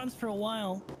big runs for a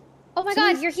while. Oh my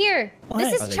god, you're here.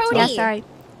 This is Chody. Yeah, sorry.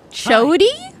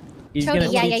 Chody? He's Chody, gonna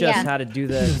yeah, teach yeah, us yeah. how to do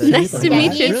the Nice to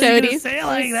meet you, Really gonna Chody. say it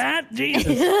like that? Jesus.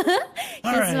 He's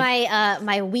Alright.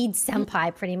 my weed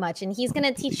senpai, pretty much, and he's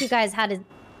gonna teach you guys how to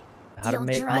how to deal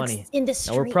make drugs money. in the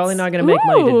Now, we're probably not gonna make Ooh,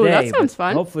 money today, that sounds but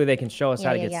fun. hopefully they can show us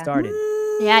how to Yeah, get yeah. started.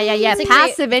 Yeah. It's a great-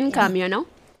 Passive income, you know?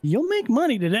 You'll make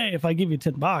money today if I give you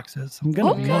 10 boxes. I'm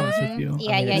gonna be honest with you.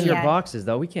 Yeah, I mean, yeah, it's your yeah. boxes,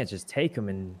 though. We can't just take them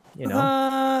and, you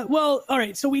know. Well, all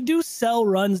right. So we do sell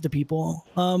runs to people.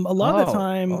 A lot of the Oh,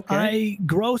 time, okay. I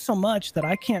grow so much that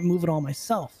I can't move it all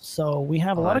myself. So we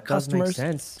have a lot of that does make customers.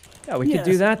 sense. Yeah, we could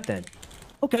do Yes. that then.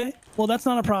 Okay. Well, that's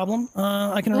not a problem.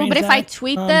 I can Ooh, arrange but if that. I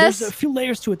tweet There's this- a few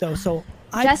layers to it though. So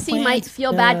I Jessie plant, might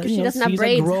feel bad 'cause she you know, doesn't have seeds.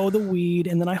 braids. I grow the weed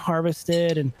and then I harvest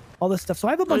it and all this stuff. So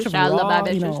I have a bunch of shit, I love raw,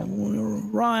 bad you bitches. know,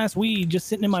 raw ass weed just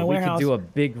sitting in my So we warehouse. could do a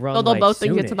big run They'll like both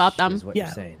think it's soonish, about them. is what Yeah.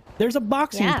 you're saying. There's a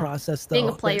boxing Yeah. process Being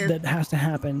a though player. that has to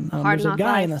happen. Hard There's a knock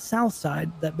guy life. in the south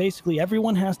side that basically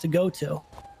everyone has to go to,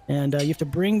 and you have to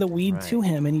bring the weed Right. to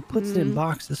him, and he puts it in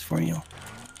boxes for you.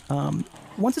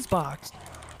 Once it's boxed,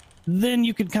 then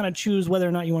you could kind of choose whether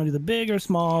or not you want to do the big or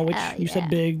small, which Oh, you yeah. said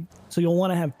big. So you'll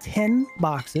want to have 10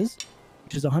 boxes,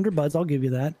 which is 100 buds. I'll give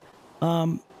you that.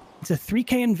 It's a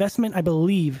 3K investment, I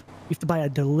believe. You have to buy a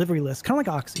delivery list, kind of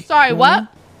like Oxy. Sorry, You know I what?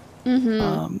 Mm-hmm.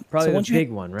 mean? Probably so the once you-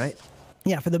 big one, right?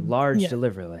 Yeah, for the Large yeah,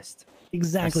 delivery list.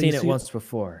 exactly. I've seen So it you- once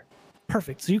before.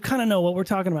 Perfect. So you kind of know what we're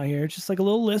talking about here. It's just like a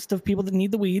little list of people that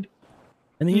need the weed.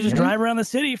 And then you just drive around the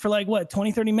city for like, what,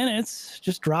 20, 30 minutes,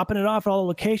 just dropping it off at all the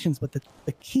locations. But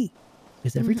the key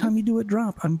is every time you do a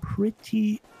drop, I'm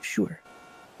pretty sure.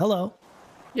 Hello.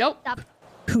 Yep.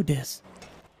 Who dis?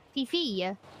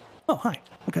 Fifi. Oh, hi.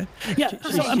 Okay. Yeah.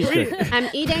 So I'm pretty... I'm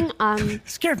eating,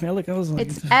 Scared me. Look, I was like...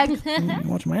 it's egg,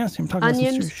 watching my ass here. I'm talking about some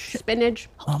onions, serious shit. spinach,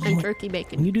 and look, turkey When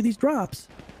bacon. you do these drops,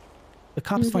 the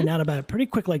cops find out about it pretty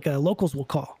quick. Like locals will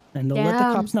call and they'll let the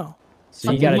Damn. cops know.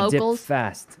 So you Fucking gotta locals. dip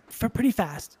fast. For pretty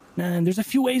fast. And there's a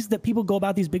few ways that people go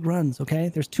about these big runs, okay?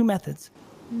 There's two methods.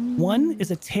 One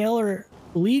is a Taylor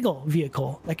legal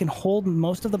vehicle that can hold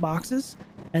most of the boxes.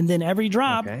 And then every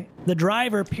drop, the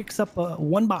driver picks up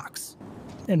one box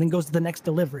and then goes to the next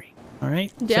delivery. All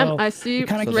right? Damn, So I see you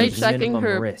kinda Ray keep- checking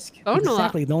her risk. phone a lot.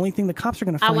 Exactly. The only thing the cops are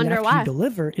going to I find wonder after why. you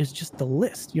deliver is just the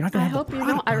list. You're not going I to have hope the you know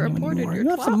product I on you reported anymore. your You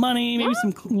have some 12. money, maybe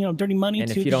some dirty money And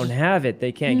too. if you to don't just- have it,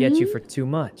 they can't get you for too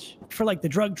much. for like the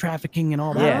drug trafficking and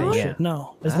all that Yeah, bullshit. yeah.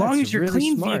 No, as That's long as your really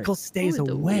clean smart. vehicle stays Ooh,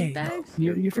 the away. weed bags? If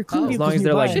your clean As vehicle's long as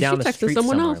they're like nearby- down the texted street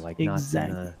someone somewhere, else. like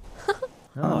Exactly. not in a...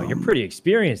 Oh, you're pretty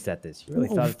experienced at this. You really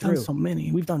Oh, thought it we've done through. so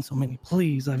many. We've done so many.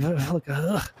 Please, I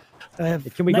have.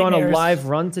 Can we go on a nightmares. live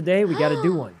run today? We got to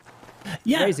do one.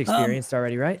 Yeah, Ray's experienced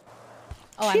already, right?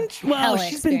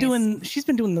 She's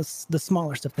been doing the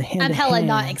smaller stuff, the hand. I'm hella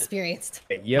not experienced.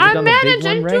 You ever done the big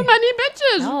one, Ray? too many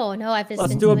bitches. No, I've just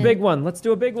Let's been do a doing big one. Let's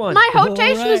do a big one. My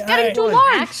rotation is getting too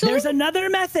large. There's another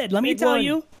method. Let me tell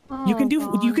you. You can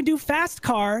Oh, do fast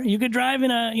car. You could drive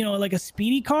in a like a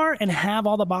speedy car and have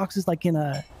all the boxes like in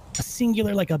a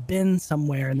singular like a bin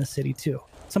somewhere in the city too.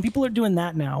 Some people are doing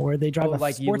that now where they drive a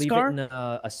like you sports leave car. it in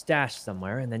a stash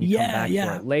somewhere, and then you come back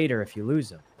for it later if you lose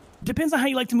them. Depends on how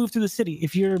you like to move through the city.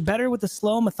 If you're better with the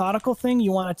slow, methodical thing,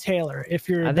 you want to tailor. If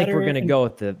you're I think we're gonna go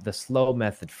with the slow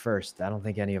method first. I don't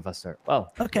think any of us are.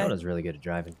 Well, Okay. Jonah's really good at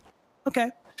driving. Okay.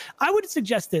 I would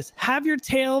suggest this. Have your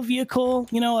tail vehicle,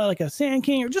 like a Sand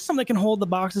King or just something that can hold the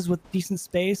boxes with decent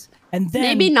space. And then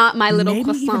Maybe not my little maybe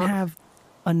even croissant. have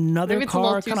another Maybe it's a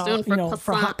little car too kind soon of, for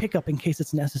for hot croissant. pickup in case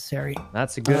it's necessary.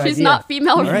 That's a good idea. She's not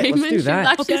female All right, Raymond. let's do She's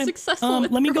that. actually successful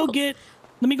with let me go girls.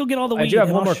 get all the weed. I do have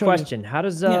and one I'll more show you. question. How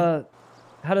does Yeah.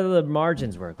 how do the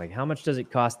margins work? Like, how much does it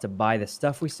cost to buy the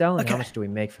stuff we sell, and how much do we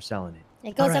make for selling it?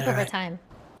 It goes Alright, up over alright. time.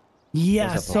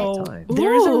 Yeah, Goes up all so the time.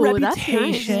 there is a Ooh, that's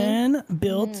reputation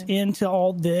built into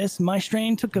all this. My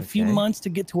strain took a few months to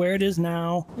get to where it is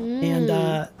now. And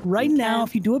right now,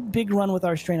 if you do a big run with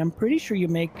our strain, I'm pretty sure you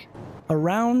make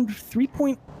around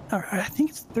I think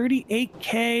it's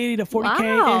 38K to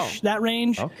 40K-ish, that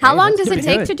range. How long does it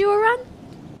take to do a run?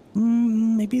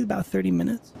 Maybe about 30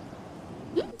 minutes.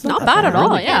 It's not bad at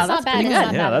all. Yeah, that's pretty good.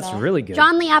 Yeah, that's really good.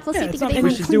 John Lee Appleseed. it's not-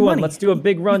 We should do one. Let's do a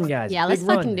big run, guys. Yeah, Big let's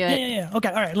run. fucking do it. Yeah. Okay,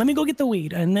 all right. Let me go get the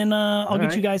weed, and then I'll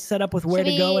get you guys set up with where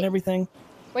Should to go we- and everything.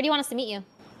 Where do you want us to meet you?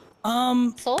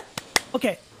 Seoul?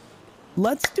 Okay,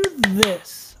 let's do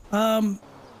this.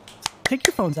 Take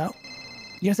your phones out.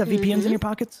 You guys have VPNs in your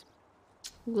pockets?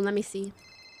 Ooh, let me see.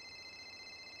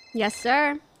 Yes,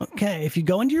 sir. Okay, if you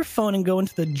go into your phone and go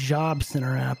into the Job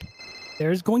Center app,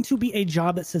 there's going to be a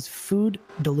job that says food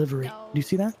delivery. Do you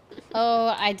see that?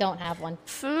 Oh, I don't have one.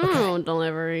 Food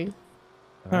delivery.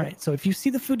 All right, so if you see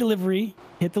the food delivery,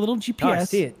 hit the little GPS. Oh, I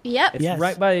see it. Yep. It's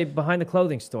right behind the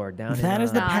clothing store down. That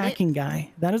is the packing guy.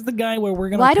 That is the guy where we're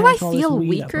gonna. Why do I pack all this feel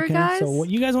weed up, weaker, okay? guys? So what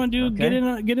you guys want to do?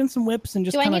 Get in some whips and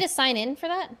just. Do I kinda, need to sign in for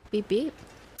that? Beep beep.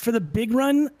 For the big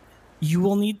run, you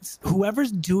will need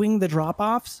whoever's doing the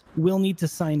drop-offs will need to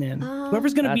sign in.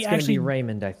 Whoever's going to be That's gonna actually be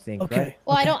Raymond, I think. Okay. Right?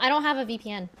 Well, I don't have a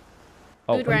VPN.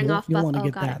 Oh, Food rang off. you'll wanna Oh,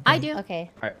 get got it. that I then. do. Okay.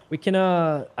 All right, we can.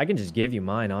 I can just give you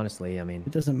mine. Honestly, I mean,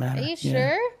 it doesn't matter. Are you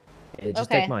sure? Just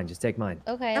Okay. take mine. Just take mine.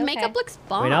 Okay. Her makeup looks I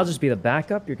bomb. mean, I'll just be the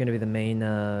backup. You're gonna be the main.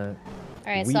 All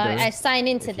right, so weeder, I sign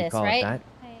into if you this, call it right?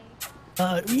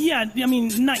 that. Yeah, I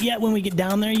mean, not yet. When we get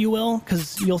down there, you will,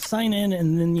 because you'll sign in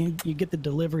and then you get the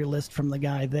delivery list from the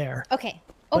guy there. Okay.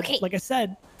 But Okay. like I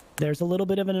said, there's a little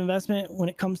bit of an investment when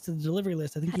it comes to the delivery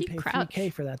list. I think How you do pay you crouch? 3K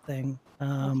for that thing.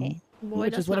 Boy,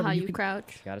 which that's is not whatever how you can-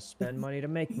 crouch. Gotta spend money to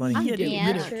make money. Yeah, dude, Yeah,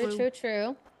 you do.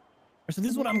 true. So this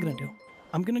is what I'm gonna do.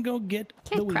 I'm gonna go get the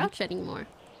Can't weed. crouch anymore.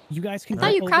 You guys can I thought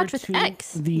go you over crouch with to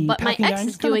X, the but my packing guy X and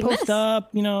is just kinda doing post this.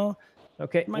 up,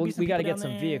 Okay, Might be we some gotta people get down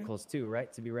some there. vehicles too,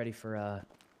 right? To be ready for.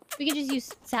 We could just use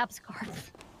Sap's car.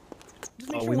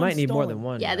 Oh, we might need more than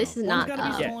one. Yeah, now. this is One's not.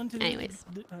 gotta be stolen to Anyways,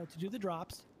 to do the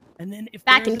drops, and then if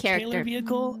Back there's in a Taylor character.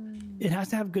 vehicle, it has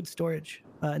to have good storage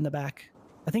in the back.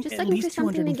 I think just at looking for least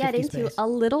something to get 250 into. space. A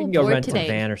little You can go bored rent today. a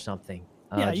van or something.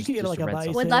 Yeah, you just- can get just like a rent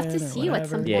bison. something. Would love to or see you at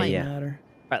some whatever, Yeah, point. yeah. doesn't matter.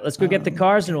 All right, let's go get the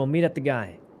cars and we'll meet at the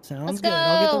guy. Sounds Let's good.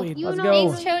 I'll get the go. weed. Let's know,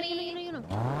 go. thanks, Chody.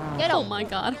 Get Oh him. my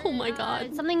god. Oh my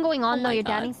god. Something going on Oh though. my Your God.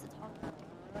 dad needs to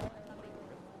talk.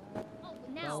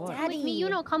 Now, what? with me,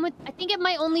 come with. I think it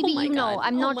might only be Oh my you know. God.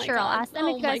 I'm Oh not my sure. I'll God. ask them Oh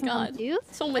if you guys my can come God. too.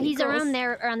 So But many he's girls. around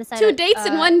there, around the side. 2 of, dates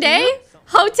in one day?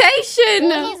 Hotation!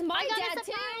 Well, he's my dad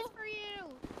too. For you.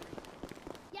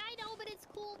 Yeah, I know, but it's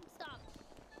cool. Stop.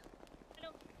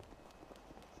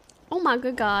 Oh my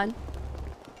good god.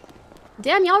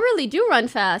 Damn, y'all really do run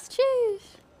fast. Jeez.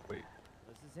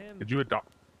 Did you adopt?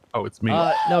 Oh, it's me.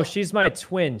 No, she's my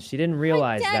twin. She didn't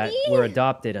realize that daddy? we're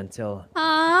adopted until.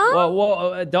 Huh?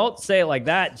 Whoa, don't say it like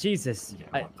that. Jesus.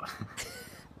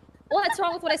 What's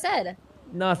wrong with what I said?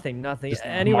 Nothing. Just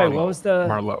Anyway, Marlo. what was the?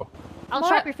 Marlo. I'll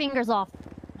chop your fingers off.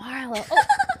 Marlo.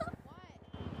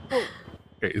 Oh.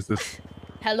 Okay, is this?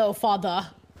 Hello, father.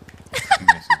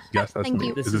 Yes, that's Thank me.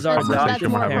 you. Is This this is our a conversation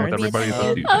adopted we're having with parents.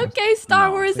 everybody? Okay,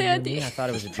 Star Wars Andy. I thought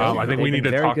it was a joke. I think They've we need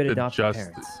been to very talk good to adopted just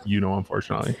parents.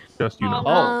 unfortunately. Just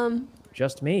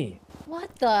Just me.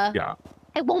 What the? Yeah.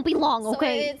 It won't be long,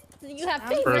 okay? You have For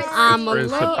favorites. a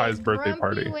surprise birthday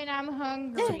party. When I'm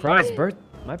hungry. Surprise birth.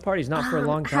 My party's not for a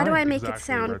long time. How do I make it Exactly,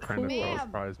 sound we're trying to throw a cool?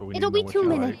 surprise, but we It'll need be to know 2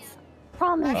 what you like. minutes.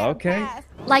 Promise. Okay.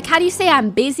 Like, how do you say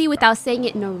I'm busy without saying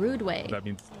it in a rude way? That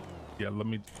means, yeah. Let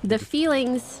me The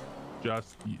feelings.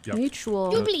 just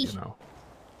Mutual. Just, you know.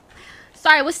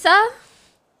 Sorry, what's up?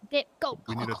 Go.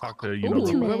 We need to talk to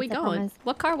Ooh, where are we going?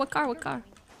 What car? What car? What car?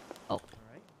 Oh.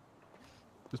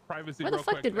 Just privacy. Where the real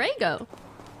fuck quick. did Ray go?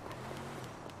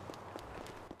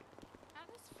 That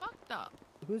is fucked up.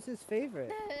 Who's his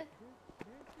favorite?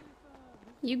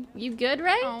 You good,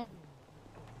 Ray?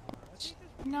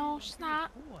 No, she's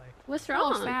not. What's Oh,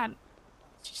 wrong? sad.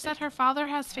 She said her father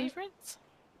has favorites.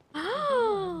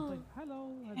 Oh.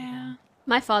 Yeah.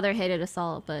 My father hated us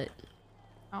all, but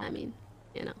I mean,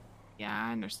 you know. Yeah,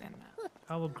 I understand that.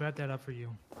 I will grab that up for you.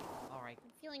 All right.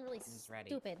 I'm feeling really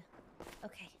stupid.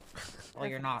 Okay. Well,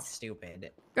 you're not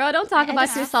stupid. Girl, don't talk I about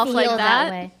just yourself feel like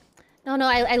that. way. No,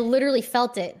 I literally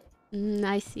felt it.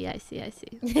 I see.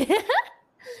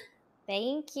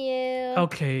 Thank you.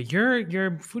 Okay,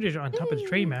 your food is on top of the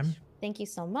tray, ma'am. Thank you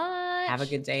so much. Have a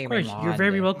good day, Of course, Raymond. you're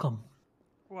very welcome.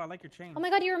 Oh, I like your chain. Oh my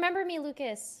god, you remember me,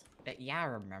 Lucas. Yeah, I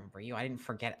remember you. I didn't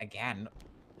forget again.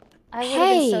 I would have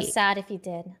been so Hey. sad if you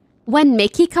did. When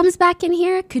Mickey comes back in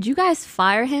here, could you guys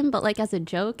fire him, but like as a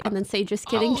joke, and then say just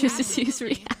kidding, just to see his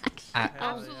reaction?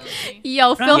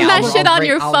 Yo, film that shit on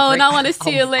your phone. I want to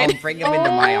see it later. I'll bring him into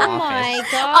my office. my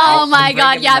god. Oh my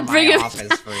god, yeah, bring him.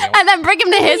 And then bring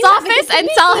him to his office and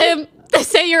tell him to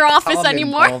say your office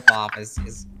anymore. Both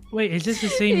offices. Wait, is this the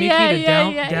same Mickey? Yeah,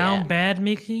 the yeah, down bad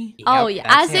Mickey? Oh yeah,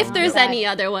 as if there's any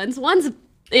other ones. One's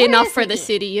enough for the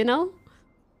city, you know?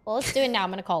 Well, let's do it now.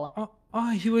 I'm gonna call him. Oh,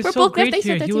 he was We're so both good. great Thanks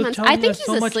for here. He 13 was months. I telling think us he's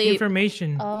so much asleep.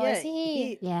 information. Oh, Yeah, is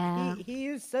he? Yeah. He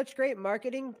used such great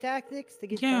marketing tactics to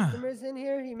get Yeah. customers in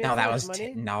here. He made No, so that much was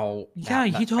money. no. Yeah,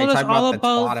 he Are told you us talking all the about-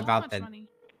 plot about the.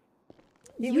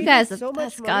 You we guys, made so much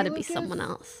that's got to money, be Lucas? someone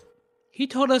else. He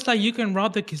told us that you can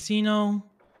rob the casino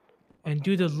and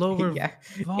do the lower Yeah,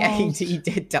 vaults. he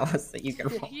did tell us that you can.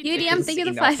 UDM, thank you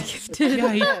the casino. 5 gifted.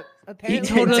 Yeah, he Apparently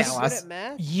told he's us good at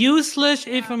math. useless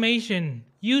information.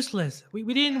 Useless. We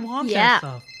didn't want Yeah. that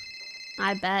stuff.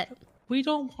 I bet. We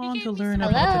don't want to learn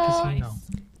about the casino.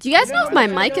 Do you guys know if my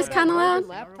mic is kind of loud?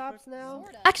 Laptops now.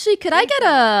 Actually, could I get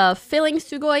a filling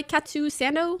sugoi katsu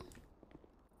sando?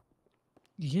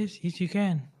 Yes, you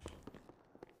can.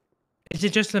 Is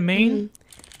it just the main?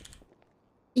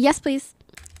 Yes, please.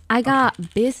 I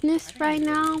got business right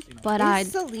now, but I'd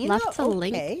Selena love to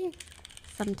link okay?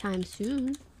 sometime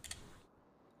soon.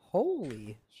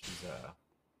 Holy.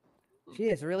 She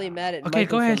is really mad at Okay,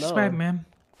 Michael go ahead, Simone. subscribe, ma'am.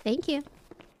 Thank you.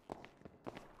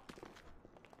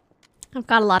 I've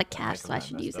got a lot of cash, so I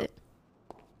should use it.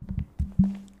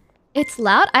 It's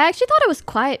loud? I actually thought it was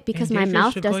quiet because And my there's your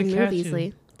mouth Sugoi doesn't move katsu easily.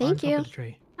 on Thank top you. of the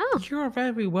tray. Oh, You're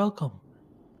very welcome.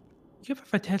 You have a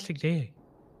fantastic day.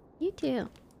 you too.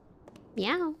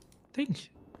 Meow. Thanks.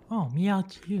 Oh, meow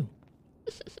to you.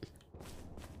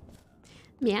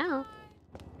 Meow.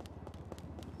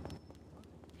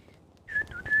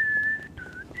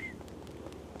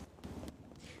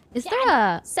 Is there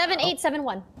a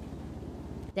 7871?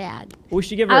 Dad? We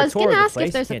should give her I a was tour gonna of the ask place.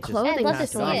 if there's a Can't just clothing I'd love to pass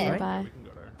see store off, it. nearby.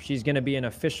 She's gonna be an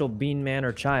official bean man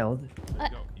or child.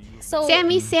 So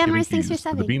Sammy Sammers, Giving thanks for keys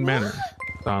to the subbing. Bean Manor.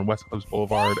 It's on West Coast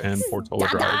Boulevard and Portola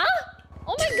Drive. Dada?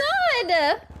 Oh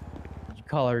my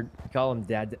god! You call him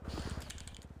dad.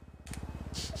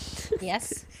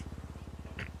 Yes.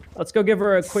 Let's go give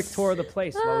her a quick tour of the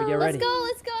place while we get ready. Let's go.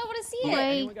 Let's go. I want to see it.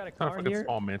 Anyone got a car fucking here?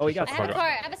 small, man. Oh, we got I a have a car. car.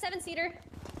 I have a 7-seater.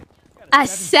 A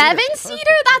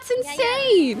 7-seater? That's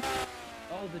insane.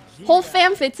 Whole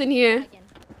fam fits in here.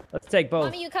 Let's take both.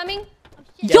 Mommy, you coming?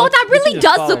 Yo, that we can really just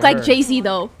does follow look like her. Jay-Z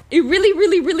though. It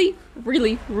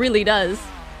really does.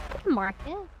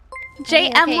 Market.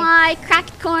 JMY,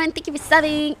 cracked corn, thank you for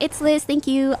subbing. It's Liz, thank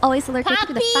you. Always alert, thank you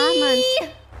for the 5 months.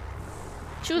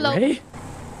 Chulo. Ray?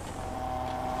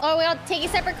 Oh, we all taking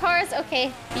separate cars?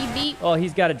 Okay. Beep beep. Oh,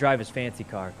 he's got to drive his fancy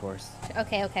car, of course.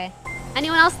 Okay, okay.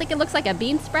 Anyone else think it looks like a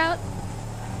bean sprout?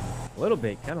 A little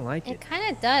bit, kind of like It it. kind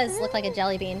of does look like a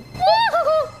jelly bean.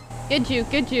 Good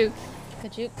juke, good juke.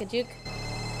 Good juke, good juke.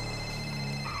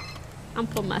 I'm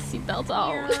putting my seatbelt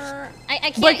on. I But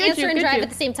can't good answer juke, and good drive juke. at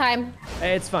the same time.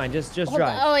 Hey, it's fine. Just Hold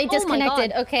drive. on. Oh, it Oh my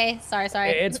disconnected. God. Okay, sorry.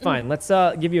 It's fine. Let's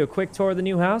give you a quick tour of the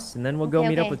new house, and then we'll go Okay,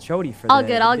 meet up okay. with Chody for All the,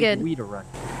 good, the all big good. weed run.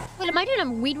 Wait, am I doing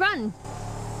a weed run?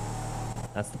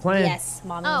 That's the plan. Yes,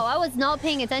 mommy. Oh, I was not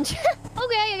paying attention.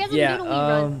 Okay, I guess I'm Yeah. doing a weed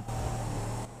run.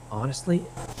 Honestly,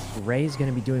 Ray's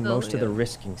gonna be doing Oh, most of the yeah.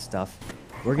 risking stuff.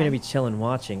 We're gonna be chilling,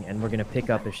 watching, and we're gonna pick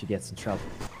up if she gets in trouble.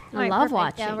 I Alright, love perfect.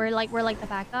 watching. Yeah, we're like the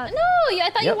backup. No, I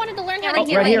thought Yep. you wanted to learn how Yeah, to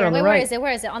do right it. here on the Where right. is it?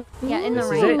 Where is it? On Yeah, in the This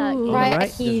right. is it. that- On the Right right,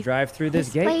 here. just drive through this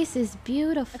This gate. place is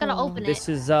beautiful. I gotta open it. This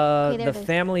is there the it is.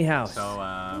 family house. So,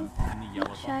 any yellow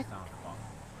box Check. down at the bottom.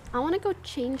 I want to go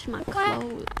change my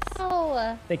clothes. Oh.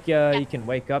 I think you can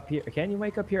wake up here. Can you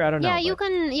wake up here? I don't know. Yeah, you but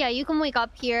can. Yeah, you can wake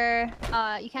up here.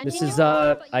 You can. This is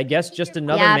I guess just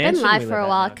another Yeah, I've mansion been live we for live a at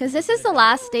while now. because this is the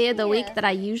last day of the week that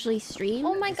I usually stream.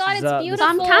 Oh my god, is, it's this beautiful. So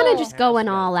I'm kind of just going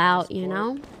all out, you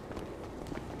know?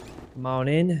 Come on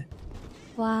in.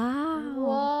 Wow.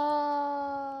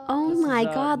 Whoa. Oh This my is,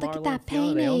 god, look at Marlo that and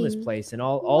Fiona, They own this painting. place, and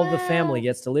all the family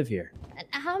gets to live here.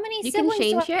 How many You can siblings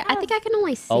change do I here? I think I can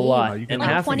only see. A lot, you and can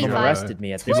half of them 25. arrested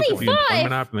me at this Go to point. the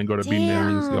employment app and then go to Bean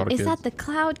Mary and see all Damn, the is kids. that the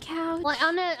cloud couch? Well,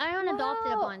 I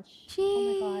unadopted a bunch.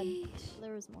 Jeez. Oh my god.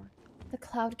 There was more. The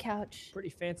cloud couch. Pretty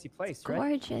fancy place, right?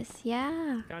 Gorgeous,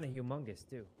 yeah. Kind of humongous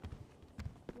too.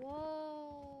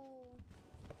 Whoa.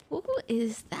 Who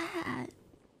is that?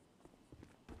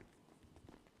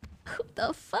 Who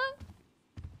the fuck?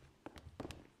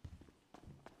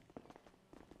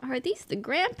 Are these the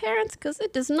grandparents? Because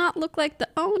it does not look like the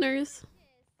owners.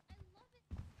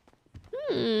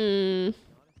 They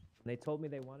told me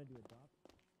they wanted to adopt.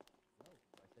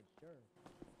 I said sure.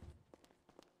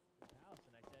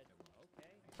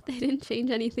 They didn't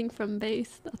change anything from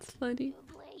base. That's funny.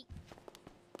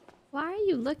 Why are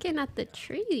you looking at the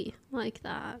tree like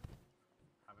that?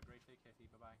 Have a great day, Kitty.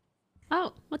 Bye-bye.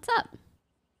 Oh, what's up?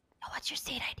 Oh, what's your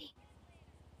state ID?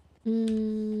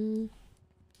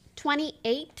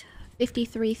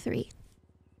 2853-3.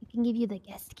 We can give you the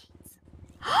guest keys.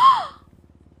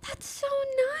 That's so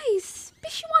nice.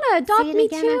 Bitch, you want to adopt Say it me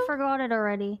again, too? I forgot it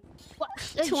already. What?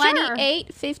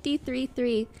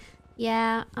 2853-3.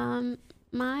 Yeah,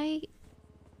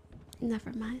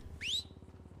 never mind.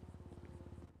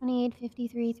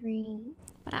 2853-3.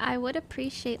 But I would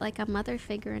appreciate like a mother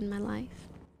figure in my life.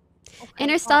 Okay,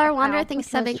 Interstellar well, Wanderer, I'll thanks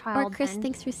put you as subbing. Or child Chris, then.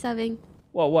 thanks for subbing.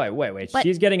 Whoa, wait. But-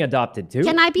 She's getting adopted too?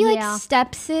 Can I be like Yeah.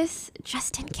 stepsis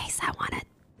just in case I want to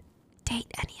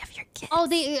date any of your kids? Oh,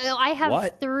 I have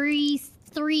What? three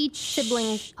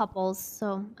sibling couples,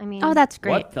 so I mean. Oh, that's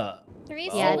great. What the? Three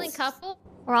Yes. sibling couple.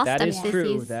 We're all That is stepsissies.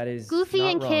 true. That is Goofy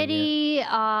not and wrong, yeah.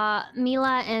 Kitty,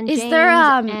 Mila and Is James there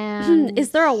and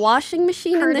is there a washing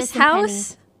machine in Curtis this and Penny.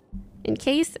 house? In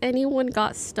case anyone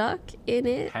got stuck in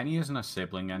it. Penny isn't a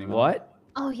sibling anymore. What?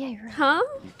 Oh yeah, you're right. Huh?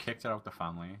 You kicked her out the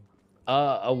family.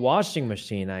 A washing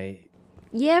machine.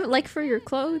 Yeah, like for your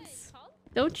clothes.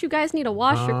 Don't you guys need to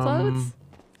wash your clothes?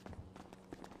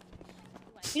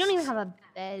 We don't even have a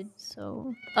bed,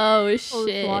 so. Oh Clothes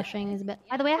shit. washing is a bit.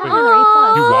 By the way, I have Wait, another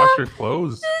A+. You wash your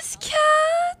clothes? This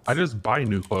cat. I just buy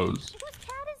new clothes What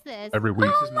is this? every week.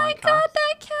 Oh my god,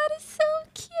 that cat is so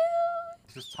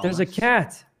cute. There's a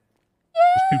cat.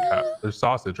 There's two cats. There's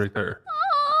sausage right there.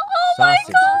 Oh my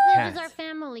Sausage. god. Sausage is our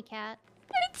family cat.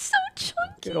 It's so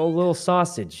chunky. Good old little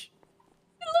sausage.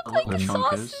 You look like a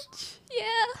chunk is. sausage.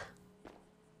 Yeah.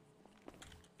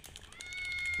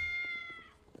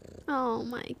 Oh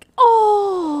my god.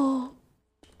 Oh.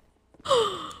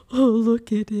 Oh,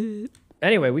 look at it.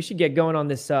 Anyway, we should get going on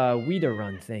this weeder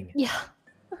run thing. Yeah.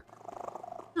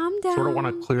 I'm down. Sort of want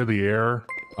to clear the air.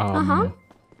 Uh-huh.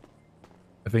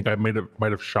 I think I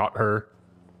might have shot her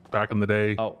back in the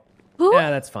day. Oh. Who?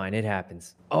 Yeah, that's fine. It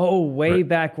happens. Oh, way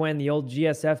back when, the old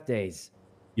GSF days.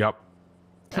 Yep.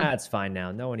 That's fine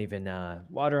now. No one even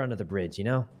water under the bridge, you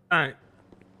know? All right.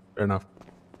 Fair enough.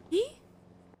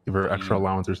 Give her extra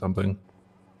allowance or something.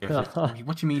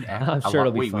 What you mean? I'm sure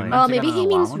it'll be fine. Oh, maybe he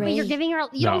means Wait, raise. you're giving her.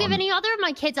 You don't No. give any other of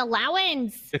my kids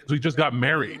allowance. Because we just got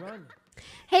married.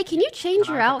 Hey, can you change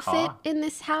Can I your have a outfit car? in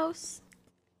this house?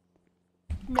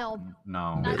 No.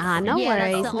 No. No Yeah,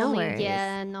 worries, that's the no only- worries.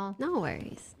 Yeah, no. No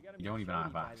worries. You don't even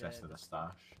have access to the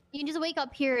stash. You can just wake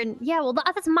up here and well,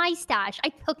 that's my stash. I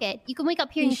took it. You can wake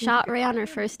up here You and shot Ray on her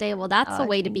first day. Well, that's a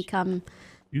way to become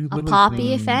You a live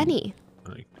poppy, in- if any.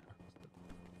 Like,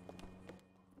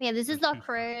 Yeah, this is the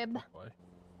crib.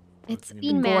 It's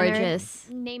Bean Manor, gorgeous.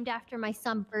 named after my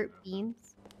son Bert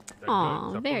Beans.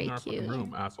 Aw, Step very in our fucking cute.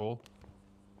 Room, asshole.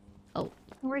 Oh.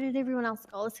 Where did everyone else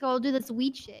go? Let's go do this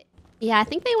weed shit. Yeah, I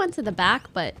think they went to the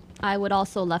back, but I would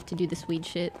also love to do this weed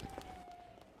shit.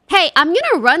 Hey, I'm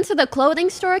gonna run to the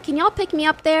clothing store. Can y'all pick me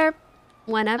up there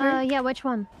whenever? Yeah, which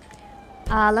one?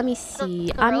 Let me see.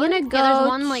 the I'm road? gonna Yeah, go there's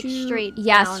one, like, to- straight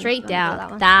Yeah, down. straight You wanna down.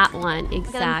 go That one, Okay,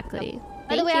 exactly.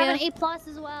 By the way, I have Thank an A+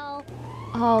 as well.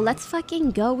 Oh, let's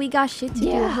fucking go. We got shit to do,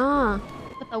 Yeah. huh?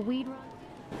 With the weed run.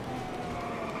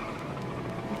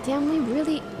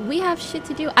 Damn, we have shit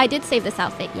to do. I did save this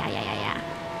outfit. Yeah.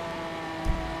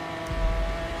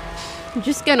 I'm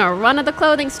just gonna run to the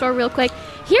clothing store real quick.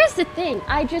 Here's the thing.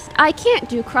 I can't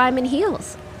do crime in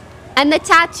heels. And the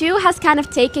tattoo has kind of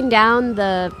taken down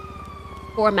the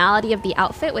formality of the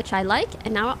outfit, which I like.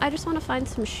 And now I just want to find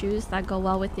some shoes that go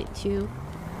well with it too.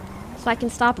 So I can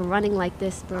stop running like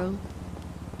this, bro.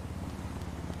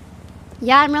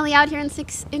 Yeah, I'm really out here in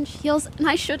 6-inch heels, and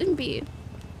I shouldn't be.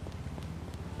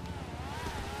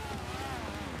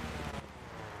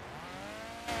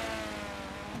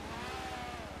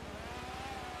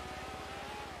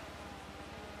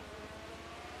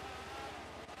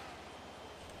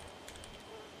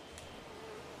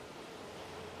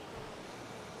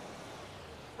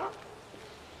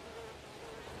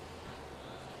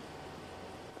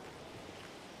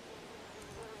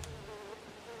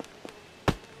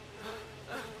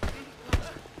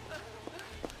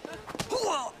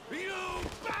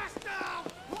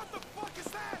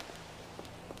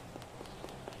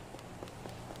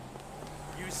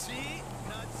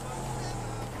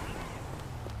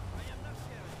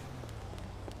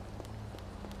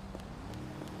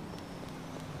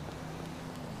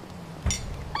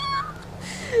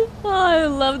 Oh, I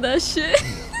love that shit.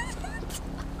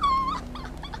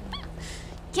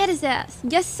 Get his ass.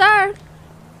 Yes, sir.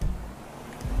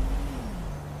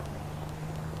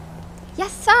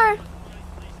 Yes, sir.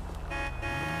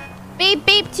 Beep,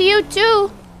 beep to you,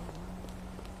 too.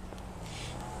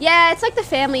 Yeah, it's like the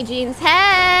family genes.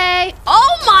 Hey.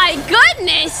 Oh, my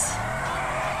goodness.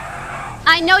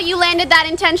 I know you landed that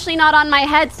intentionally, not on my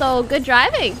head, so good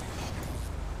driving.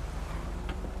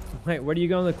 Wait, what are you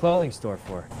going to the clothing store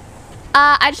for?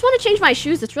 I just want to change my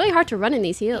shoes. It's really hard to run in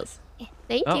these heels.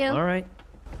 Thank you. All right.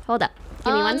 Hold up.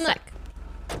 Give me 1 sec.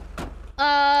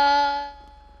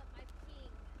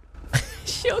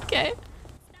 She okay?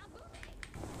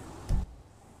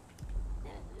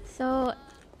 So,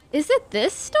 is it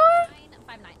this store?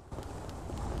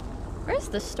 Where's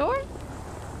the store?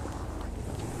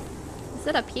 Is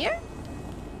it up here?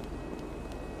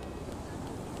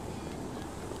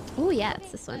 Oh yeah,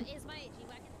 it's this one.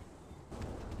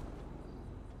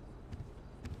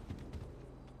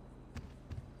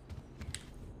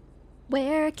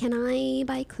 Where can I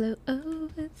buy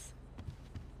clothes?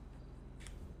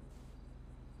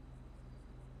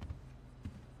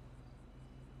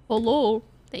 Hello.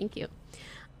 Thank you.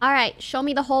 All right, show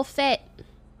me the whole fit.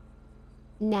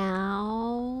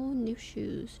 Now, new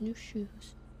shoes, new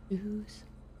shoes, shoes.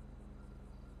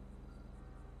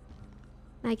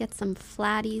 I get some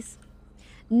flatties.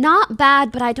 Not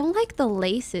bad, but I don't like the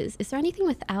laces. Is there anything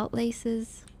without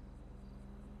laces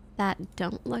that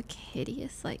don't look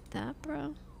hideous like that,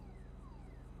 bro?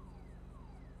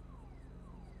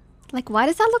 Like, why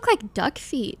does that look like duck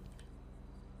feet?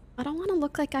 I don't want to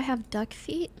look like I have duck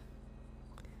feet.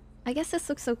 I guess this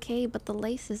looks okay, but the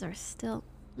laces are still...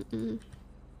 The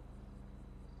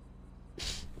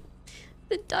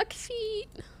duck feet.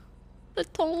 The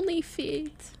Tony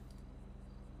feet.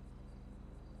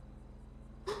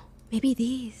 Maybe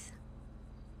these.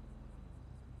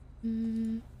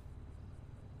 The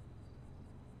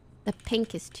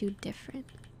pink is too different.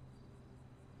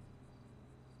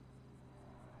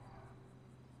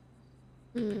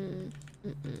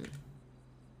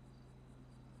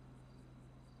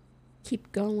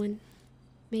 Keep going.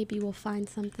 Maybe we'll find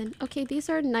something. Okay, these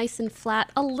are nice and flat.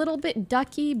 A little bit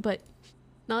ducky, but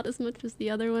not as much as the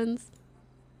other ones.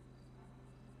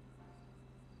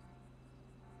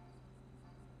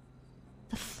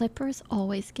 The flippers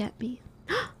always get me.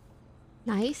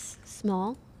 Nice,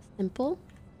 small, simple.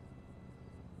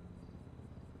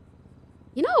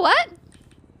 You know what?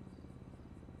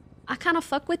 I kind of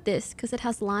fuck with this because it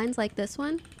has lines like this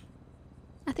one.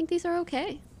 I think these are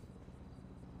okay.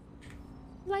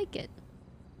 I like it.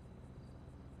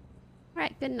 All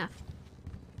right, good enough.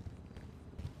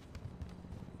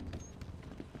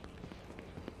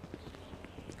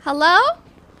 Hello?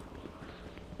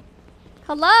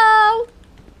 Hello?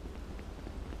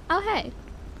 Oh, hey.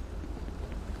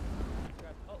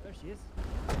 Oh, there she is.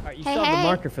 All right, you Hey, still have the hey.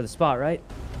 marker for the spot, right?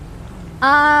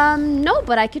 No,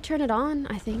 but I could turn it on,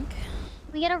 I think.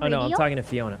 We get a Oh, radio? no, I'm talking to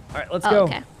Fiona. All right, let's Oh, go.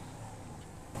 okay.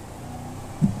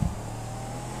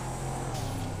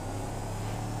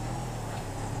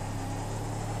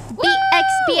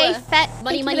 BXBA Fett.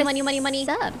 Money, money, money, money, money.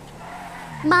 Sub.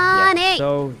 Money. Yeah,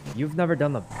 so you've never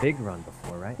done the big run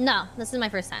before, right? No, this is my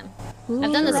first time.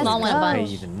 I've done the small one a Pay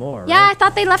bunch. even more, Yeah, I right?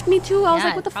 thought they left me too. I was Yeah,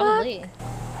 like, what the probably.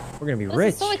 We're gonna be This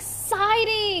rich. is so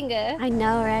exciting. I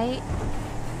know, right?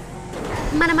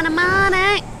 Money, money,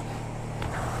 money.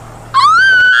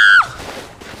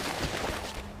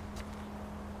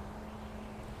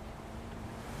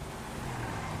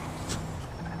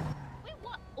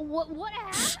 What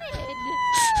happened?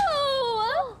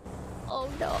 Oh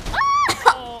no.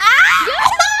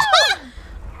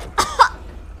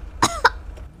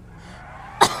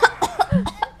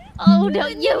 Oh no,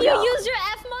 you use your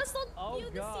F muscle to view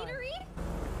the scenery?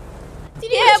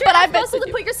 Did you Yeah, use your but I F bet muscle to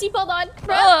to put your seatbelt on,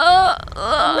 bro?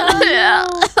 Yeah.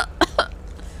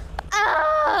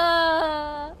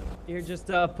 Here, just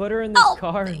put her in this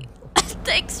car.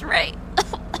 Thanks, Ray.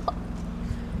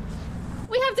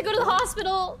 We have to go to the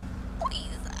hospital. Please.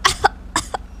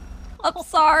 I'm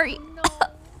sorry. All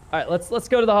right, let's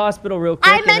go to the hospital real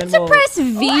quick. I meant to press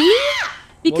V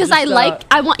because I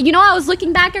want. You know, I was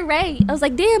looking back at Ray. I was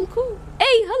like, damn, cool. Hey,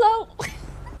 hello.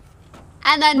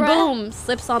 And then boom,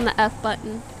 slips on the F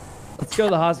button. Let's go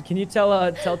to the hospital. Can you tell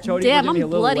Chody Damn, we're gonna be a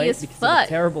I'm little bloody late as because of fuck. a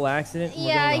terrible accident? and we're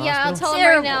Yeah, going to the I'll hospital? tell him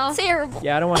right now. Terrible.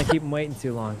 Yeah, I don't want to keep him waiting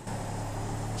too long.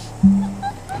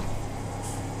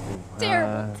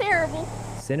 Terrible.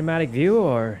 Cinematic view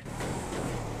or?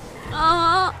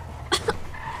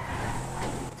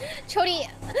 Chody,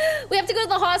 we have to go to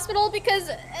the hospital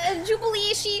because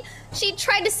Jubilee, she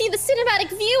tried to see the cinematic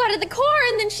view out of the car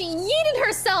and then she yeeted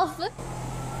herself.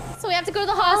 So we have to go to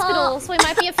the hospital. So it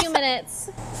might be a few minutes.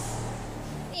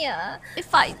 Yeah.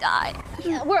 If I die.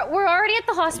 Yeah, we're already at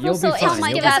the hospital, You'll so be fine. it might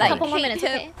You'll give us be a fine. couple more minutes,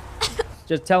 okay?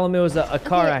 Just tell him it was a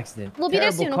car Okay, accident. we'll be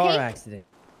there Terrible soon, car okay? accident.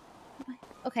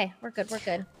 Okay, we're good, we're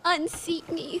good.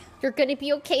 Unseat me. You're gonna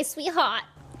be okay, sweetheart.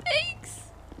 Thanks.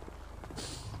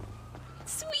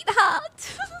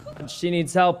 Sweetheart. She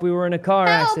needs help. We were in a car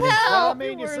accident. Help.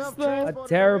 A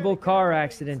terrible car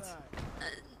accident.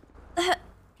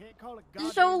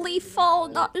 Jolie fall,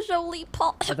 not Jolie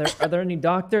Paul. Are there any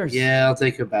doctors? Yeah, I'll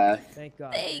take her back. Thank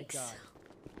God. Thanks.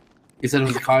 You said it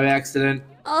was a car accident?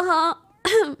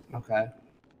 Uh-huh. Okay.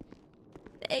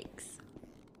 Thanks.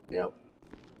 Yep.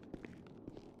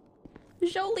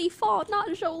 Jolie fall,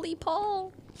 not Jolie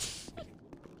Paul.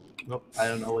 Nope, I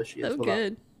don't know what she is. So Hold on.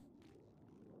 good.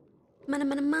 Money,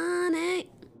 money, money.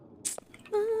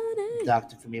 Money.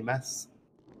 Doctor from EMS.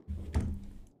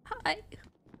 Hi.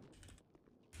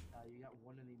 You got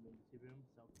one in the emergency room.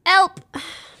 Help.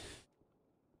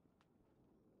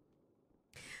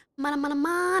 Money, money,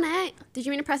 money. Did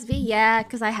you mean to press V? Yeah,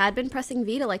 because I had been pressing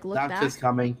V to like look Doctor's back.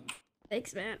 coming.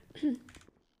 Thanks, man.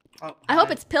 Oh, I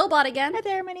hope it's Pillbot again. Hi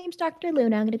there, my name's Dr.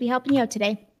 Luna. I'm going to be helping you out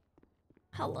today.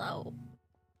 Hello.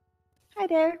 Hi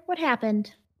there, what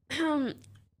happened? I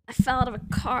fell out of a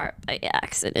car by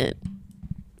accident.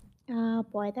 Oh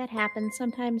boy, that happens.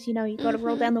 Sometimes, you know, you go to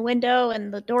roll down the window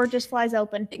and the door just flies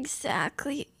open.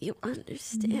 Exactly. You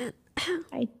understand.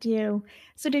 I do.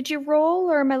 So did you roll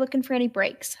or am I looking for any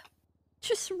breaks?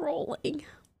 Just rolling.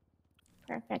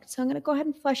 Perfect. So I'm going to go ahead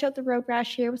and flush out the road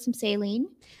rash here with some saline.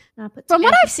 From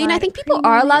what I've seen, I think people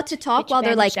are allowed to talk while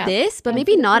they're like this, but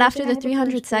maybe not after the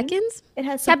 300 seconds. It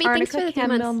has some Gabby, thanks for arnica, the 3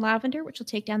 chamomile, months. and lavender, which will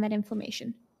take down that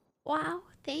inflammation. Wow,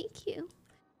 thank you.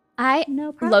 I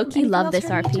problem. low-key Anything love else this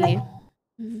for me today?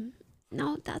 RP.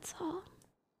 No, that's all.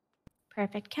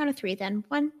 Perfect. Count of 3 then.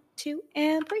 1, 2,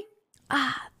 and 3.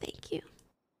 Ah, thank you.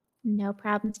 No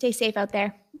problem. Stay safe out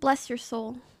there. Bless your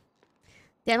soul.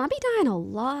 Damn, I'll be dying a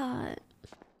lot.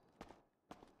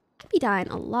 I'll be dying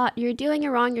a lot. You're doing it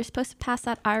wrong. You're supposed to pass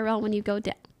that IRL when you go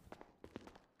down.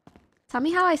 Tell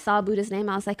me how I saw Buddha's name.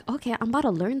 I was like, okay, I'm about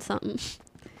to learn something.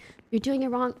 You're doing it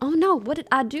wrong. Oh no, what did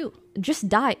I do? Just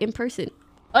die in person.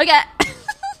 Okay.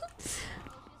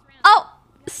 Oh,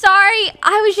 sorry.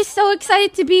 I was just so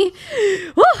excited to be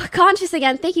conscious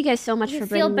again. Thank you guys so much for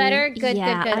bringing feel better? me. Good,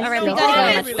 Yeah, good, good. I All right, feel we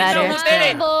gotta so go. much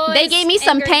better. Boys, They gave me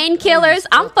some angry- painkillers.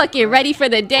 I'm fucking ready for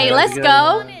the day. Let's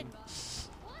go.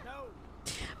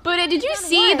 Buddha, did you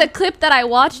see the clip that I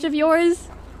watched of yours?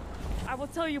 I will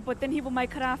tell you, but then he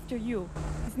might cut after you.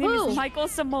 His name Who? is Michael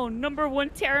Simone, #1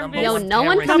 terrorist. Yo, no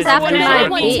one comes after my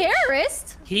bitch.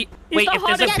 terrorist? He He's wait, the if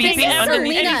there's a Yeah, beeping this is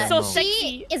underneath. Selena. so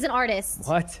She is an artist.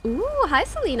 What? Ooh, hi,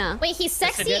 Selena. Wait, he's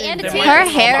sexy and a there tan. might Her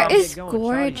be hair someone- is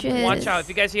gorgeous. Watch out! If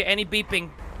you guys hear any beeping,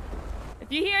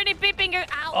 If you hear any beeping, you're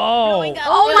out. Oh. Oh my god.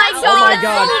 Oh my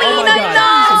god. Oh my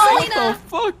god. Selena, What the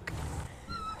fuck?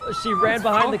 She ran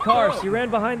behind the car. She ran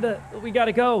behind the. We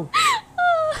gotta go.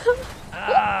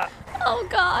 Oh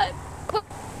god.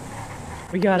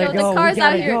 We gotta Yo, go. the cars we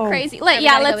out gotta here go. are crazy. Alright, we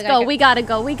Yeah, gotta go, let's we gotta go.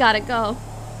 go. We gotta go. We gotta go.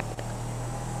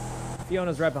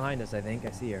 Fiona's right behind us, I think.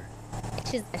 I see her.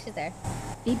 She's there.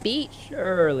 Be beat.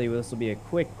 Surely this will be a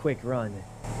quick run.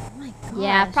 Oh my god.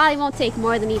 Yeah, probably won't take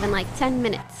more than even like 10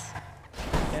 minutes.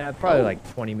 Yeah, probably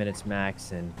like 20 minutes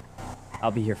max, and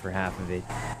I'll be here for half of it.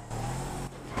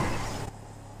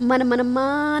 Money, money,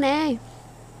 money.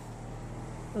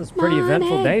 It was a pretty eventful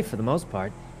Money. day for the most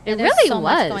part. It there's really so was.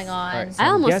 much going on. Alright, so I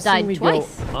I'm almost guessing died we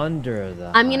twice. Go under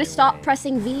the. I'm gonna stop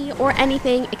pressing V or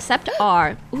anything except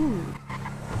R. Ooh.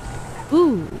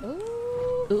 Ooh.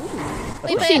 Ooh.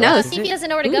 Wait, but she knows. see if he doesn't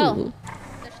know where to go. Ooh.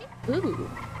 Ooh.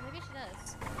 Maybe she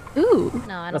does. Ooh.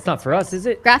 No, I don't. That's not for us, is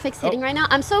it? Graphics Oh. hitting right now.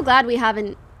 I'm so glad we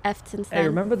haven't F'd since then. Hey,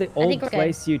 remember the think old we're good.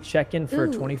 place you check in for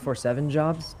Ooh. 24/7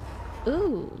 jobs?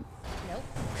 Ooh. Nope.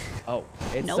 Oh.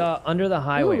 It's Nope. under the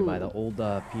highway by Ooh. the old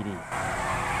PD.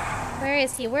 Where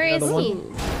is he? Where You is know, the he?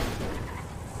 one-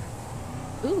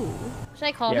 Ooh. Should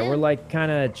I call Yeah, him? we're like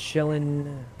kind of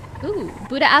chilling Ooh.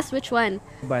 Buddha asked which one.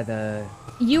 by the.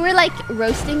 You were like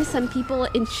roasting some people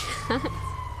in chat.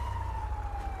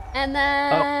 And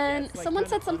then someone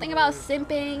said something about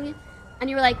simping. And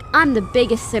you were like, I'm the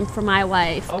biggest simp for my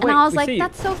wife. Oh, and wait, I was we like, see you.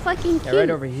 that's so fucking cute. Yeah, right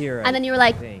over here. And then you were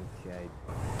like, think.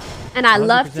 and I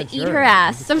love to 100% eat sure. her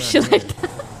ass. Some shit like that.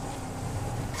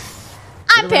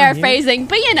 I'm Get around paraphrasing,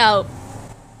 but you know.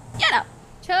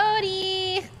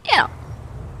 Chody. You know.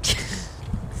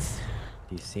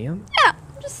 Do you see him? Yeah,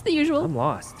 just the usual. I'm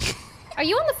lost. Are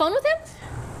you on the phone with him?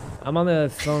 I'm on the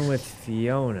phone with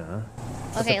Fiona.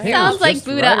 But Okay, the ping sounds was like just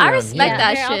Buddha. right I around respect here.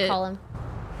 that Here, shit. I'll call him.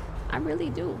 I really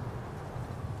do.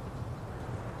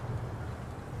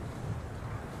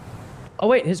 Oh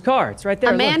wait, his car. It's right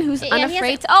there. A man look. who's Yeah, he has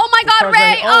unafraid a- to. Oh my His god, car's Ray!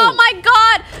 right- Oh oh. my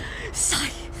god!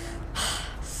 Sigh.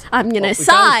 I'm gonna Oh, we found his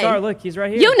car. sigh. Look, he's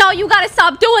right here. You know you gotta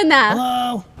stop doing that.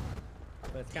 Hello.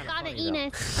 But it's kind of Got it, funny, though.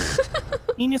 Enos.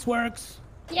 Enos works.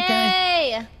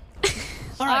 Yay!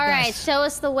 All All right, right, guys. show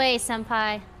us the way,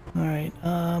 senpai. All right.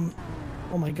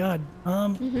 Oh my God.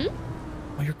 Oh,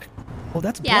 you're. Oh,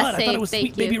 that's Yeah, blood. I thought same, it was thank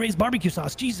Sweet Baby you. Ray's barbecue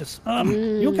sauce. Jesus.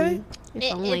 You okay?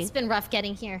 If only. It's been rough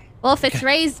getting here. Well, if it's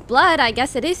Ray's blood, I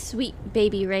guess it is sweet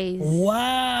baby Ray's.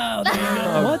 Wow. There you go.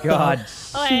 Oh What the- God.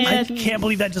 I can't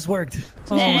believe that just worked.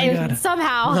 Oh my God.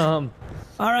 Somehow.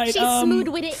 All right. She's smooth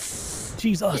with it.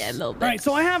 Jesus. Yeah, a little bit. All right,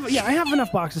 so I have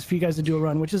enough boxes for you guys to do a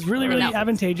run, which is really Enough.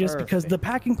 advantageous because the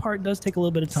packing part does take a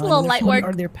little bit of time. a little and if light somebody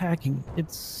work. Are there packing?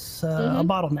 It's a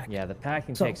bottleneck. Yeah, the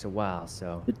packing So- takes a while,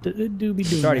 so. It do be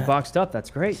doing It's already that. boxed up.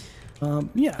 That's great.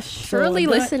 Yeah. Surely I've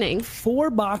got listening. 4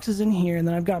 boxes in here, and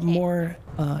then I've got more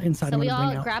inside. So I'm we gonna bring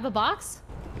all out. grab a box?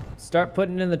 Start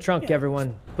putting it in the trunk,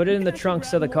 everyone. Put it in the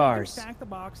trunks of the cars. Stack the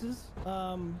boxes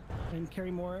and carry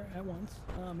more at once.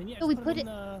 And yeah, So we just put in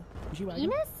the G-Wagon.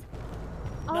 Enos?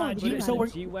 No, Oh, Put it in so the we're-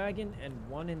 G-Wagon and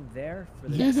one in there for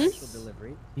the Yes. actual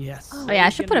delivery. Yes. Oh yeah, I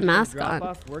He's should gonna put a do the mask drop on.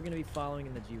 off. We're gonna be following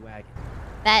in the G-Wagon.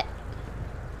 Bet.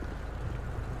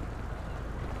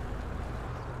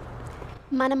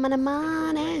 Money, money,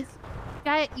 money.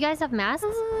 You guys have masks?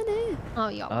 Money. Oh,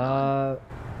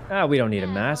 y'all. We don't need a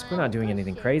mask. We're not doing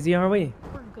anything crazy, are we?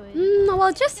 We're good.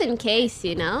 Well, just in case,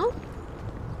 you know.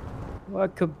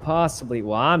 What could possibly?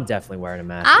 Well, I'm definitely wearing a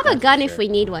mask. I have a that's for gun if sure. we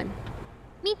need one.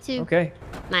 Me too. Okay.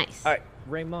 Nice. All right,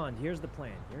 Raymond. Here's the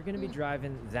plan. You're gonna be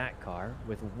driving that car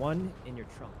with one in your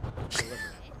trunk. Delivery.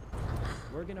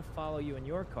 We're gonna follow you in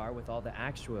your car with all the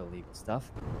actual illegal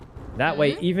stuff. That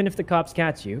way, even if the cops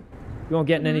catch you, you won't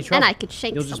get in any trouble. And I could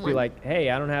shake You'll just someone. be like, "Hey,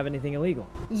 I don't have anything illegal."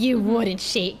 You wouldn't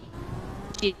shake.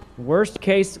 Worst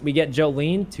case, we get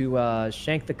Jolene to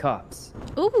shank the cops.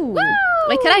 Ooh.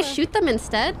 Wait, could I shoot them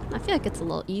instead? I feel like it's a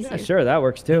little easier. Yeah, sure, that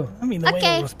works too. I mean, the way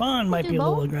Okay. they'll respond might be a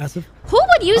little aggressive. Who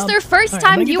would use their first all right, I'm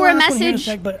time gonna get the viewer last one here in a message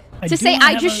sec, but I to do say, wanna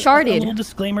I have just a sharded? little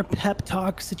disclaimer, pep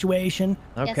talk situation.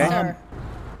 Okay. Yes, sir.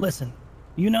 Listen,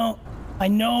 I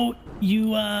know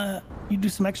you do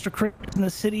some extra crypt in the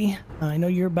city. I know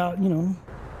you're about,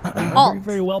 very,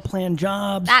 very well planned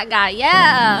jobs. That guy,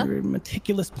 yeah. Very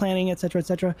meticulous planning, etc.,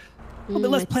 etc. A little bit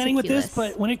less planning with this,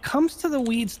 but when it comes to the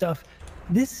weed stuff,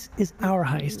 this is our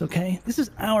heist, okay? This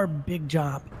is our big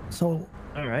job. So,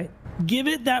 all right, give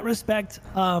it that respect,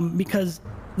 because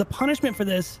the punishment for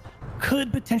this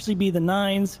could potentially be the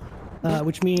 9s,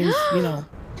 which means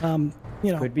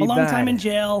Could be a long time bad. in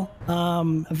jail,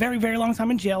 a very, very long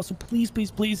time in jail. So please,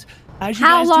 as you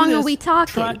How guys long do are this, we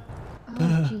talking? try-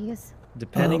 Oh, jeez.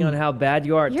 Depending on how bad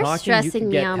you are at You're talking, you stressing can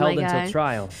me get out, held my until guy.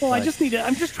 trial. Well, but-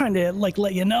 I'm just trying to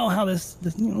let you know how this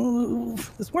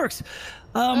works.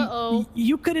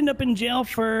 You could end up in jail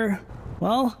for,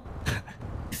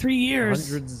 3 years.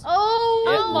 Hundreds. Oh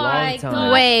my long time.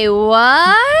 god. Wait,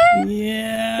 what?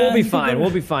 Yeah. We'll be you could fine. go- We'll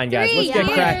be fine, guys. 3 Let's get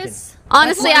years. cracking.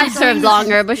 Honestly, That's why I've I'm served doing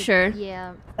longer, but sure.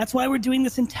 Yeah. That's why we're doing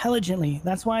this intelligently.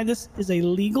 That's why this is a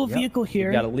legal Yep. vehicle here.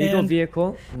 We've got a legal and-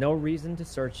 vehicle. No reason to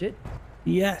search it.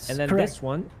 Yes, And then correct. this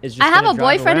one is just I have gonna a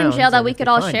drive boyfriend in around, jail that and we if could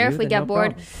they all find share you, if we then get no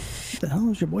bored. problem. What the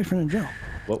hell is your boyfriend in jail?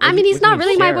 What I would mean, you- he's what do not you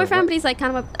really my share? boyfriend, What- but he's like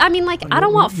kind of a. I mean, like, I you're-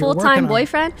 don't want you're working full-time on it.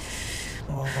 boyfriend.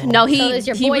 No, So he is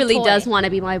your he boy really toy. does want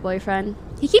to be my boyfriend.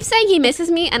 He keeps saying he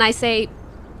misses me, and I say,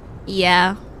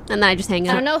 yeah, and then I just hang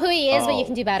I up. don't know who he is, but you Oh.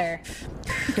 can do better.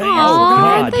 Okay,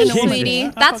 Aw, God, thanks, Jesus. sweetie.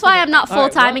 That's why I'm not All right, well,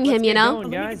 full-timing let's him, you get know? going, Let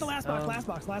me get guys. the last box.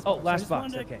 Oh, I last just box,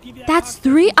 wanted to okay. give you that That's box.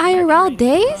 3 IRL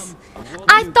days?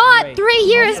 I thought 3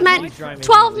 years meant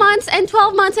 12 months and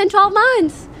 12 months and 12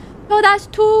 months. So that's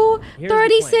 2, Here's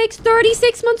the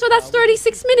 36 months, so that's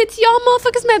 36 minutes. Y'all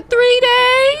motherfuckers meant 3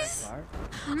 days?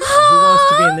 Who wants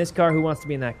to be in this car? Who wants to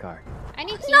be in that car? I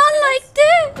need keys Not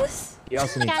for like this. You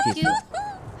also need Cat keys.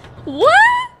 What?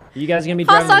 Are you guys gonna be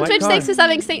driving Hasan what Twitch, car? thanks for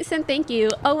subbing. Saint, thank you.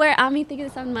 Oh, where Ami? Thank you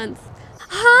for 7 months.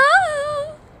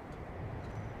 Huh?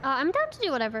 I'm down to do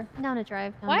whatever. I'm down to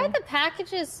drive. Why are the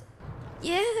packages?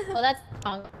 Yeah. Oh, that's.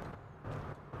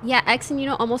 Yeah, X and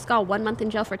almost got 1 month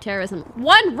in jail for terrorism.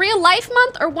 1 real life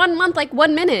month or 1 month, like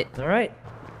 1 minute? All right.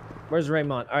 Where's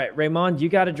Raymond? All right, Raymond, you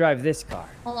got to drive this car.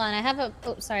 Hold on, I have a.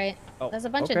 Oh, sorry. Oh, There's a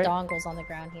bunch okay. of dongles on the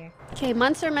ground here. Okay,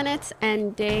 months are minutes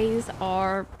and days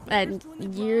are and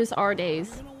years are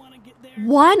days.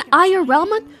 1 IRL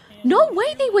month? No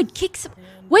way they would kick some.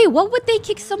 Wait, what would they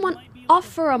kick someone off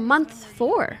for a month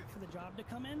for?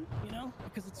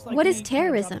 It's like What any is kind of job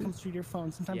terrorism? comes through your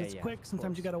phone. Sometimes it's quick,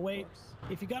 sometimes you gotta wait.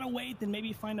 If you gotta wait, then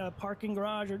maybe find a parking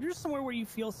garage or just somewhere where you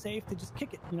feel safe to just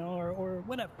kick it, or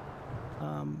whatever.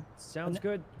 Sounds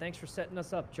good. Thanks for setting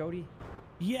us up, Jody.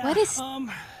 Yeah. What is-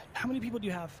 How many people do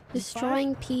you have?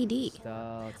 Destroying PD.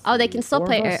 Let's Oh, they see, can still 4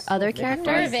 play of us. other Maybe 5.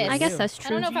 characters? Nervous. I guess that's I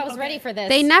true. don't know if I was ready for this.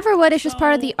 They never would. It's just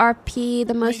part of the RP.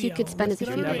 The most you could spend is a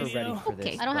You're few never days. ready for this.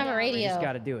 Okay. I don't have a You radio. just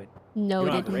got to do it.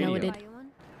 Noted, radio. noted.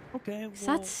 Okay.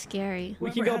 That's scary.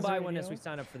 We can go buy one as we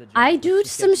sign up for the job. I do Let's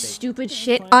just get some safe. stupid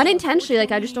shit unintentionally.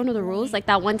 Like, I just don't know the rules. Like,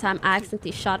 that one time I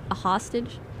accidentally shot a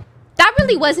hostage. That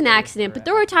really was an accident, but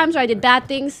there were times where I did bad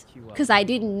things because I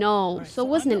didn't know. So it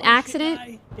wasn't an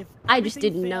accident. I just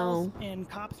didn't know. And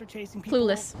cops are chasing people.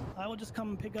 Clueless. I will just come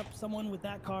and pick up someone with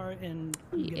that car and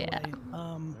get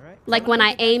away. Like, when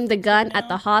I aimed the gun at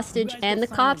the hostage and the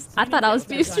cops, I thought I was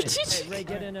being Hey, strategic. Ray,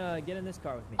 get in this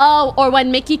car with me. Oh, or when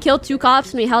Mickey killed 2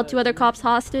 cops and we held 2 other cops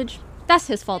hostage. That's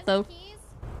his fault, though.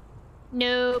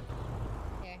 Nope.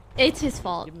 It's his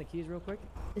fault. Give him the keys real quick.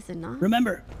 Is it not?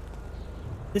 Remember,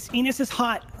 this Enos is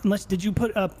hot. Unless, did you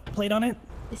put a plate on it?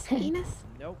 Is Enos?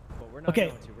 Nope, but we're not Okay.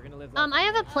 going to. We're going to live I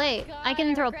have a plate. I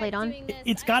can throw a plate on.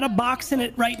 It's got a box in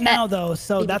it right now, though,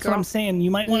 so Baby that's what girl. I'm saying.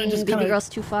 You might want to just Baby kind of. girl's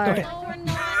too far. Okay.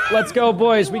 Let's go,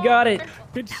 boys. We got it.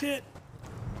 Good shit.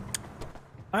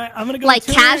 All right, I'm gonna go. Like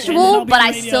to her, and then casual, I'll be but on I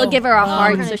radio. still give her a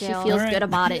heart so she All feels right. good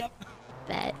about it.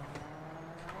 Bet.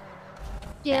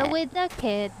 Jail with the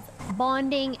kids.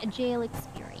 Bonding jail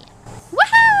experience.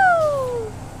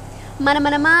 Woohoo! Money,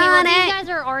 money, Hey, well, money. these guys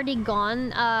are already gone.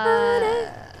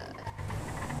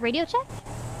 Radio check?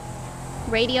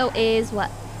 Radio is what?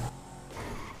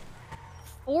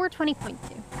 420.2.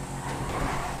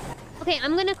 Okay,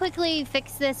 I'm gonna quickly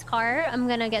fix this car. I'm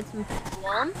gonna get some fuel,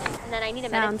 and then I need a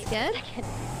Sounds medic. good.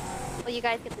 Will you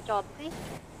guys get the job, okay?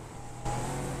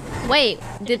 Wait,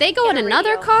 did they go in Get a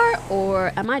another radio. car,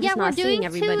 or am I Yeah, just we're not doing seeing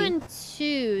everybody? 2 and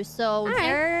 2. So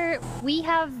Alright. we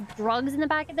have drugs in the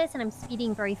back of this, and I'm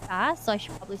speeding very fast, so I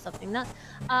should probably stop doing that.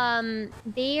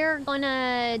 They're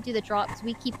gonna do the drops.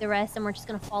 We keep the rest, and we're just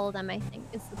gonna follow them. I think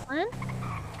is the plan.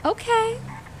 Okay.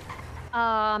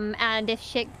 And if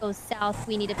shit goes south,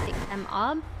 we need to pick them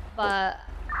up. But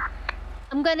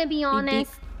I'm gonna be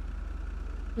honest.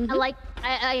 Mm-hmm.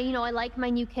 I like my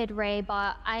new kid Ray,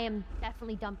 but I am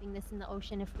definitely dumping this in the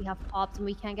ocean if we have cops and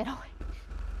we can't get away.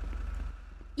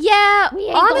 Yeah, We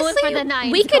ain't going honestly, for the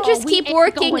nines, we could girl. just We keep ain't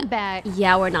working. going back.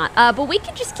 Yeah, we're not. But we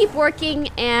could just keep working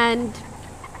and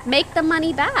make the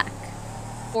money back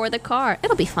for the car.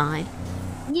 It'll be fine.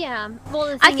 Yeah. Well,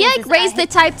 the I thing feel is, like is Ray's the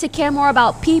type to care more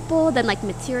about people than like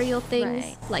material things,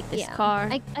 Right. like this Yeah. car.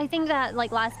 I think that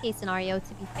like last case scenario,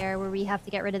 to be fair, where we have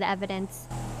to get rid of the evidence.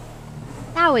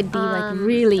 That would be like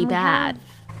really and bad.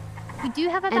 We do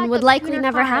have a And would backup likely tuner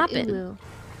never car at happen. Ulu.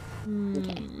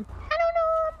 Okay. I don't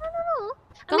know.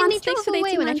 Go I mean, on, they thanks drove for the away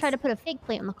 18 when I months. tried to put a fake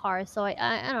plate on the car, so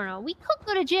I don't know. We could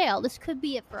go to jail. This could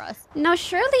be it for us. No,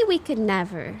 surely we could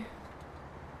never.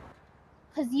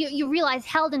 Because you realize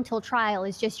held until trial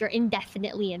is just you're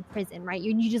indefinitely in prison, right?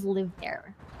 You just live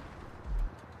there.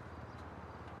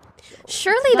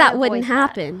 Surely Gotta that wouldn't avoid that.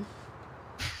 happen.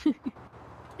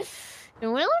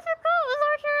 And well, if it goes,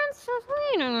 our insurance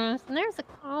wait on us. And there's a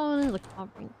cop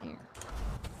right there.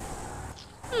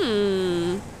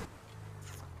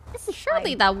 This is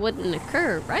Surely that wouldn't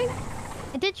occur, right?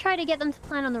 I did try to get them to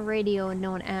plan on the radio and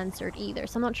no one answered either,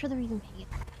 so I'm not sure they're even paying.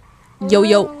 Yo,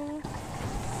 yo.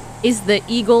 Is the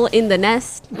eagle in the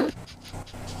nest? Well,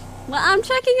 I'm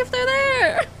checking if they're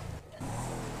there.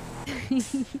 I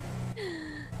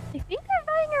think they're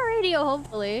buying a radio,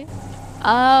 hopefully.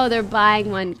 Oh, they're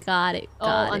buying one. Got it.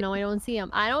 Got Oh, it. no, I don't see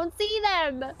them. I don't see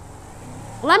them.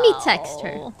 Let me text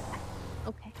her.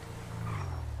 Okay.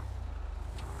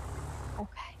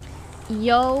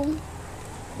 Yo,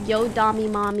 Dommy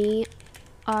Mommy,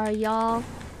 are y'all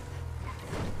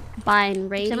buying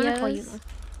Actually, I'm gonna call you. radios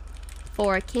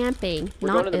for camping, We're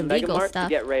not going to the Mega illegal Mart stuff? to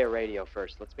get Ray a radio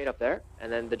first. Let's meet up there, and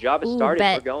then the job is Ooh, started.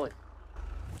 bet. We're going.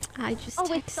 I just Oh,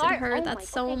 wait, texted sorry. her. Oh That's my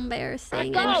so God.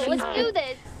 embarrassing. Go, And she's let's do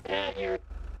this.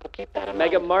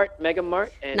 Mega Mart.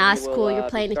 And Nah, it's we'll, cool. You're be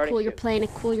playing it starting cool. You're soon. playing it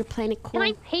cool. You're playing it cool. Can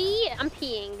I pee? I'm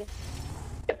peeing.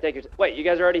 Yeah, take your Wait, you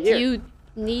guys are already here. Do you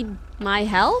need my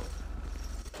help?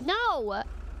 No.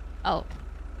 Oh.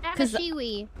 I have a 'Cause-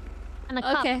 shiwi and a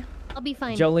cup. Okay. I'll be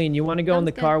fine. Jolene, you want to go in Sounds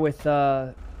the good. car with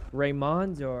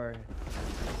Raymond or?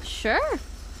 Sure.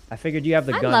 I figured you have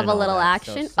the I gun. love and a all little that,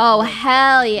 so action. something Oh, like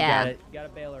hell that. yeah. You gotta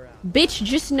bail her out. Bitch,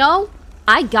 just know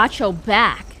I got your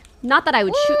back. Not that I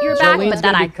would shoot your back, Jolene's but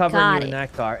that gonna I be covering got you in it.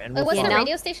 that car, and Wait, we'll what's the follow.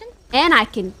 radio station? And I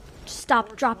can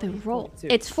stop, drop, and roll.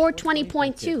 It's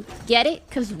 420.2. Get it?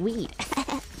 Cause weed.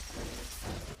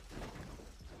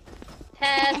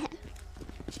 Test.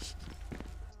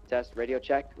 Test. Radio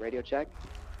check. Radio check.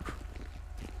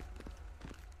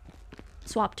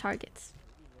 Swap targets.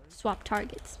 Swap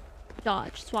targets.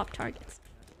 Dodge. Swap targets.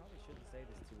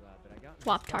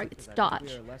 Swap targets.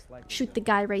 Dodge. Shoot the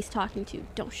guy Ray's talking to.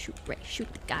 Don't shoot Ray.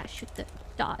 Shoot the guy. Shoot the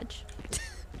dodge.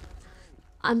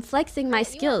 I'm flexing my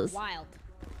skills. Wild.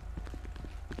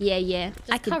 Yeah, yeah.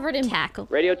 I can covered in tackle.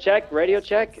 Radio check. Radio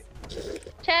check.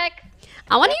 Check.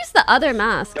 I want to use the other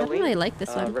mask. I don't Jolene, really like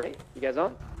this one. Ray, you guys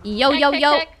on? Yo, Check, yo, check,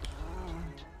 yo. check.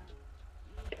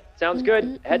 Sounds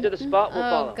good. Head to the spot. We'll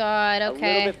follow. Oh God. A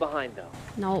Okay. little bit behind though.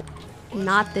 No,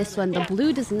 not this one. The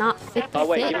blue does not fit the Oh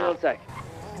wait, fit. give me 1 sec.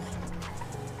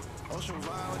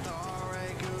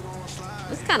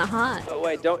 It's kind of hot. Oh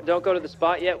wait, don't go to the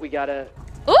spot yet. We gotta.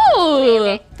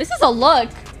 Ooh, this is a look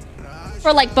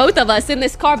for like both of us in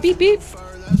this car. Beep beep.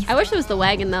 I wish it was the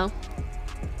wagon though.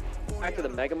 Back to the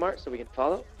Mega Mart so we can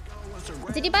follow.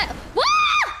 Did you buy?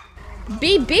 What?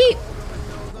 Beep beep.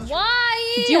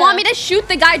 Why? Do you want me to shoot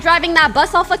the guy driving that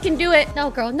bus? I'll fucking do it. No,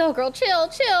 girl. No, girl. Chill,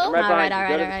 chill. I'm right behind you. all Go right,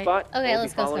 to all the right. spot. Okay, we'll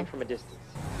let's be go, following let's go. from a distance.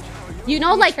 You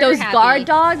know, like trigger those happy. guard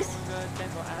dogs?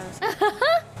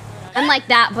 I'm like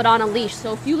that, but on a leash.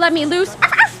 So if you let me loose,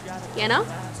 you know?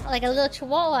 Like a little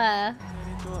chihuahua.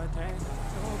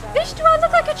 Bitch, do I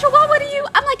look like a chihuahua to you?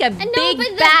 I'm like a know, big,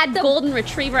 but bad golden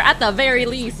retriiever at the very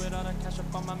least.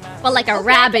 But like a Okay, I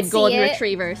rabid can golden see it.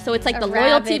 retriever. So it's like A the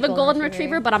loyalty of a rabid golden golden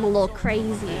retriever, but I'm a little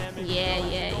crazy. Yeah,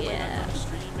 yeah, yeah.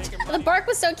 The bark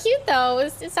was so cute though.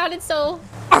 It sounded so,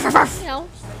 you know.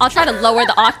 I'll try to lower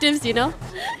the octaves, you know?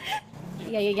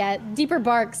 Yeah. Deeper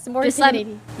barks, more Just let me,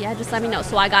 intimidating. just let me know.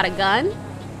 So I got a gun.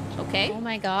 Okay. Oh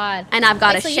my God. And I've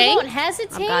got Wait, a so shank. you won't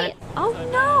hesitate? I've got it. Oh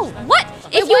no. What?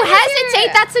 If Wait, you what is hesitate,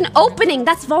 it? that's an opening.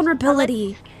 That's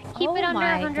vulnerability. Keep Keep it under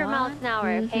my 100 miles an hour,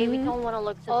 okay? We don't want to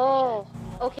look suspicious. Oh,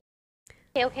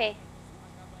 okay. Okay.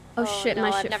 Oh shit, no,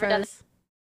 my I've shit never done froze.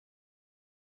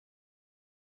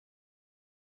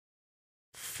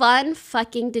 Fun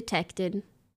fucking detected.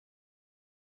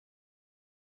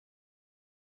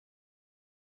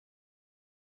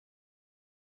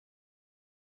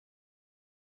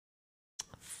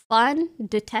 Fun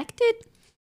detected?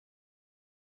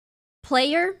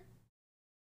 Player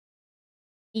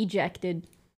ejected.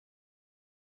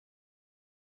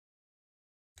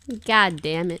 God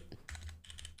damn it.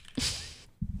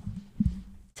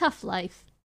 Tough life.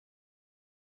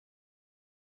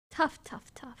 Tough.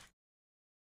 Tough.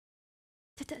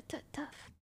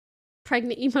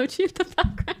 Pregnant emoji in the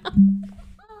background.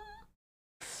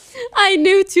 I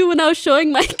knew too when I was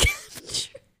showing my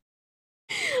capture.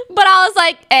 But I was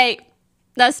like, hey,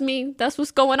 that's me. That's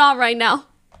what's going on right now.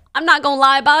 I'm not gonna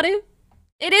lie about it.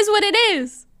 It is what it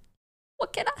is.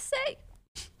 What can I say?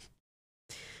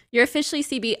 You're officially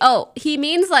CB. Oh, he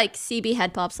means like CB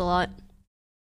head pops a lot.